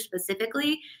manufacturing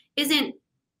specifically isn't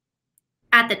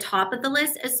at the top of the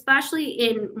list, especially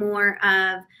in more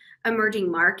of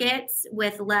emerging markets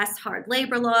with less hard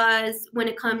labor laws when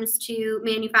it comes to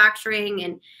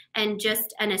manufacturing and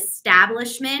just an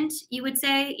establishment, you would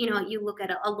say. You look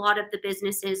at a lot of the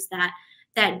businesses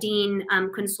that Dean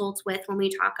consults with when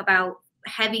we talk about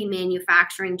heavy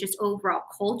manufacturing, just overall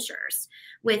cultures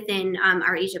within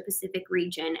our Asia Pacific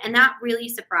region. And that really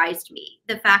surprised me.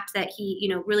 The fact that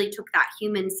he, really took that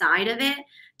human side of it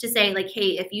to say, like,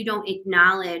 hey, if you don't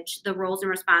acknowledge the roles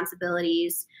and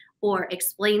responsibilities or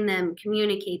explain them,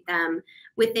 communicate them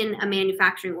within a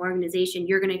manufacturing organization,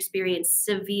 you're going to experience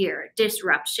severe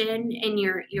disruption in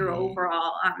your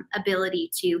overall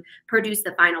ability to produce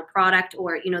the final product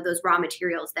or, those raw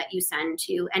materials that you send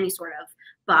to any sort of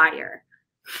buyer.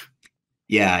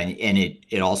 Yeah, and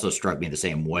it also struck me the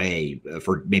same way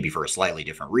for a slightly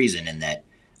different reason, in that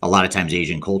a lot of times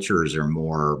Asian cultures are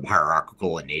more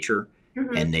hierarchical in nature,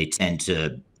 and they tend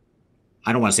to,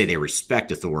 I don't want to say they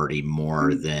respect authority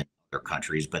more than other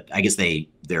countries, but I guess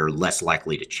they're less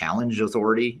likely to challenge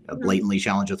authority, blatantly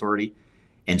challenge authority.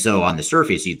 And so on the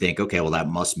surface, you think, okay, well, that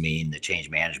must mean that change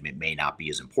management may not be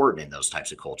as important in those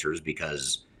types of cultures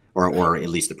because, or at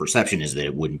least the perception is that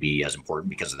it wouldn't be as important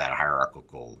because of that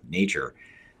hierarchical nature.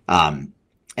 And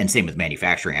same with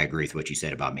manufacturing. I agree with what you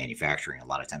said about manufacturing. A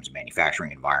lot of times in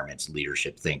manufacturing environments,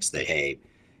 leadership thinks that, hey,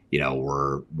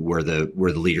 we're the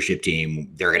leadership team.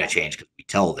 They're going to change because we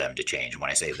tell them to change. When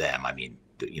I say them, I mean,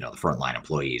 the frontline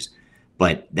employees.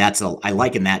 But I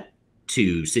liken that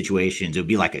to situations. It would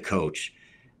be like a coach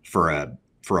for a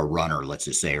runner, let's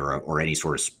just say, or any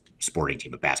sort of sporting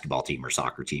team, a basketball team or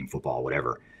soccer team, football,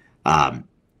 whatever. And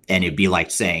it'd be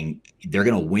like saying they're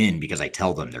going to win because I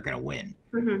tell them they're going to win.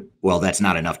 Well, that's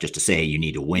not enough just to say you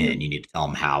need to win. You need to tell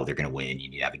them how they're going to win. You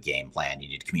need to have a game plan. You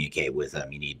need to communicate with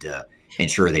them. You need to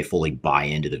ensure they fully buy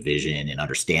into the vision and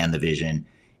understand the vision.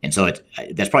 And so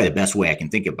that's probably the best way I can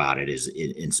think about it is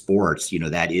in sports,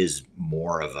 that is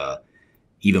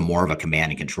even more of a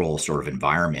command and control sort of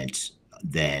environment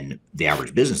than the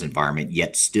average business environment.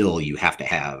 Yet still you have to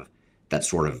have that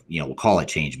sort of, we'll call it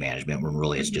change management when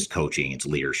really it's just coaching, it's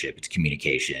leadership, it's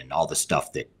communication, all the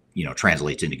stuff that,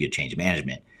 translates into good change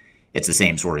management. It's the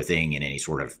same sort of thing in any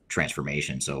sort of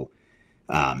transformation. So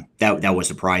that was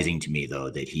surprising to me, though,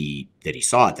 that he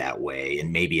saw it that way.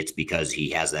 And maybe it's because he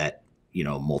has that,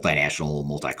 multinational,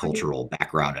 multicultural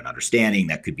background and understanding.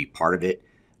 That could be part of it.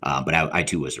 But I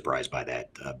too was surprised by that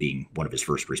being one of his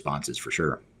first responses for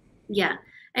sure. Yeah.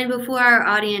 And before our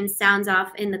audience sounds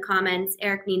off in the comments,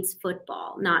 Eric means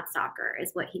football, not soccer,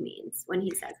 is what he means when he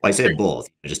says. Well, I said both,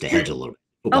 just to hedge a little bit.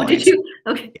 Football did you?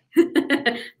 Okay.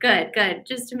 Good.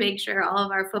 Just to make sure all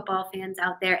of our football fans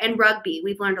out there, and rugby.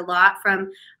 We've learned a lot from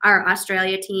our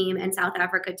Australia team and South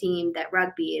Africa team that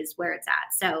rugby is where it's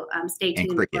at. So stay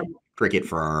tuned. And cricket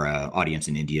for our audience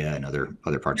in India and other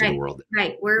parts of the world.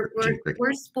 Right. We're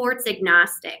sports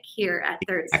agnostic here at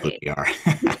Third Stage. We are.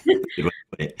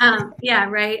 Yeah,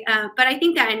 right. But I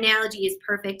think that analogy is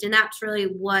perfect. And that's really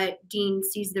what Dean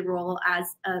sees the role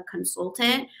as a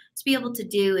consultant to be able to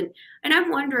do. And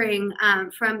I'm wondering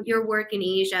from your work in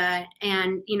Asia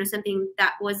and, something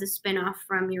that was a spinoff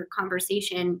from your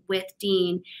conversation with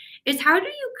Dean is how do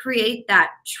you create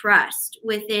that trust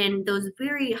within those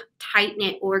very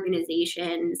tight-knit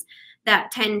organizations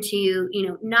that tend to,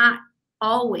 not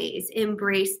always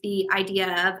embrace the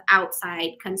idea of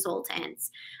outside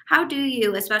consultants? How do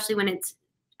you, especially when it's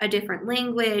a different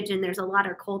language and there's a lot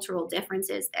of cultural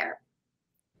differences there,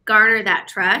 garner that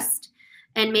trust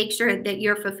and make sure that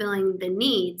you're fulfilling the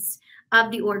needs of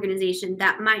the organization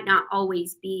that might not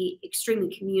always be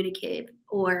extremely communicative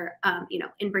or,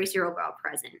 embrace your overall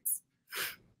presence?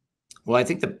 Well, I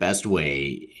think the best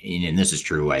way, and this is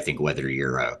true, I think whether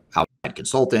you're a outside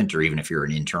consultant or even if you're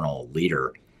an internal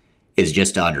leader, is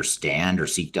just to understand or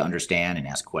seek to understand and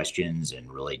ask questions and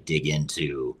really dig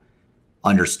into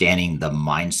understanding the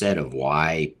mindset of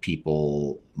why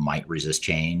people might resist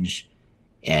change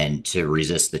and to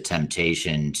resist the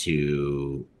temptation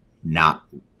to not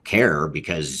care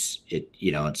because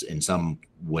it's in some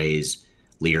ways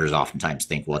leaders oftentimes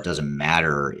think, well, it doesn't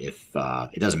matter if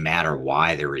it doesn't matter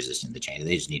why they're resisting the change.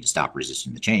 They just need to stop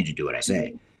resisting the change and do what I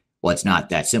say. Well, it's not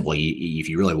that simple. If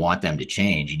you really want them to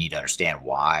change, you need to understand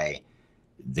why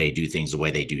they do things the way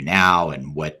they do now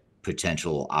and what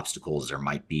potential obstacles there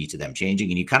might be to them changing.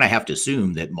 And you kind of have to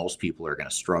assume that most people are going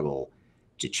to struggle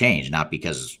to change, not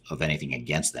because of anything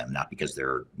against them, not because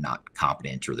they're not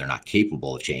competent or they're not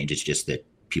capable of change. It's just that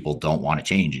people don't want to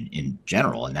change in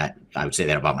general. And that I would say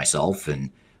that about myself and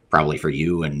probably for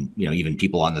you and, even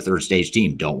people on the third stage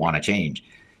team don't want to change.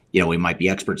 We might be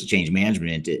experts at change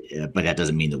management, but that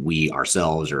doesn't mean that we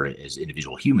ourselves or as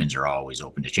individual humans are always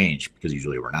open to change, because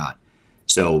usually we're not.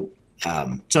 So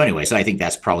anyway, I think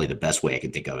that's probably the best way I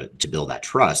can think of it to build that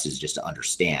trust is just to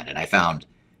understand. And I found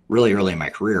really early in my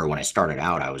career, when I started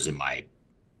out, I was in my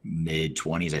mid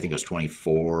 20s. I think I was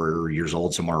 24 years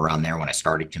old, somewhere around there when I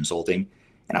started consulting.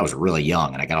 And I was really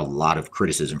young, and I got a lot of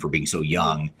criticism for being so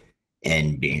young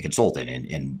and being a consultant.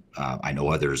 And I know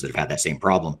others that have had that same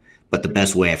problem. But the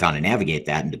best way I found to navigate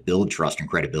that and to build trust and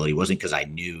credibility wasn't because I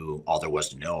knew all there was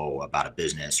to know about a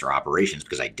business or operations,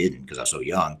 because I didn't, because I was so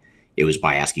young. It was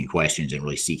by asking questions and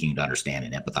really seeking to understand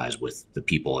and empathize with the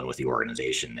people and with the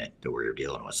organization that we were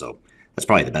dealing with. So that's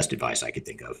probably the best advice I could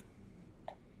think of.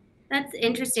 That's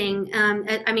interesting.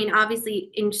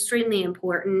 Obviously extremely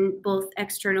important, both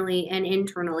externally and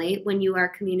internally, when you are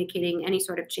communicating any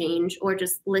sort of change or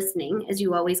just listening, as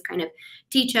you always kind of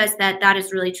teach us that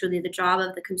is really truly the job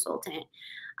of the consultant.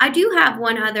 I do have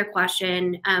one other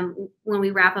question when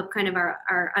we wrap up kind of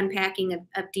our unpacking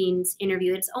of Dean's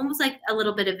interview. It's almost like a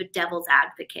little bit of a devil's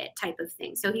advocate type of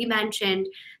thing. So he mentioned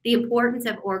the importance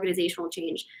of organizational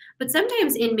change, but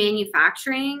sometimes in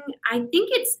manufacturing, I think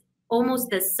it's almost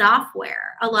the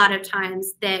software a lot of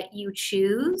times that you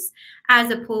choose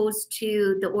as opposed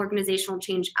to the organizational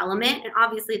change element. And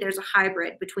obviously there's a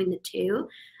hybrid between the two.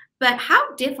 But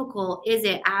how difficult is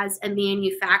it as a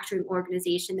manufacturing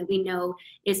organization that we know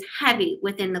is heavy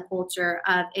within the culture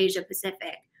of Asia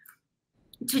Pacific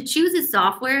to choose a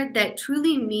software that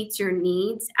truly meets your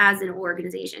needs as an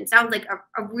organization? Sounds like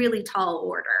a really tall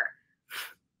order.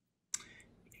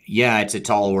 Yeah, it's a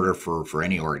tall order for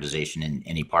any organization in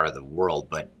any part of the world,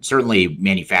 but certainly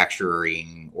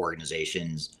manufacturing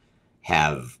organizations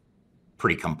have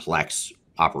pretty complex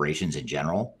operations in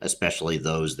general, especially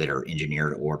those that are engineer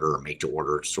to order or make to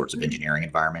order sorts of engineering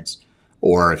environments.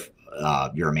 Or if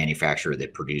you're a manufacturer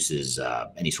that produces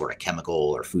any sort of chemical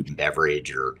or food and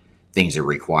beverage or things that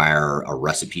require a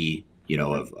recipe,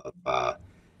 of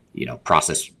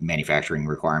process manufacturing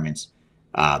requirements.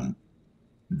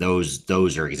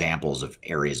 Those are examples of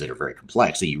areas that are very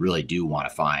complex. So you really do want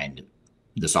to find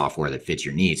the software that fits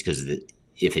your needs, because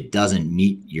if it doesn't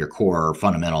meet your core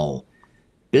fundamental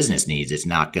business needs, it's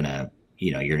not going to,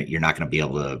 you're not going to be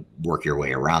able to work your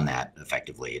way around that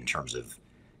effectively in terms of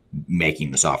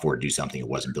making the software do something it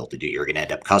wasn't built to do. You're going to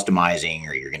end up customizing,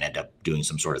 or you're going to end up doing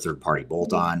some sort of third-party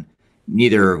bolt-on,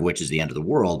 neither of which is the end of the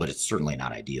world, but it's certainly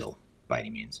not ideal by any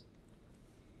means.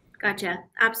 Gotcha.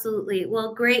 Absolutely.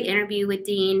 Well, great interview with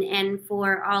Dean. And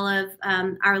for all of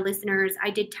our listeners, I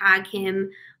did tag him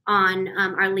on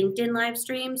our LinkedIn live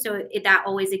stream. So that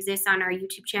always exists on our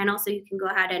YouTube channel. So you can go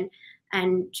ahead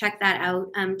and check that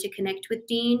out to connect with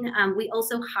Dean. We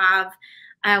also have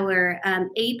our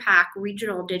APAC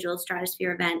Regional Digital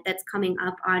Stratosphere event that's coming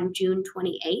up on June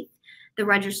 28th. The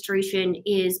registration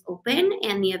is open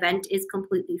and the event is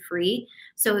completely free.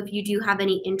 So if you do have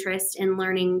any interest in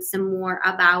learning some more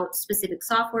about specific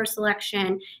software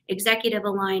selection, executive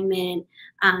alignment,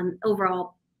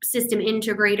 overall system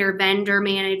integrator, vendor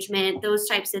management, those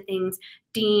types of things,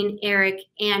 Dean, Eric,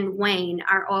 and Wayne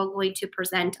are all going to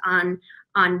present on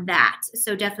that.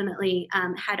 So definitely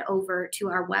head over to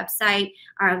our website,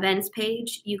 our events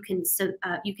page. You can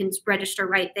register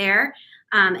right there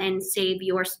and save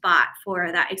your spot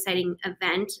for that exciting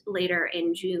event later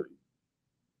in June.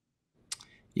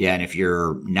 Yeah, and if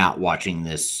you're not watching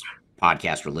this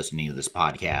podcast or listening to this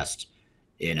podcast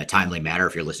in a timely manner,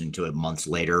 if you're listening to it months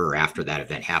later or after that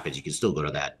event happens, you can still go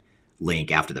to that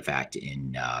link after the fact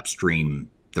and stream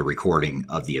the recording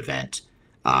of the event.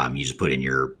 You just put in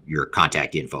your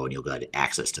contact info and you'll get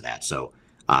access to that. So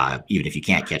even if you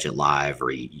can't catch it live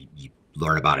or you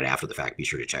learn about it after the fact, be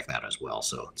sure to check that as well.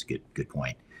 So it's a good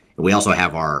point. And we also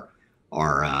have our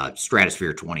our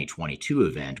Stratosphere 2022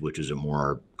 event, which was a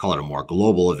more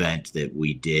global event that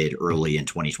we did early in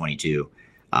 2022.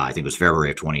 I think it was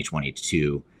February of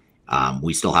 2022.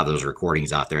 We still have those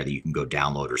recordings out there that you can go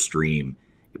download or stream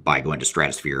by going to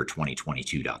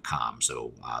stratosphere2022.com.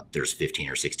 So there's 15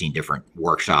 or 16 different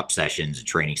workshop sessions and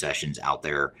training sessions out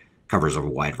there. Covers a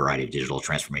wide variety of digital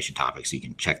transformation topics, so you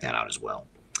can check that out as well.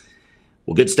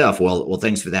 Well, good stuff. Well,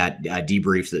 thanks for that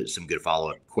debrief. Some good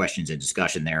follow-up questions and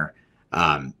discussion there.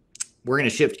 We're going to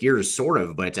shift gears sort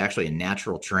of, but it's actually a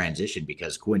natural transition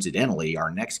because coincidentally,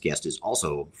 our next guest is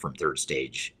also from Third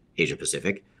Stage Asia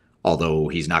Pacific. Although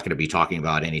he's not going to be talking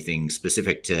about anything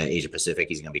specific to Asia Pacific,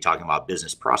 he's going to be talking about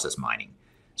business process mining.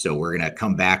 So we're going to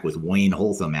come back with Wayne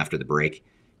Holtham after the break.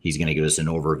 He's going to give us an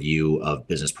overview of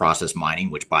business process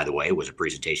mining, which, by the way, was a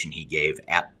presentation he gave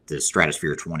at the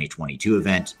Stratosphere 2022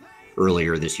 event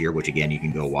earlier this year, which, again, you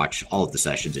can go watch all of the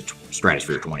sessions at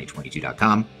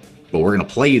stratosphere2022.com. But we're going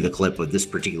to play you the clip of this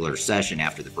particular session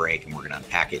after the break, and we're going to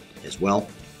unpack it as well.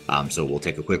 So we'll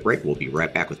take a quick break. We'll be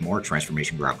right back with more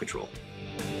Transformation Ground Control.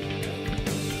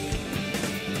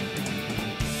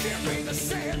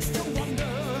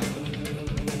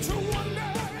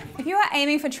 If you are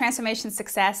aiming for transformation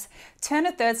success, turn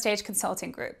to Third Stage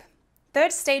Consulting Group.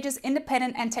 Third Stage's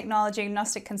independent and technology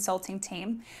agnostic consulting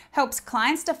team helps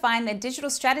clients define their digital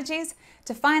strategies,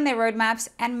 define their roadmaps,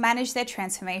 and manage their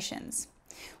transformations.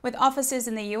 With offices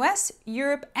in the US,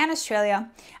 Europe, and Australia,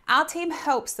 our team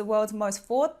helps the world's most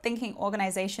forward-thinking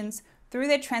organizations through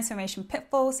their transformation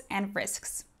pitfalls and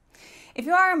risks. If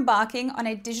you are embarking on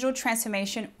a digital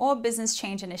transformation or business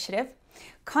change initiative,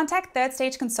 contact Third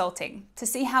Stage Consulting to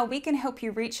see how we can help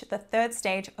you reach the third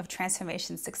stage of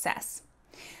transformation success.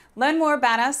 Learn more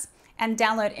about us and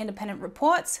download independent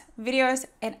reports, videos,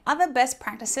 and other best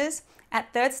practices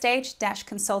at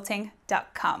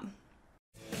thirdstage-consulting.com.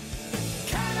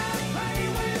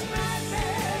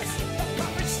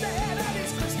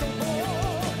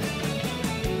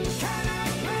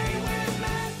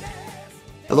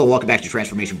 Hello, welcome back to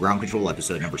Transformation Ground Control,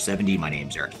 episode number 70. My name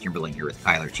is Eric Kimberling here with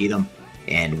Kyler Cheatham,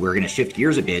 and we're going to shift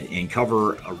gears a bit and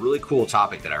cover a really cool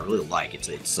topic that I really like.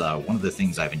 It's one of the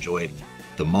things I've enjoyed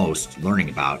the most learning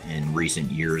about in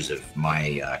recent years of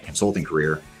my consulting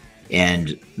career.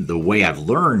 And the way I've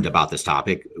learned about this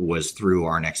topic was through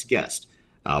our next guest,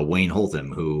 Wayne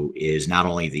Holtham, who is not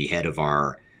only the head of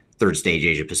our Third Stage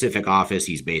Asia Pacific office,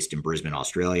 he's based in Brisbane,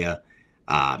 Australia.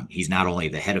 He's not only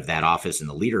the head of that office and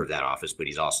the leader of that office, but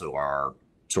he's also our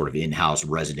sort of in-house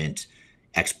resident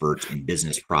expert in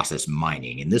business process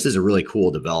mining. And this is a really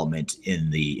cool development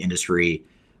in the industry,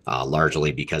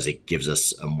 largely because it gives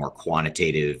us a more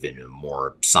quantitative and a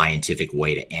more scientific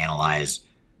way to analyze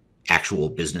actual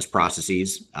business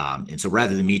processes. And so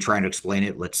rather than me trying to explain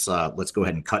it, let's go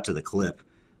ahead and cut to the clip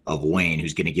of Wayne,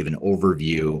 who's going to give an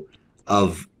overview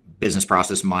of business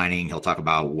process mining. He'll talk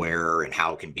about where and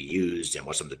how it can be used and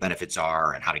what some of the benefits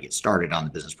are and how to get started on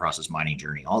the business process mining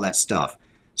journey, all that stuff.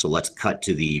 So let's cut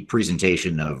to the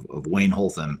presentation of Wayne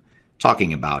Holtham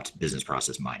talking about business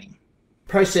process mining.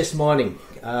 Process mining.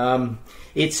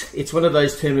 It's one of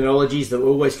those terminologies that we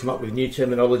always come up with new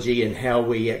terminology and how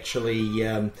we actually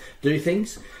do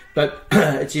things. But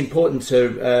it's important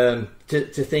to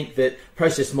think that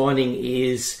process mining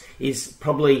is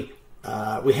probably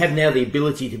we have now the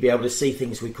ability to be able to see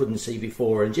things we couldn't see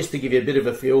before. And just to give you a bit of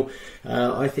a feel,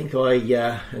 I think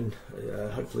and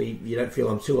hopefully you don't feel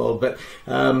I'm too old, but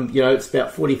it's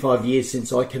about 45 years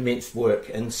since I commenced work.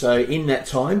 And so in that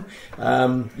time,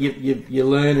 you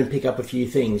learn and pick up a few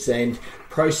things. And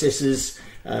processes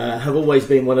have always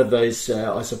been one of those,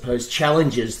 I suppose,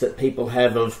 challenges that people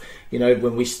have of,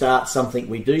 when we start something,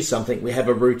 we do something, we have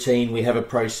a routine, we have a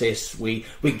process, we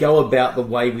go about the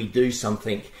way we do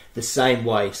something the same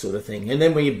way, sort of thing. And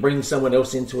then we bring someone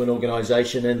else into an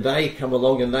organization and they come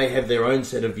along and they have their own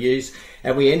set of views,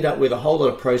 and we end up with a whole lot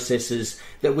of processes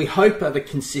that we hope are the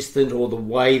consistent or the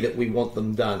way that we want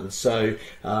them done. So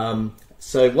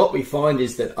what we find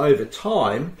is that over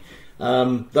time,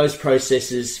 those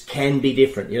processes can be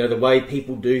different. The way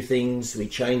people do things, we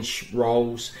change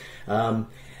roles.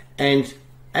 And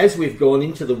as we've gone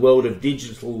into the world of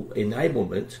digital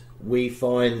enablement, we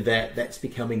find that that's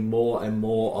becoming more and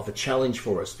more of a challenge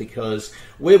for us, because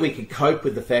where we could cope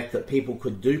with the fact that people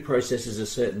could do processes a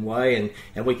certain way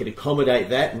and we could accommodate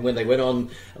that, and when they went on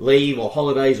leave or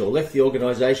holidays or left the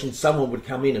organisation, someone would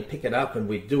come in and pick it up and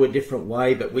we'd do a different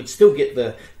way, but we'd still get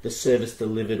the service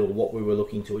delivered or what we were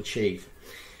looking to achieve.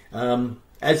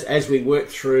 As we work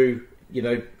through,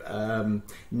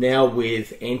 now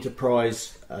with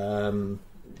enterprise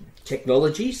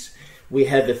technologies, we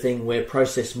have the thing where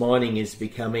process mining is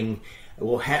becoming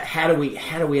well, how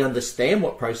do we understand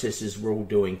what processes we're all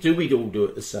doing? Do we all do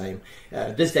it the same?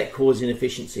 Does that cause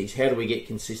inefficiencies? How do we get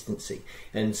consistency?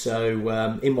 And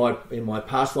so in my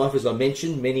past life, as I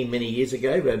mentioned many years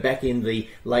ago, back in the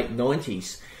late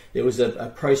 90s, there was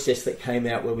a process that came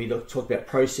out where we talk about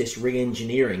process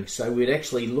re-engineering. So we'd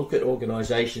actually look at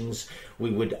organisations, we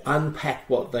would unpack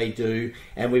what they do,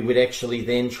 and we would actually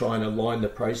then try and align the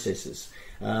processes.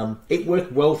 It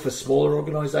worked well for smaller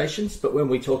organisations, but when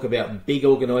we talk about big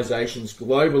organisations,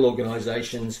 global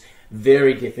organisations,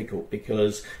 very difficult,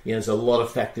 because there's a lot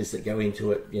of factors that go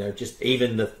into it. Just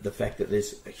even the fact that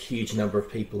there's a huge number of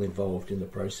people involved in the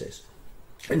process.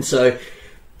 And so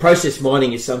process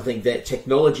mining is something that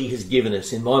technology has given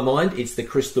us. In my mind, it's the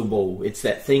crystal ball. It's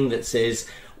that thing that says,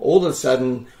 all of a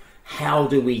sudden,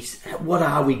 what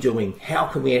are we doing? How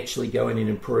can we actually go in and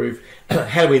improve?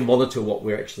 How do we monitor what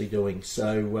we're actually doing?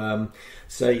 So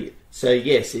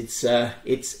yes, it's a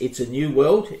new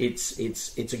world.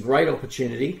 It's a great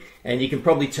opportunity, and you can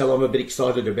probably tell I'm a bit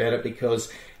excited about it,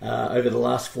 because over the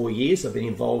last 4 years I've been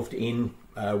involved in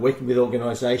working with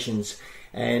organisations.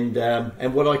 And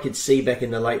what I could see back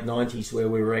in the late 90s, where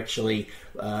we were actually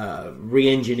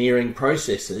re-engineering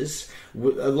processes,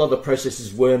 a lot of the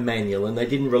processes were manual, and they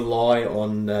didn't rely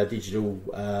on digital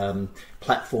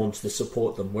platforms to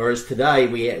support them. Whereas today,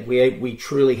 we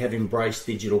truly have embraced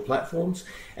digital platforms,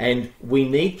 and we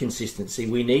need consistency.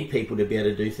 We need people to be able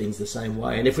to do things the same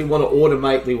way. And if we want to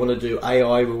automate, we want to do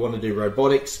AI, we want to do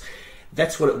robotics,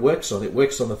 that's what it works on. It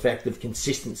works on the fact of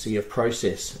consistency of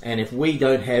process. And if we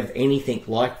don't have anything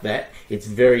like that, it's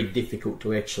very difficult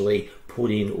to actually put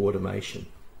in automation.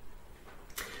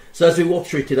 So as we walk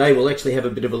through today, we'll actually have a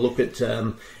bit of a look at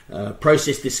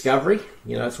process discovery.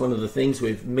 It's one of the things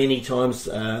we've many times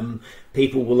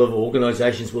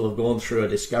organisations will have gone through a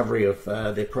discovery of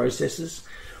their processes.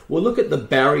 We'll look at the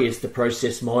barriers to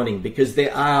process mining, because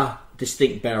there are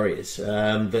distinct barriers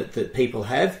that people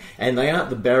have, and they aren't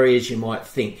the barriers you might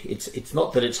think. It's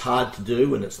not that it's hard to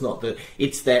do, and it's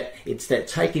that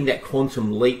taking that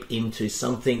quantum leap into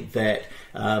something that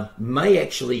may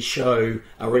actually show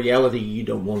a reality you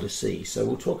don't want to see. So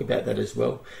we'll talk about that as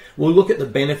well. We'll look at the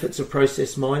benefits of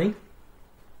process mining,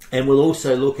 and we'll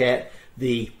also look at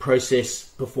the process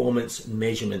performance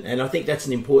measurement. And I think that's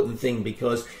an important thing,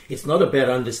 because it's not about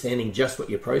understanding just what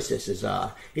your processes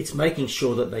are. It's making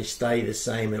sure that they stay the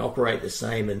same and operate the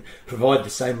same and provide the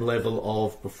same level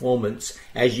of performance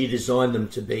as you design them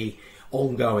to be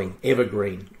ongoing,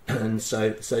 evergreen. And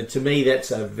so to me,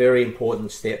 that's a very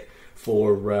important step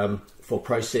for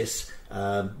process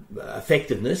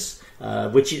effectiveness,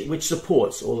 which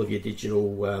supports all of your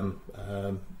digital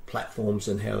platforms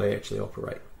and how they actually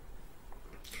operate.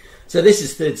 So this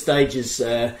is Third Stage has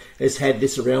had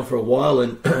this around for a while,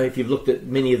 and if you've looked at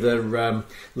many of the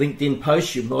LinkedIn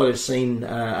posts, you might have seen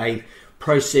a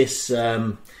process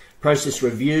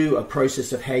review, a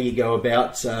process of how you go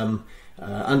about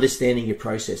understanding your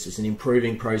processes and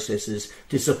improving processes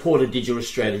to support a digital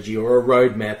strategy or a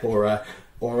roadmap or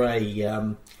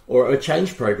a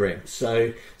change program.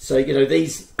 So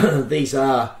these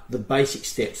are the basic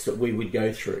steps that we would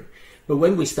go through. But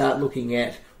when we start looking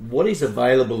at what is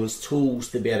available as tools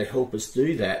to be able to help us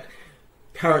do that,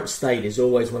 current state is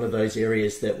always one of those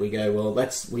areas that we go, well,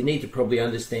 we need to probably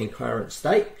understand current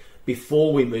state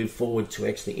before we move forward to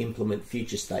actually implement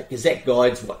future state, because that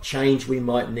guides what change we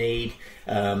might need,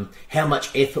 how much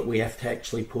effort we have to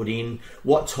actually put in,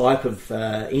 what type of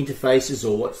interfaces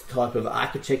or what type of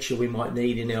architecture we might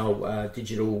need in our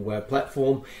digital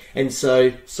platform. And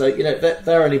so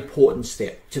they're an important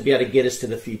step to be able to get us to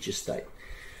the future state.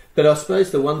 But I suppose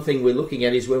the one thing we're looking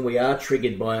at is when we are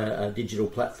triggered by a digital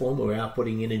platform, or we are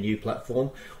putting in a new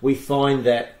platform, we find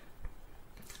that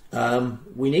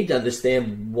we need to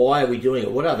understand why are we doing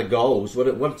it. What are the goals?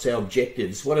 What's our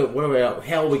objectives? How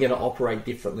are we going to operate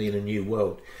differently in a new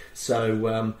world?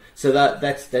 So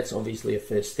that's obviously a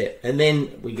first step. And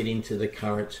then we get into the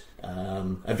current,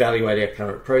 evaluate our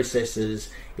current processes.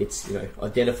 It's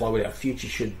identify what our future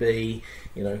should be.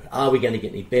 Are we going to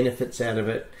get any benefits out of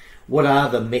it? What are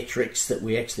the metrics that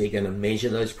we actually are going to measure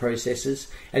those processes?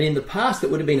 And in the past,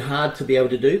 it would have been hard to be able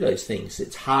to do those things.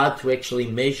 It's hard to actually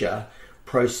measure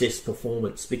process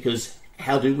performance, because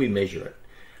how do we measure it?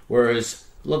 Whereas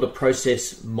a lot of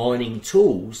process mining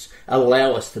tools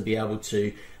allow us to be able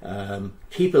to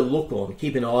keep a look on,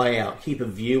 keep an eye out, keep a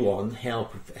view on how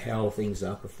things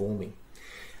are performing.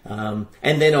 And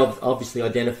then obviously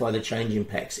identify the change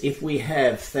impacts. If we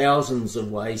have thousands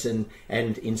of ways, and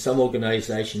in some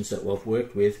organisations that we've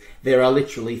worked with, there are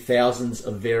literally thousands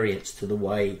of variants to the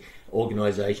way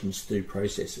organisations do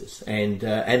processes, and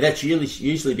that's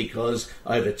usually because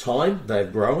over time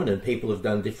they've grown and people have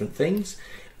done different things.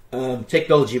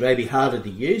 Technology may be harder to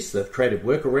use, they've created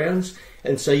workarounds,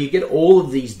 and so you get all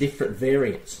of these different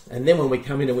variants. And then when we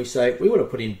come in and we say, we want to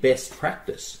put in best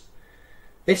practice.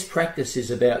 Best practice is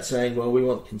about saying, well, we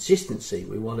want consistency,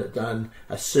 we want it done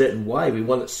a certain way, we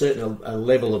want a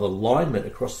level of alignment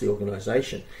across the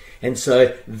organisation. And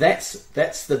so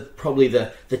that's probably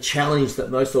the challenge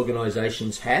that most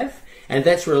organisations have. And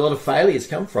that's where a lot of failures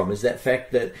come from, is that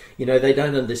fact that, you know, they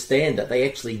don't understand that they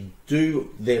actually do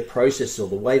their process or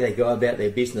the way they go about their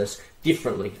business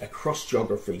differently across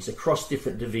geographies, across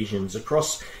different divisions,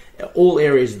 across all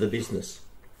areas of the business.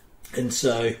 And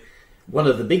so one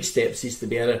of the big steps is to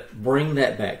be able to bring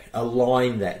that back,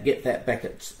 align that, get that back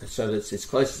so that it's as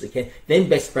close as it can. Then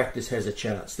best practice has a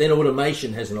chance. Then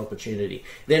automation has an opportunity.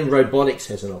 Then robotics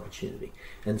has an opportunity.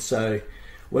 And so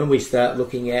when we start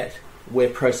looking at where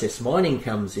process mining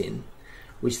comes in,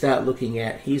 we start looking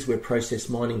at, here's where process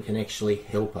mining can actually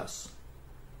help us.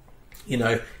 You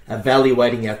know,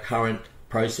 evaluating our current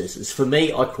processes. For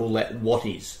me, I call that what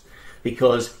is,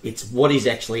 because it's what is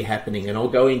actually happening, and I'll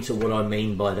go into what I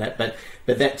mean by that. But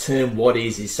that term what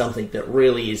is something that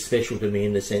really is special to me,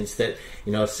 in the sense that,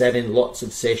 you know, I've sat in lots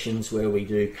of sessions where we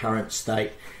do current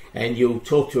state, and you'll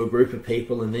talk to a group of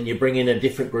people and then you bring in a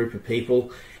different group of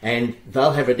people and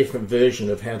they'll have a different version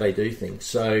of how they do things.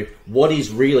 So what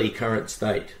is really current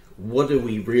state? What do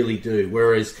we really do?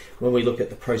 Whereas when we look at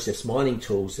the process mining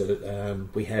tools that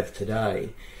we have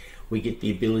today, we get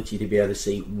the ability to be able to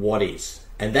see what is.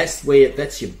 And that's your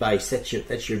base,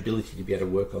 that's your ability to be able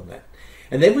to work on that.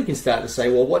 And then we can start to say,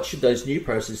 well, what should those new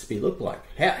processes look like?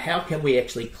 How can we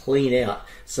actually clean out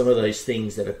some of those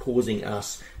things that are causing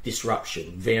us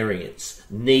disruption, variance,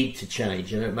 need to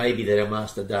change? And it may be that our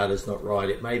master data is not right.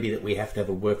 It may be that we have to have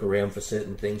a workaround for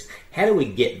certain things. How do we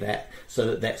get that so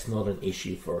that that's not an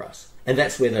issue for us? And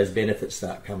that's where those benefits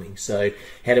start coming. So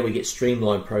how do we get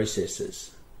streamlined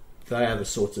processes? They are the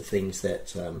sorts of things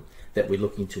that we're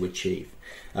looking to achieve.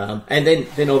 And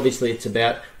then obviously it's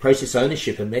about process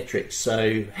ownership and metrics.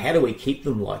 So how do we keep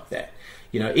them like that?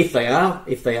 You know, if they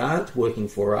aren't working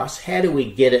for us, how do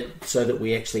we get it so that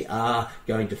we actually are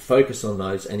going to focus on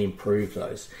those and improve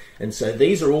those? And so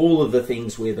these are all of the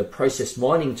things where the process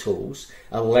mining tools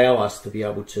allow us to be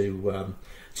able to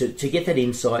get that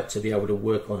insight, to be able to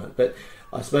work on it. But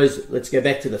I suppose let's go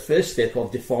back to the first step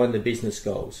of define the business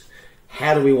goals.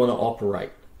 How do we want to operate?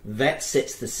 That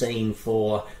sets the scene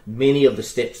for many of the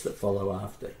steps that follow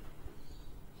after.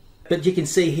 But you can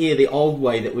see here the old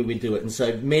way that we would do it. And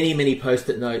so many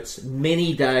post-it notes,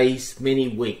 many days, many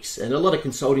weeks. And a lot of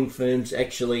consulting firms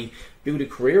actually build a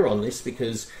career on this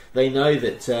because they know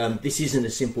that this isn't a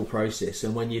simple process.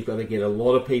 And when you've got to get a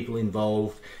lot of people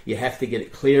involved, you have to get a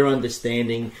clear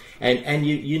understanding. And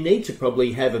you need to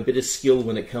probably have a bit of skill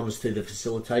when it comes to the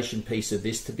facilitation piece of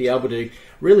this to be able to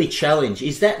really challenge,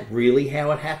 is that really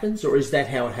how it happens? Or is that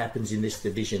how it happens in this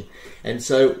division? And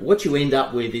so what you end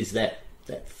up with is that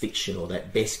fiction or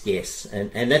that best guess,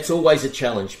 and that's always a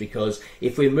challenge, because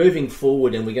if we're moving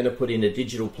forward and we're going to put in a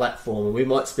digital platform and we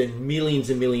might spend millions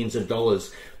and millions of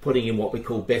dollars putting in what we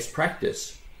call best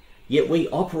practice, yet we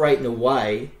operate in a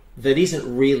way that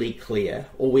isn't really clear,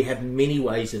 or we have many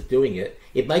ways of doing it,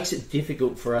 it makes it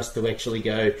difficult for us to actually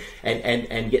go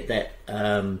and get that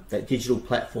digital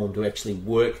platform to actually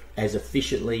work as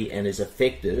efficiently and as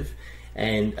effective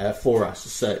and for us.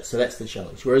 So that's the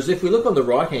challenge. Whereas if we look on the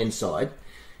right hand side,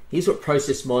 here's what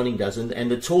process mining does,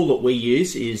 and the tool that we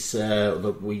use is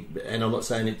and I'm not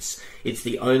saying it's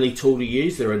the only tool to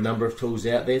use. There are a number of tools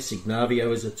out there.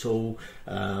 Signavio is a tool.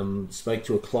 Spoke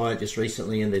to a client just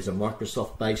recently, and there's a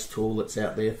Microsoft based tool that's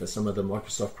out there for some of the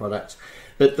Microsoft products.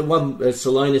 But the one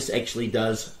Celonis actually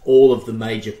does all of the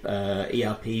major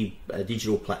ERP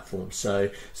digital platforms. So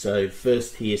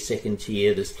first tier, second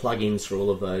tier, there's plugins for all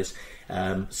of those.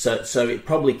 So it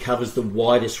probably covers the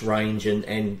widest range,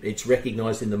 and it's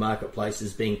recognised in the marketplace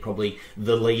as being probably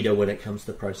the leader when it comes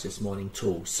to process mining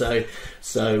tools. So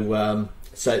that's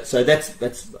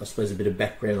I suppose a bit of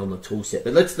background on the tool set.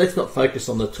 But let's not focus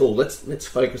on the tool. Let's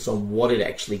focus on what it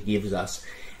actually gives us.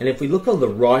 And if we look on the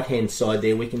right hand side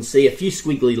there, we can see a few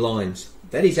squiggly lines.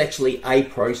 That is actually a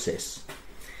process,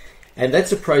 and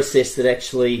that's a process that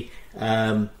actually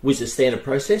was a standard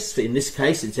process. In this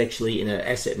case, it's actually in an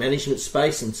asset management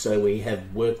space, and so we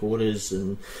have work orders,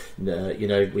 and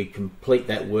we complete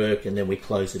that work and then we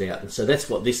close it out. And so that's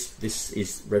what this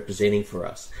is representing for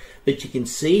us. But you can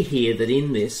see here that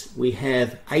in this we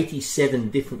have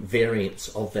 87 different variants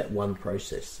of that one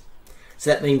process. So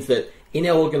that means that in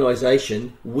our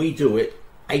organisation we do it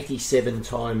 87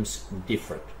 times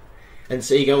different. And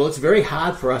so you go, well, it's very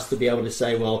hard for us to be able to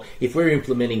say, well, if we're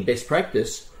implementing best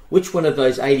practice, which one of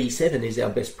those 87 is our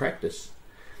best practice?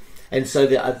 And so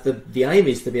the aim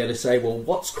is to be able to say, well,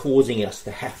 what's causing us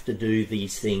to have to do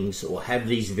these things or have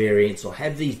these variants or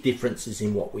have these differences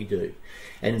in what we do?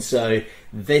 And so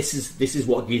this is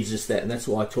what gives us that, and that's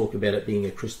why I talk about it being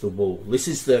a crystal ball. This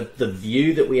is the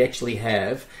view that we actually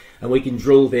have, and we can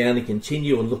drill down and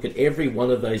continue and look at every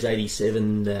one of those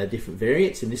 87 different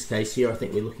variants. In this case here, I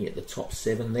think we're looking at the top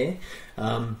 7 there.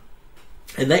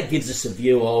 And that gives us a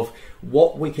view of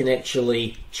what we can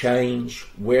actually change,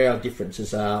 where our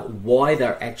differences are, why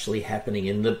they're actually happening.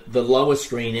 And the lower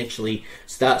screen actually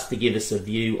starts to give us a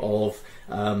view of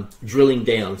drilling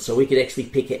down. So we could actually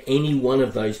pick at any one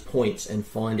of those points and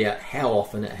find out how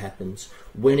often it happens,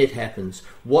 when it happens,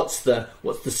 what's the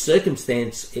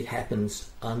circumstance it happens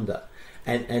under.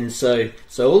 And so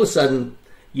all of a sudden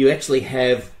you actually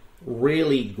have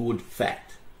really good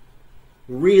fact,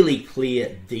 really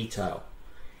clear detail.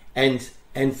 And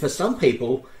for some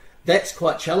people, that's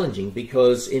quite challenging,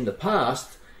 because in the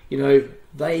past,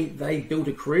 they built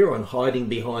a career on hiding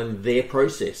behind their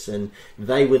process, and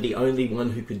they were the only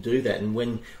one who could do that. And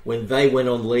when they went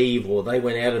on leave or they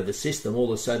went out of the system, all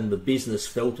of a sudden the business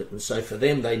felt it. And so for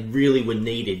them, they really were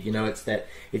needed. It's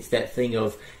that thing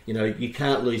of, you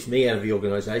can't lose me out of the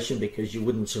organisation because you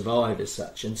wouldn't survive as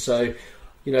such. And so,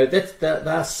 there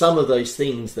are some of those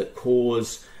things that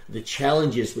cause the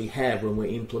challenges we have when we're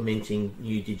implementing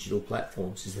new digital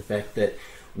platforms, is the fact that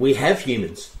we have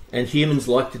humans, and humans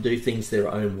like to do things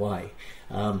their own way.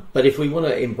 But if we want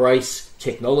to embrace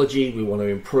technology, we want to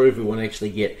improve, we want to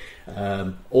actually get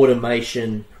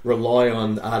automation, rely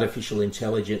on artificial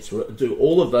intelligence, do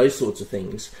all of those sorts of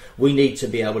things, we need to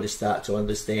be able to start to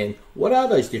understand, what are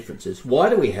those differences? Why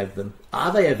do we have them?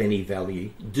 Are they of any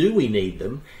value? Do we need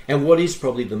them? And what is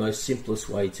probably the most simplest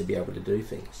way to be able to do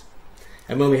things?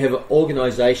 And when we have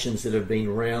organisations that have been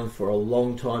around for a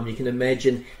long time, you can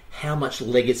imagine how much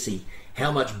legacy,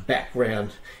 how much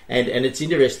background. And it's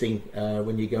interesting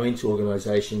when you go into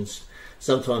organisations,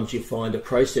 sometimes you find a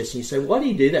process and you say, why do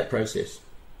you do that process?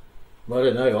 Well, I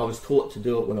don't know, I was taught to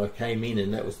do it when I came in,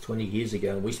 and that was 20 years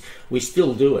ago, and we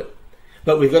still do it.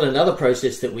 But we've got another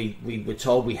process that we were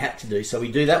told we had to do, so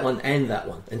we do that one and that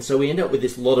one, and so we end up with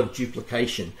this lot of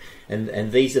duplication.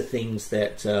 And these are things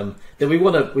that we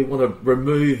want to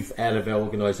remove out of our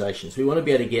organisations. We want to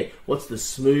be able to get what's the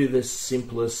smoothest,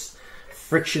 simplest,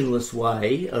 frictionless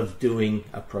way of doing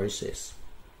a process.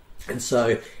 And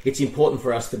so it's important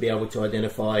for us to be able to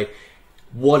identify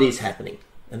what is happening,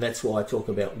 and that's why I talk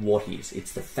about what is.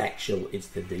 It's the factual, it's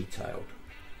the detailed.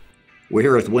 We're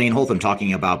here with Wayne Holtham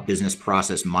talking about business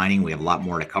process mining. We have a lot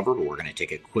more to cover, but we're going to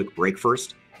take a quick break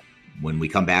first. When we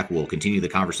come back, we'll continue the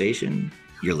conversation.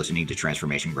 You're listening to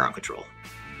Transformation Ground Control.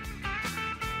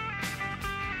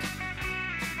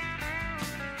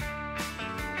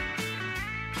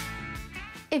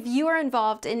 If you are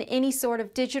involved in any sort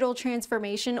of digital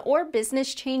transformation or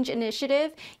business change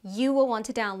initiative, you will want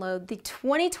to download the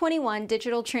 2021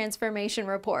 Digital Transformation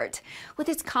Report. With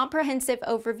its comprehensive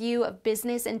overview of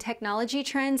business and technology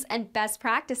trends and best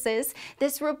practices,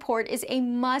 this report is a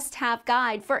must-have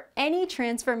guide for any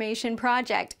transformation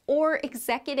project or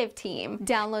executive team.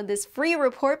 Download this free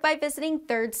report by visiting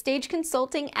Third Stage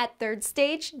Consulting at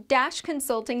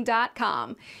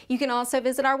thirdstage-consulting.com. You can also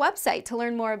visit our website to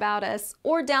learn more about us,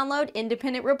 or download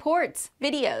independent reports,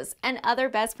 videos, and other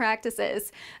best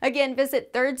practices. Again,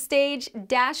 visit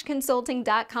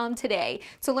thirdstage-consulting.com today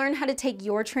to learn how to take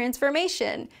your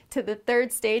transformation to the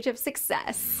third stage of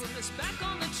success.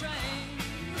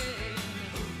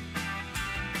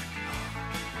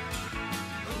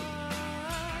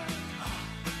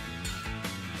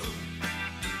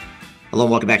 Hello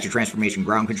and welcome back to Transformation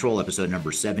Ground Control, episode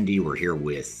number 70. We're here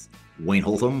with Wayne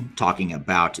Holtham talking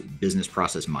about business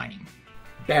process mining.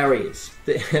 Barriers.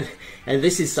 And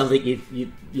this is something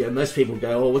you know, most people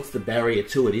go, oh, what's the barrier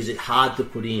to it? Is it hard to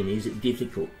put in? Is it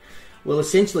difficult? Well,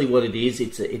 essentially what it is,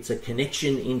 it's a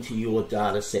connection into your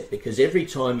data set, because every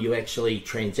time you actually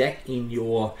transact in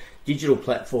your Digital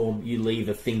platform, you leave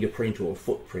a fingerprint or a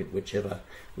footprint, whichever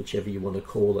you want to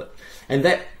call it, and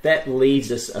that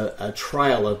leaves us a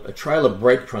trail of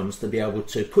breadcrumbs to be able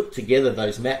to put together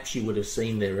those maps you would have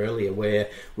seen there earlier, where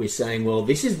we're saying, well,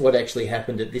 this is what actually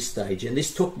happened at this stage, and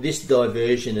this took this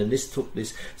diversion, and this took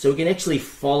this, so we can actually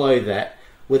follow that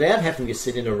without having to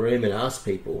sit in a room and ask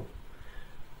people,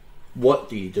 what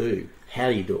do you do? How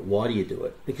do you do it? Why do you do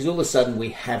it? Because all of a sudden we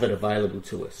have it available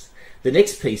to us. The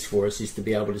next piece for us is to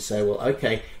be able to say, well,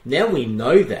 okay, now we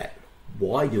know that.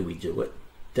 Why do we do it?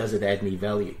 Does it add any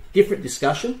value? Different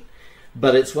discussion,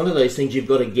 but it's one of those things you've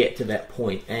got to get to that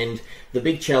point. And the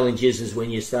big challenge is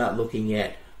when you start looking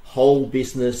at whole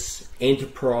business,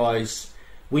 enterprise,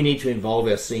 we need to involve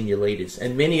our senior leaders.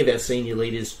 And many of our senior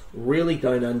leaders really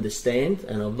don't understand,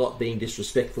 and I'm not being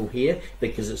disrespectful here,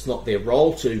 because it's not their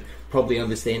role to probably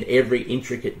understand every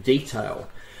intricate detail.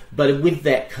 But with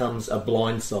that comes a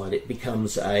blind side. It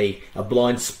becomes a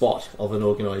blind spot of an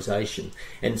organisation.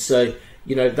 And so,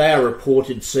 you know, they are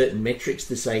reported certain metrics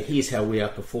to say, here's how we are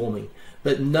performing.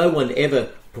 But no one ever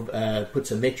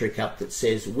puts a metric up that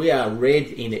says, we are red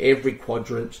in every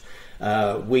quadrant.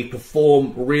 We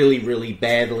perform really, really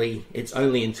badly. It's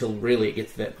only until really it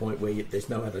gets to that point where there's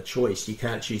no other choice. You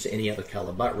can't choose any other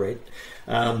colour but red,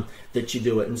 that you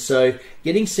do it. And so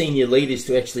getting senior leaders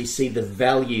to actually see the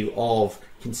value of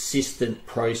consistent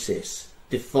process,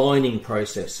 defining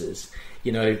processes,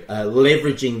 you know,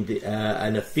 leveraging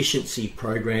an efficiency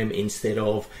program instead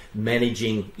of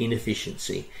managing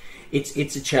inefficiency.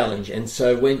 It's a challenge, and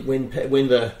so when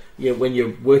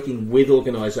you're working with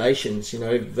organisations, you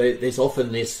know, there's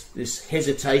often this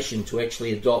hesitation to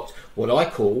actually adopt what I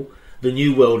call the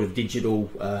new world of digital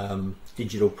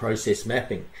process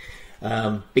mapping,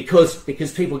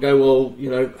 because people go, well, you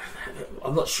know,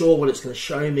 I'm not sure what it's going to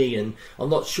show me, and I'm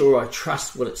not sure I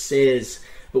trust what it says.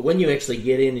 But when you actually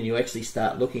get in and you actually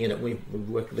start looking at it, we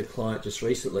worked with a client just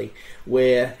recently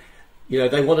where, you know,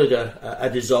 they wanted a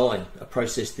design, a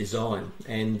process design,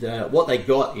 and what they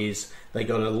got is they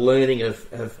got a learning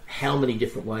of how many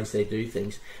different ways they do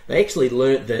things. They actually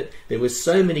learnt that there were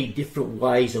so many different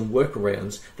ways and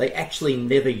workarounds, they actually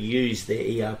never used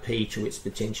their ERP to its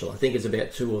potential. I think it's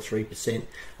about 2 or 3%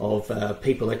 of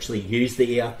people actually use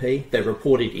the ERP. They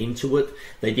reported into it.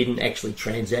 They didn't actually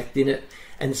transact in it.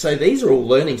 And so these are all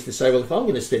learnings to say, well, if I'm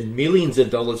going to spend millions of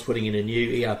dollars putting in a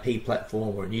new ERP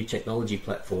platform or a new technology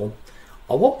platform,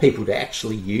 I want people to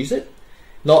actually use it,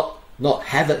 not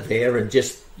have it there and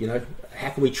just, you know,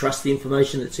 how can we trust the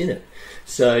information that's in it?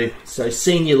 So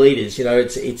senior leaders, you know,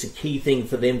 it's a key thing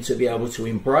for them to be able to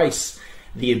embrace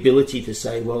the ability to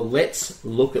say, well, let's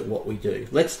look at what we do.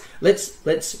 Let's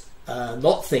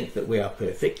not think that we are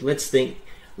perfect. Let's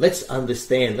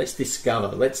understand, let's discover,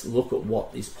 let's look at what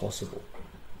is possible.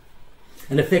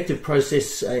 An effective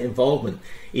process involvement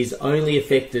is only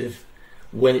effective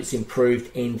when it's improved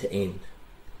end to end.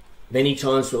 Many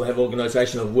times we'll have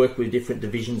organisations, I've worked with different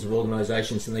divisions of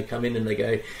organisations, and they come in and they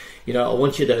go, you know, I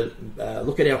want you to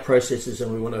look at our processes,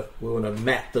 and we want to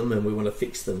map them, and we want to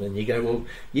fix them. And you go, well,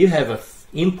 you have a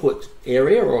input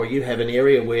area, or you have an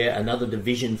area where another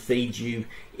division feeds you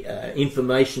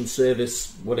information,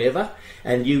 service, whatever,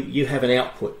 and you have an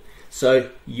output. So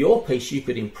your piece you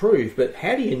could improve, but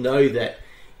how do you know that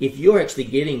if you're actually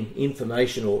getting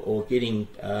information or getting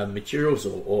materials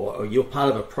or you're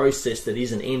part of a process that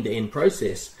is an end-to-end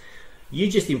process, you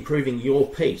just improving your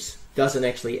piece doesn't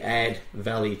actually add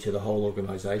value to the whole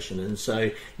organisation. And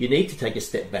so you need to take a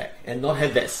step back and not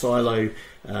have that silo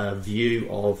view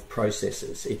of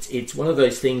processes. It's one of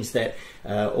those things that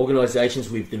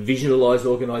organisations, we've divisionalised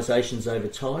organisations over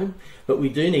time, but we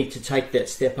do need to take that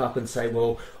step up and say,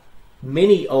 well,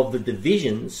 many of the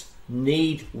divisions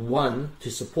need one to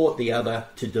support the other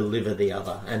to deliver the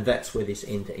other, and that's where this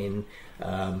end-to-end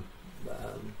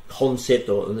concept,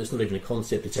 or it's not even a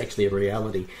concept, it's actually a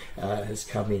reality, has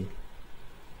come in.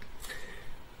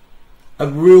 A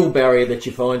real barrier that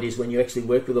you find is when you actually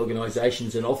work with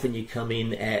organisations, and often you come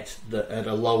in at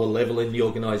a lower level in the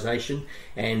organisation,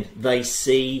 and they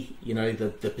see, you know,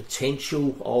 the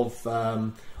potential of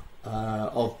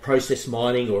process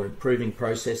mining or improving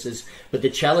processes, but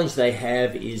the challenge they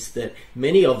have is that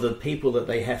many of the people that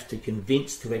they have to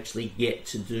convince to actually get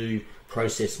to do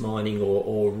process mining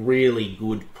or really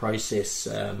good process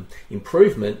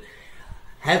improvement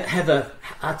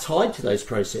are tied to those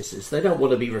processes. They don't want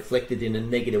to be reflected in a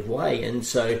negative way, and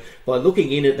so by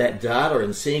looking in at that data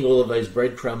and seeing all of those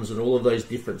breadcrumbs and all of those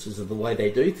differences of the way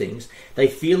they do things, they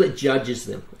feel it judges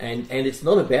them. And it's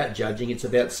not about judging, it's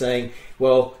about saying,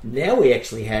 well, now we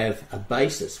actually have a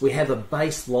basis. We have a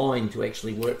baseline to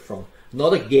actually work from.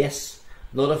 Not a guess,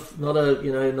 not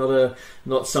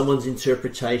someone's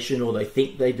interpretation, or they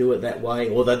think they do it that way,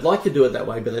 or they'd like to do it that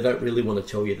way, but they don't really want to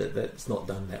tell you that that's not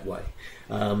done that way.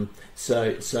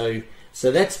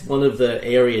 So that's one of the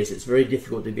areas. It's very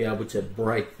difficult to be able to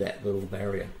break that little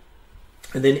barrier.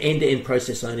 And then end-to-end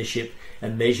process ownership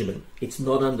and measurement. It's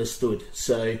not understood.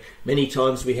 So many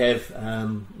times we have,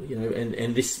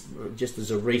 and this just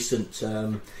as a recent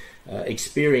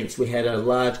experience, we had a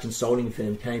large consulting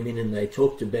firm came in and they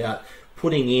talked about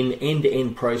putting in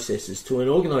end-to-end processes to an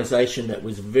organisation that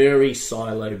was very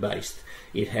silo-based.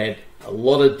 It had a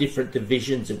lot of different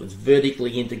divisions. It was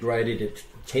vertically integrated. It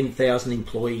 10,000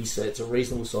 employees, so it's a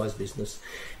reasonable sized business,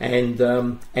 and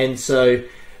so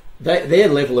their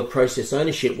level of process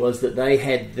ownership was that they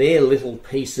had their little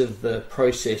piece of the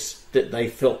process that they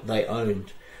felt they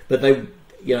owned, but they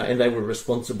were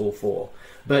responsible for.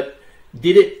 But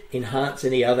did it enhance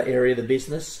any other area of the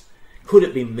business? Could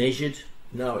it be measured?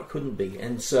 No, it couldn't be.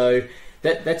 And so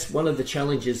that's one of the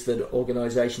challenges that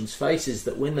organisations face, is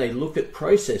that when they look at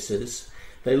processes,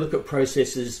 they look at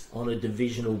processes on a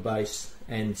divisional base.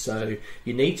 And so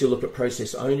you need to look at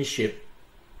process ownership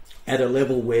at a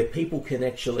level where people can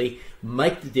actually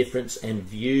make the difference and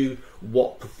view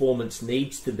what performance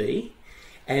needs to be.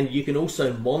 And you can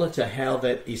also monitor how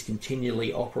that is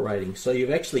continually operating. So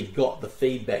you've actually got the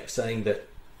feedback saying that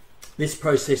this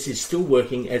process is still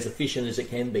working as efficient as it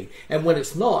can be. And when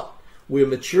it's not, we're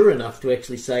mature enough to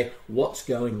actually say, what's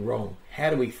going wrong? How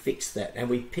do we fix that? And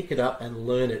we pick it up and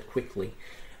learn it quickly.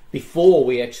 Before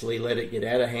we actually let it get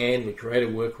out of hand, we create a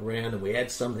workaround and we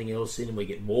add something else in and we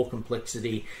get more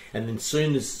complexity. And then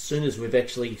soon as we've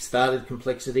actually started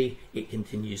complexity, it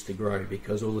continues to grow,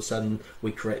 because all of a sudden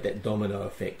we create that domino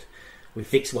effect. We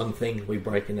fix one thing, we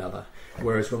break another.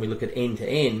 Whereas when we look at end to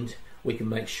end, we can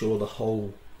make sure the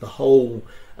whole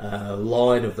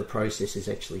line of the process is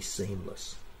actually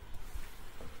seamless.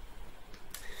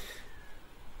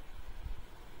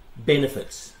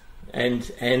 Benefits.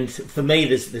 And for me,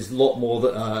 there's a lot more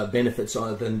benefits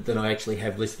than I actually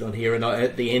have listed on here. And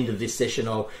at the end of this session,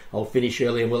 I'll finish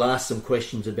early, and we'll ask some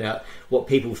questions about what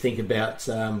people think about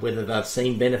whether they've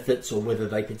seen benefits or whether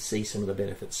they could see some of the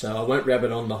benefits. So I won't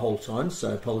rabbit on the whole time.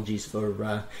 So apologies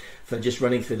for just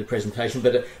running through the presentation,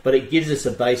 but it gives us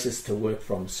a basis to work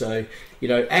from. So,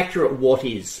 accurate what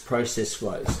is process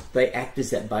flows. They act as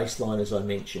that baseline, as I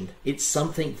mentioned. It's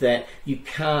something that you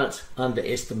can't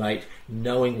underestimate,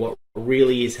 knowing what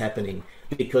really is happening,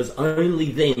 because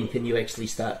only then can you actually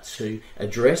start to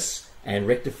address and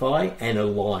rectify and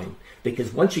align.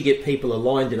 Because once you get people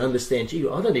aligned and understand, gee,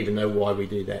 I don't even know why we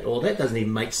do that, or that doesn't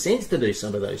even make sense to do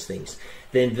some of those things,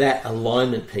 then that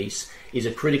alignment piece is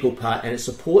a critical part, and it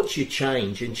supports your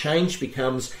change. And change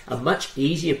becomes a much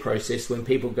easier process when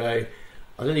people go,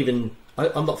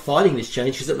 I'm not fighting this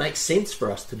change because it makes sense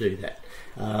for us to do that,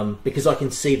 because I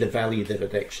can see the value that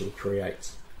it actually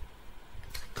creates.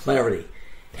 Clarity.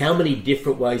 How many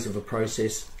different ways of a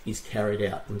process is carried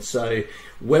out? And so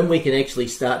when we can actually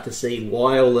start to see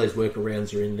why all those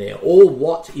workarounds are in there, or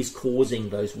what is causing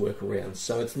those workarounds.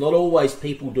 So it's not always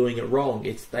people doing it wrong.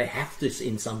 They have to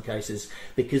in some cases,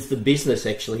 because the business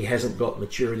actually hasn't got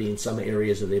maturity in some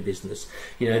areas of their business.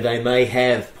 They may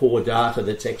have poor data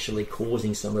that's actually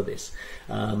causing some of this.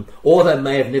 Or they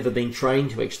may have never been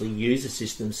trained to actually use a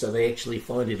system, so they actually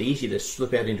find it easy to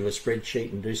slip out into a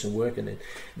spreadsheet and do some work and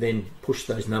then push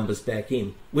those numbers back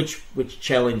in. Which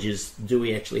challenges, do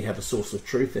we actually have a source of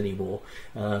truth anymore,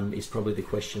 is probably the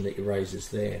question that it raises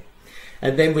there.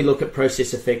 And then we look at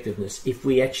process effectiveness. If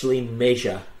we actually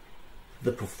measure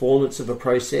the performance of a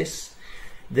process,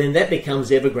 then that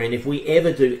becomes evergreen. If we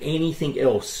ever do anything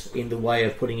else in the way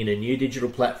of putting in a new digital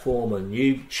platform, a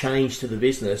new change to the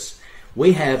business,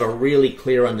 we have a really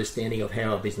clear understanding of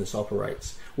how our business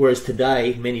operates. Whereas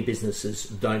today, many businesses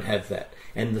don't have that.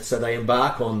 And so they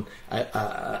embark on,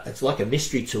 it's like a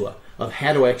mystery tour of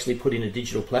how to actually put in a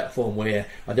digital platform where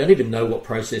I don't even know what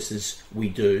processes we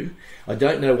do. I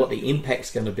don't know what the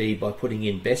impact's going to be by putting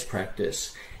in best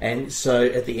practice. And so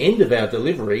at the end of our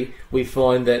delivery, we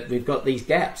find that we've got these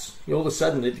gaps. All of a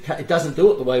sudden, it doesn't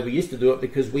do it the way we used to do it,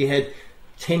 because we had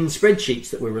 10 spreadsheets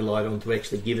that we relied on to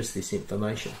actually give us this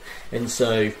information. And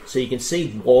so you can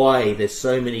see why there's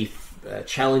so many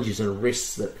challenges and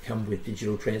risks that come with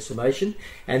digital transformation.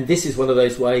 And this is one of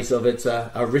those ways of it's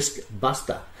a risk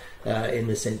buster in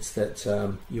the sense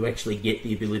that you actually get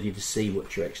the ability to see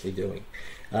what you're actually doing.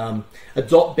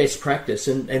 adopt best practice.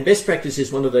 And best practice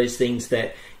is one of those things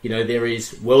that, there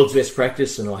is world's best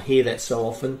practice, and I hear that so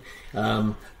often.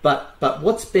 But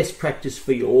what's best practice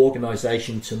for your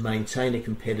organisation to maintain a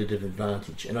competitive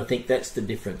advantage? And I think that's the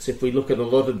difference. If we look at a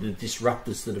lot of the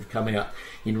disruptors that have come out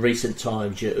in recent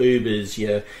times, your Ubers,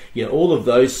 your all of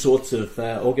those sorts of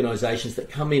organisations that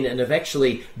come in and have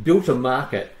actually built a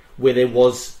market where there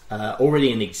was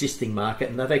already an existing market,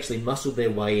 and they've actually muscled their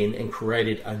way in and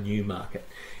created a new market.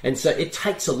 And so it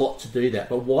takes a lot to do that.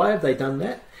 But why have they done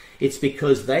that? It's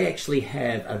because they actually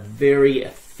have a very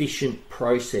efficient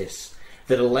process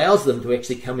that allows them to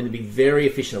actually come in and be very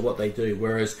efficient at what they do.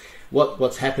 Whereas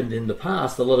what's happened in the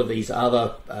past, a lot of these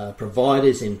other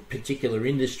providers in particular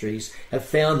industries have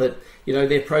found that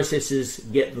their processes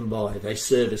get them by. They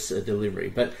service a delivery,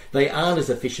 but they aren't as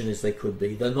efficient as they could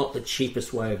be. They're not the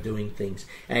cheapest way of doing things,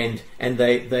 and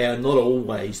they are not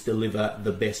always deliver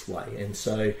the best way. And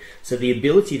so the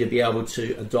ability to be able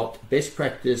to adopt best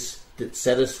practice that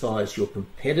satisfies your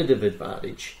competitive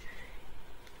advantage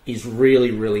is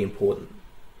really, really important.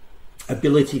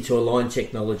 Ability to align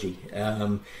technology.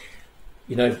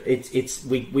 We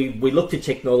look to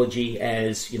technology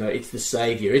as, it's the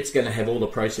savior. It's going to have all the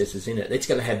processes in it. It's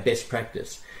going to have best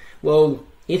practice. Well,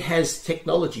 it has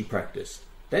technology practice.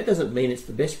 That doesn't mean it's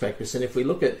the best practice. And if we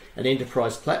look at an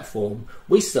enterprise platform,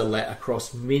 we sell that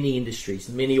across many industries,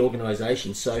 many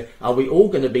organizations. So are we all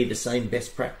going to be the same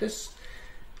best practice?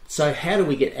 So how do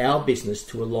we get our business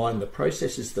to align the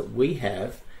processes that we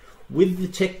have with the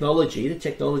technology? The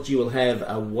technology will have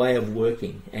a way of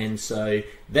working, and so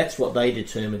that's what they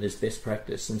determine as best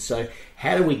practice. And so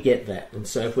how do we get that? And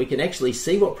so if we can actually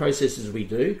see what processes we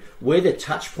do, where the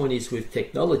touch point is with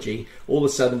technology, all of a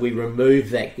sudden we remove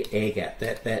that air gap,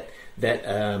 that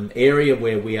area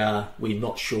where we're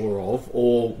not sure of,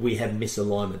 or we have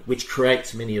misalignment, which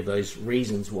creates many of those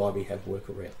reasons why we have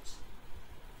workarounds.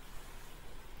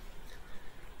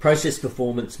 Process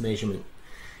performance measurement.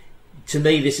 To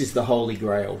me, this is the holy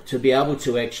grail, to be able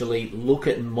to actually look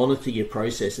at and monitor your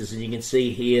processes. And you can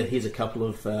see here's a couple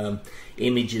of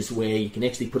images where you can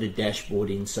actually put a dashboard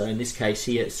in. So in this case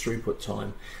here, it's throughput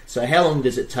time. So how long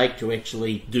does it take to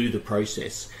actually do the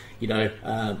process?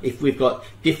 If we've got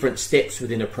different steps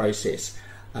within a process,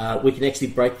 we can actually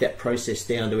break that process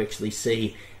down to actually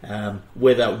see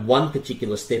whether one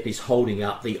particular step is holding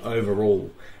up the overall.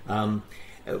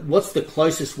 What's the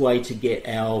closest way to get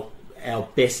our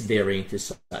best variant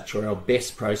as such, or our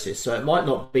best process? So it might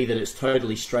not be that it's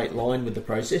totally straight line with the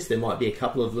process. There might be a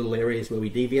couple of little areas where we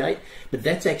deviate, but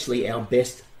that's actually our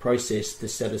best process to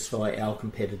satisfy our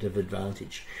competitive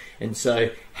advantage. And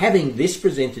so having this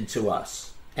presented to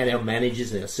us and our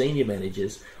managers and our senior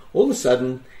managers, all of a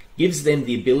sudden gives them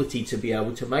the ability to be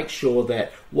able to make sure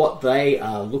that what they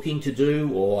are looking to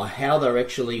do, or how they're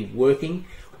actually working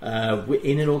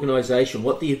in an organisation,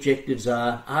 what the objectives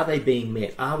are they being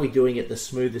met? Are we doing it the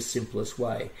smoothest, simplest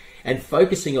way? And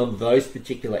focusing on those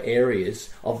particular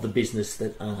areas of the business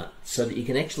that aren't, so that you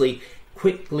can actually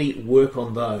quickly work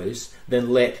on those, then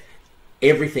let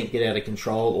everything get out of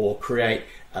control, or create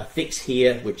a fix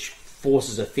here which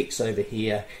forces a fix over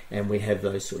here, and we have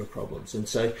those sort of problems. And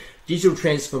so digital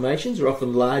transformations are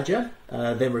often larger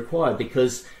than required,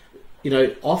 because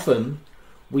often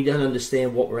we don't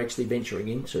understand what we're actually venturing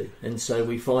into. And so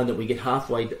we find that we get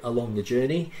halfway along the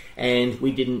journey and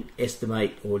we didn't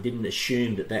estimate or didn't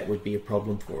assume that that would be a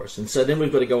problem for us. And so then we've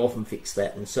got to go off and fix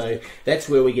that. And so that's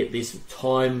where we get this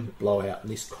time blowout and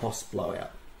this cost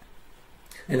blowout.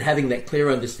 And having that clear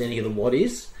understanding of the what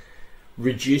is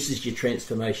reduces your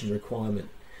transformation requirement.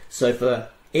 So for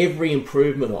every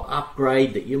improvement or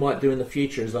upgrade that you might do in the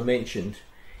future, as I mentioned,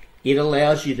 it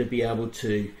allows you to be able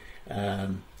to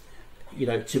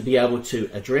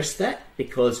address that,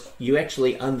 because you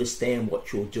actually understand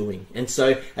what you're doing. And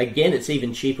so again, it's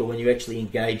even cheaper when you actually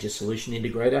engage a solution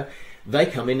integrator. They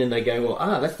come in and they go,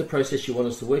 well, that's the process you want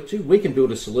us to work to. We can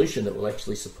build a solution that will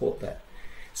actually support that.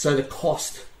 So the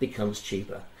cost becomes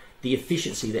cheaper. The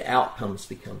efficiency, the outcomes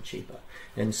become cheaper.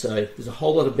 And so there's a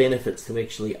whole lot of benefits to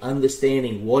actually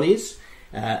understanding what is,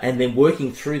 and then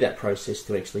working through that process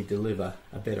to actually deliver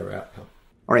a better outcome.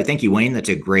 All right, thank you, Wayne. That's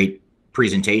a great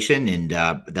presentation, and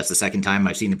that's the second time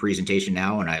I've seen the presentation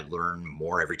now, and I learn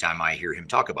more every time I hear him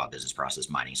talk about business process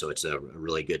mining. So it's a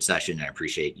really good session, and I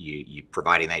appreciate you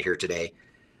providing that here today.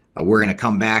 We're going to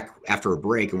come back after a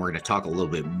break, and we're going to talk a little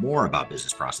bit more about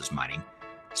business process mining.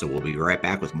 So we'll be right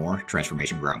back with more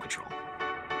Transformation Ground Control.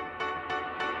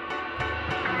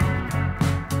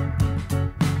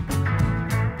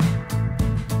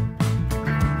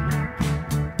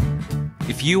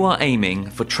 If you are aiming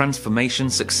for transformation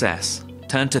success,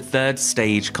 turn to Third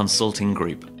Stage Consulting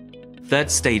Group. Third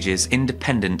Stage's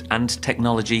independent and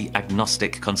technology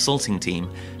agnostic consulting team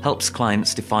helps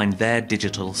clients define their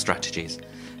digital strategies,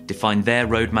 define their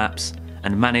roadmaps,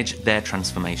 and manage their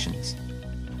transformations.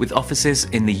 With offices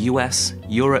in the US,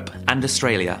 Europe, and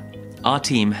Australia, our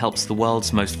team helps the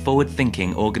world's most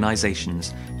forward-thinking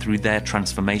organizations through their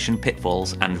transformation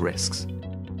pitfalls and risks.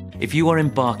 If you are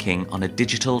embarking on a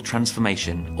digital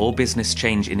transformation or business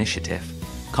change initiative,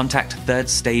 contact Third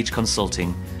Stage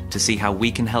Consulting to see how we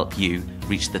can help you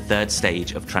reach the third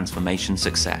stage of transformation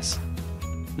success.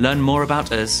 Learn more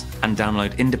about us and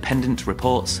download independent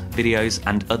reports, videos,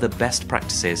 and other best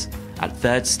practices at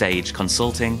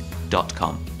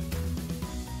thirdstageconsulting.com.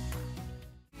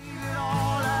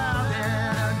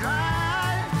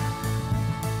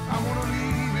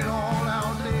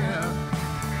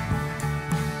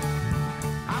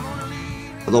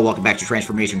 Hello, welcome back to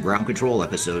Transformation Ground Control,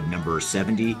 episode number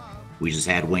 70. We just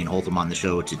had Wayne Holtham on the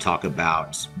show to talk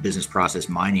about business process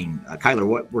mining. Kyler,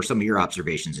 what were some of your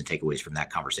observations and takeaways from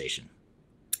that conversation?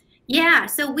 Yeah,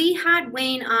 so we had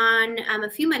Wayne on a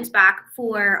few months back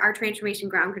for our Transformation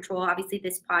Ground Control, obviously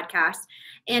this podcast.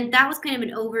 And that was kind of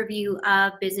an overview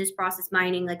of business process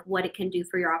mining, like what it can do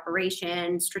for your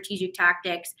operations, strategic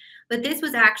tactics. But this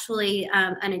was actually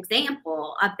an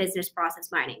example of business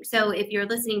process mining. So if you're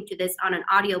listening to this on an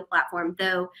audio platform,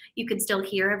 though, you can still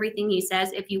hear everything he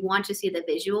says. If you want to see the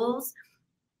visuals,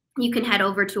 you can head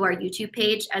over to our YouTube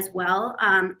page as well.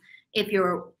 If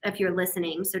you're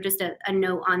listening. So just a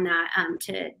note on that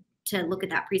to look at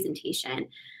that presentation.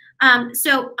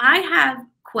 So I have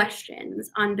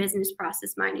questions on business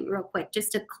process mining real quick,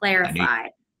 just to clarify.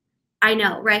 I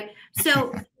know, right?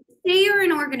 So say you're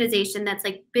an organization that's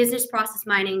like business process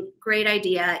mining, great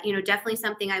idea, definitely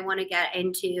something I want to get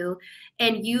into,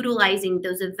 and utilizing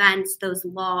those events, those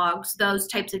logs, those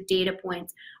types of data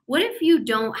points. What if you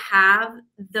don't have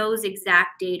those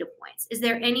exact data points? Is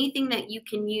there anything that you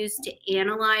can use to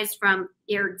analyze from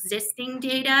your existing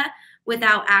data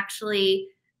without actually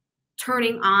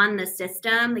turning on the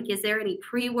system? Like, is there any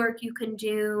pre-work you can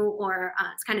do, or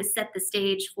it's kind of set the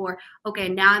stage for, okay,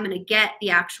 now I'm going to get the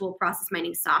actual process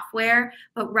mining software,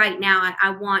 but right now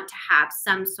I want to have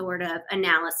some sort of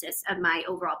analysis of my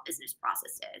overall business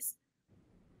processes?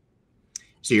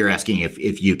 So you're asking if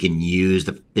you can use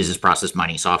the business process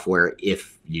mining software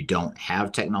if you don't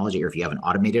have technology, or if you haven't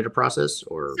automated a process,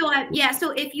 or? So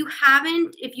so if you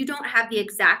don't have the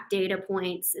exact data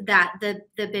points that the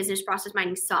business process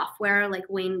mining software, like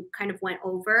Wayne kind of went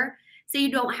over, so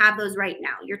you don't have those right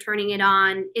now, you're turning it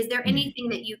on. Is there anything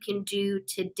that you can do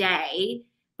today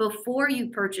before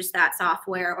you purchase that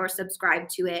software or subscribe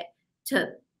to it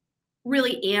to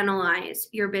really analyze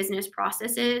your business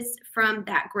processes from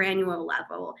that granular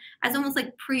level, as almost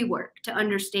like pre-work to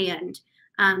understand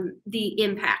the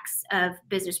impacts of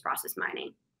business process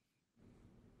mining?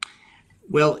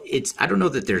 Well, I don't know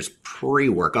that there's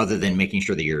pre-work other than making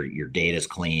sure that your data is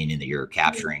clean and that you're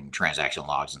capturing transaction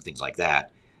logs and things like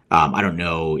that. I don't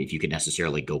know if you could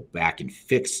necessarily go back and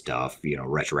fix stuff,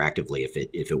 retroactively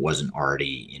if it wasn't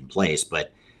already in place.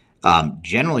 But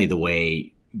generally, the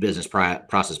way business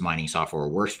process mining software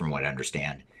works, from what I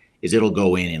understand, is it'll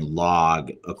go in and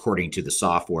log according to the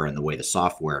software and the way the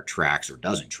software tracks or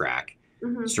doesn't track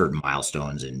certain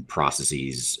milestones and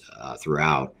processes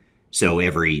throughout. So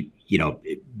every,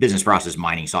 business process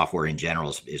mining software in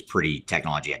general is pretty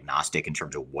technology agnostic in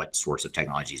terms of what sorts of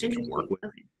technologies it can work with.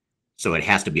 Okay. So it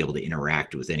has to be able to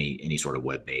interact with any sort of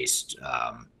web-based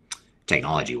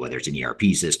technology, whether it's an ERP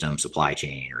system, supply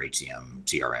chain, or HCM,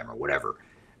 CRM, or whatever.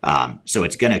 So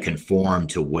it's going to conform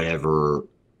to whatever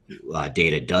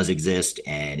data does exist,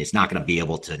 and it's not going to be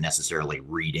able to necessarily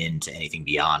read into anything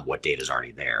beyond what data is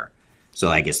already there. So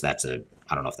I guess I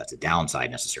don't know if that's a downside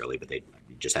necessarily, but it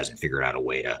just hasn't figured out a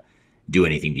way to do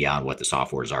anything beyond what the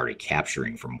software is already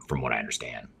capturing from what I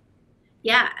understand.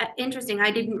 Yeah, interesting. I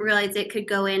didn't realize it could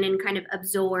go in and kind of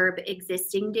absorb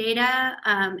existing data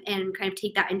and kind of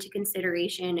take that into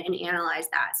consideration and analyze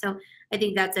that. So I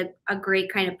think that's a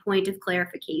great kind of point of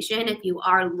clarification. If you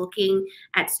are looking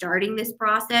at starting this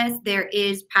process, there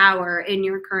is power in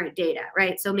your current data,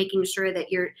 right? So making sure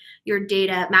that your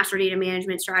data, master data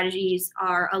management strategies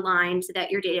are aligned so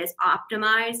that your data is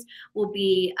optimized will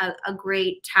be a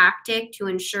great tactic to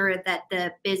ensure that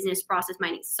the business process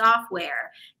mining software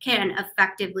can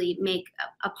effectively make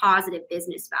a positive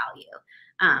business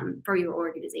value for your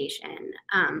organization.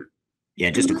 Yeah,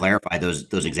 just to clarify,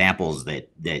 those examples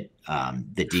Dean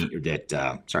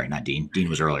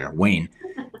was earlier, Wayne,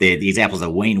 the examples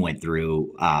that Wayne went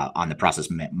through on the process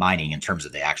mining in terms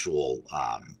of the actual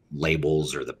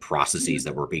labels or the processes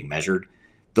that were being measured,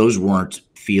 those weren't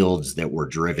fields that were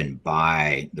driven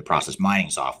by the process mining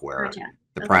software. Gotcha.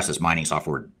 The Okay. process mining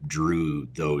software drew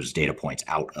those data points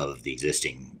out of the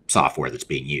existing software that's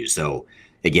being used. So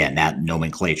again, that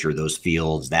nomenclature, those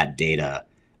fields, that data,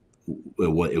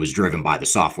 it was driven by the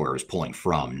software it was pulling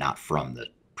from, not from the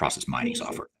process mining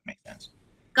software. That makes sense.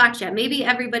 Gotcha. Maybe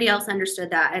everybody else understood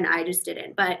that and I just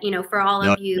didn't. But for all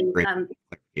No, of you, great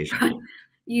clarification.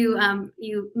 you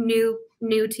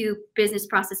new to business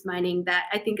process mining, that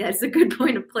I think that's a good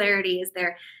point of clarity, is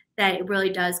there that it really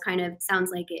does kind of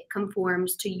sounds like it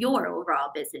conforms to your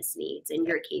overall business needs and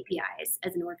your KPIs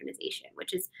as an organization,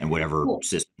 which is and whatever cool.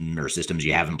 system or systems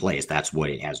you have in place, that's what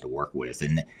it has to work with.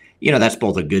 And that's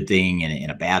both a good thing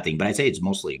and a bad thing, but I'd say it's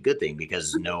mostly a good thing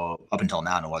because up until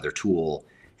now, no other tool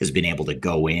has been able to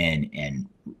go in and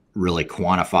really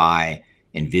quantify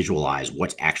and visualize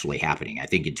what's actually happening. I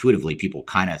think intuitively people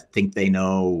kind of think they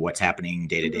know what's happening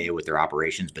day to day with their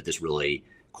operations, but this really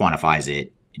quantifies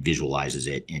it, visualizes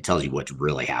it, and it tells you what's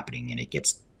really happening, and it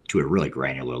gets to a really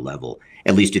granular level,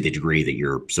 at least to the degree that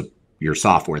your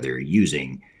software that you're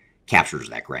using captures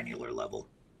that granular level.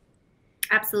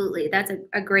 Absolutely. That's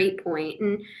a great point.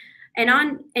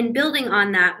 And building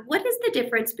on that, what is the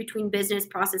difference between business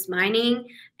process mining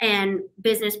and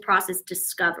business process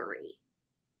discovery?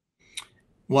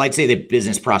 Well, I'd say that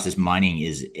business process mining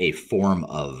is a form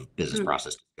of business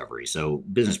process discovery. So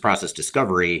business process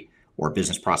discovery or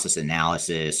business process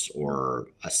analysis or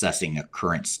assessing a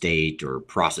current state or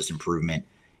process improvement,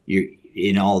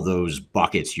 in all those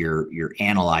buckets, you're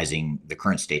analyzing the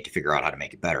current state to figure out how to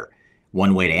make it better.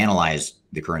 One way to analyze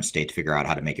the current state to figure out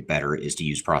how to make it better is to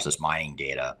use process mining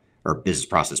data or business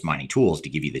process mining tools to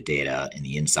give you the data and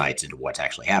the insights into what's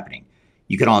actually happening.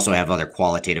 You can also have other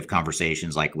qualitative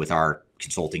conversations, like with our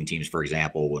consulting teams, for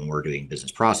example, when we're doing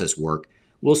business process work,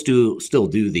 we'll still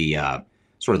do the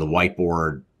sort of the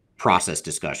whiteboard process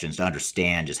discussions to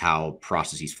understand just how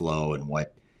processes flow and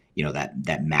what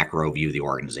that macro view of the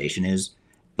organization is.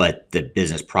 But the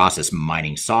business process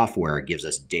mining software gives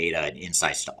us data and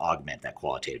insights to augment that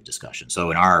qualitative discussion.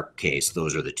 So in our case,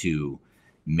 those are the two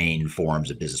main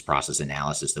forms of business process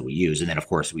analysis that we use. And then, of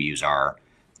course, we use our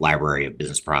library of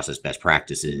business process best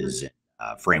practices and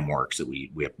frameworks that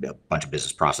we have a bunch of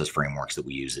business process frameworks that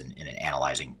we use in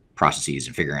analyzing processes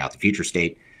and figuring out the future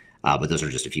state. But those are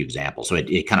just a few examples. So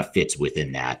it kind of fits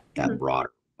within that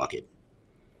broader bucket.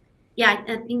 Yeah,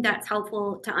 I think that's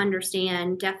helpful to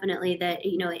understand, definitely, that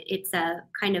it's a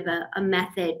kind of a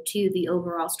method to the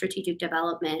overall strategic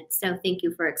development. So thank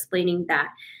you for explaining that.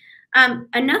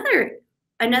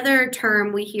 Another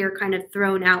term we hear kind of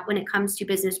thrown out when it comes to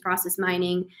business process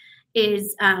mining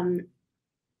is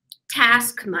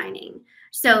task mining.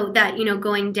 So that,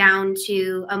 going down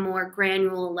to a more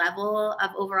granular level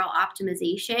of overall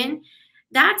optimization,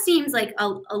 that seems like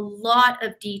a lot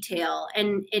of detail,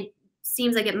 and it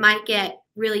seems like it might get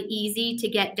really easy to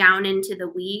get down into the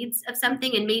weeds of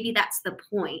something, and maybe that's the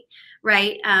point,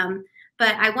 right?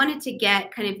 But I wanted to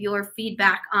get kind of your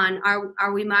feedback on,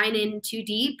 are we mining too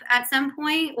deep at some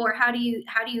point, or how do you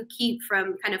keep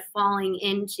from kind of falling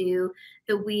into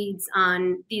the weeds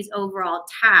on these overall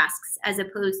tasks as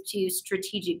opposed to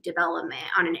strategic development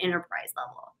on an enterprise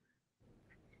level?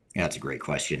 Yeah, that's a great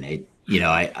question. I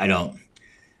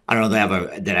don't know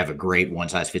that I have a great one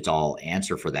size fits all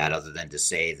answer for that, other than to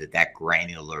say that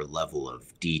granular level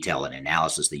of detail and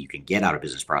analysis that you can get out of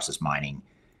business process mining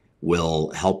will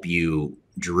help you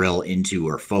drill into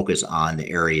or focus on the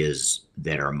areas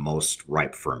that are most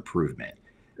ripe for improvement.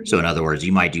 Mm-hmm. So in other words,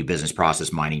 you might do business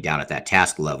process mining down at that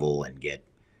task level and get,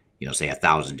 say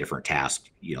 1,000 different tasks.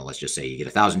 Let's just say you get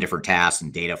 1,000 different tasks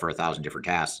and data for 1,000 different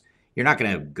tasks. You're not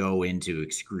going to go into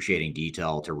excruciating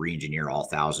detail to re-engineer all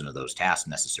 1,000 of those tasks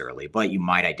necessarily, but you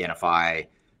might identify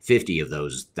 50 of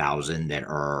those 1,000 that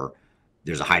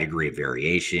there's a high degree of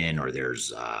variation, or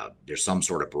there's some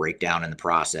sort of breakdown in the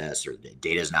process, or the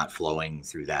data is not flowing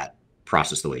through that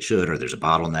process the way it should, or there's a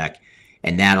bottleneck.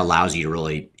 And that allows you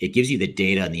to it gives you the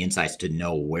data and the insights to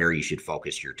know where you should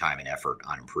focus your time and effort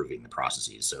on improving the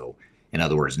processes. So in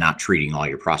other words, not treating all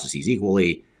your processes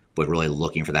equally, but really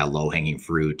looking for that low-hanging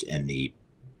fruit and the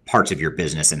parts of your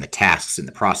business and the tasks and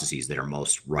the processes that are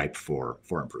most ripe for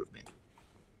improvement.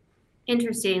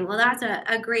 Interesting. Well, that's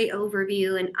a great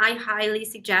overview. And I highly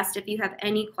suggest, if you have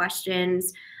any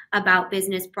questions about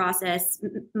business process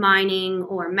mining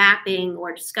or mapping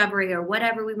or discovery or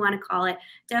whatever we want to call it,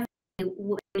 definitely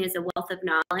Wayne is a wealth of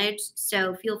knowledge,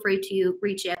 so feel free to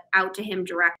reach out to him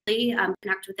directly,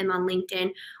 connect with him on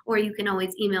LinkedIn, or you can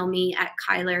always email me at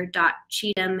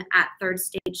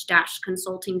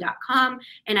kyler.cheatham@thirdstage-consulting.com,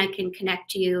 and I can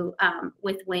connect you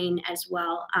with Wayne as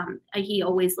well. He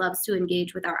always loves to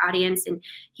engage with our audience, and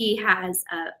he has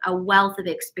a wealth of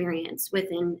experience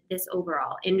within this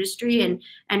overall industry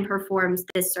and performs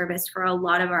this service for a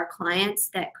lot of our clients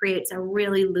that creates a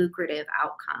really lucrative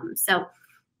outcome. So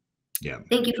yeah,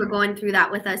 thank you for going through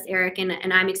that with us, Eric.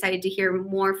 And I'm excited to hear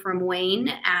more from Wayne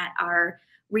at our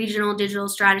regional digital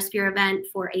stratosphere event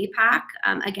for APAC.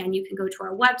 Again, you can go to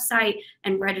our website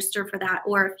and register for that.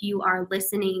 Or if you are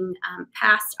listening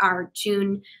past our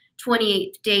June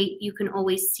 28th date, you can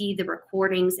always see the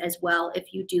recordings as well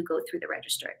if you do go through the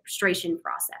registration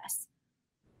process.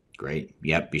 Great.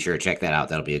 Yep. Be sure to check that out.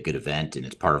 That'll be a good event. And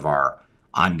it's part of our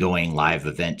ongoing live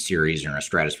event series and our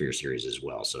stratosphere series as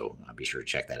well. So be sure to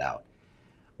check that out.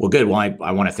 Well, good. Well,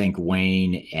 I want to thank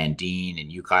Wayne and Dean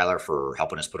and you, Kyler, for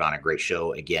helping us put on a great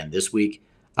show again this week.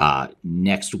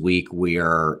 Next week, we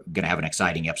are going to have an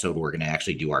exciting episode. We're going to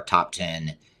actually do our top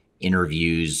 10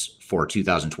 interviews for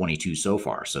 2022 so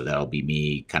far. So that'll be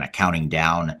me kind of counting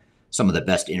down some of the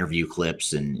best interview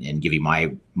clips and give you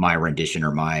my rendition or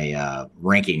my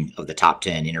ranking of the top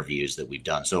 10 interviews that we've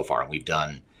done so far. And we've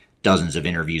done dozens of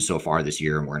interviews so far this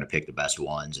year, and we're going to pick the best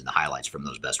ones and the highlights from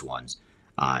those best ones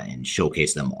and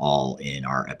showcase them all in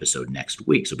our episode next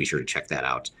week. So be sure to check that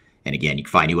out. And again, you can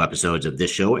find new episodes of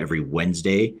this show every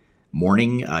Wednesday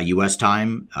morning, U.S.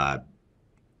 time,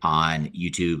 on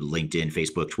YouTube, LinkedIn,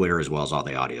 Facebook, Twitter, as well as all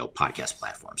the audio podcast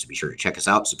platforms. So be sure to check us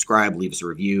out, subscribe, leave us a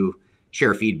review,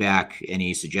 share feedback,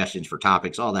 any suggestions for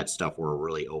topics, all that stuff. We're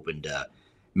really open to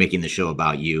making the show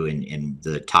about you and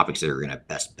the topics that are going to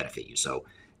best benefit you. So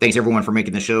thanks everyone for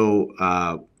making the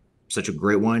show such a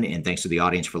great one. And thanks to the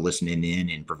audience for listening in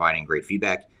and providing great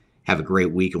feedback. Have a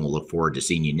great week, and we'll look forward to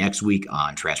seeing you next week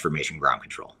on Transformation Ground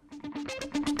Control.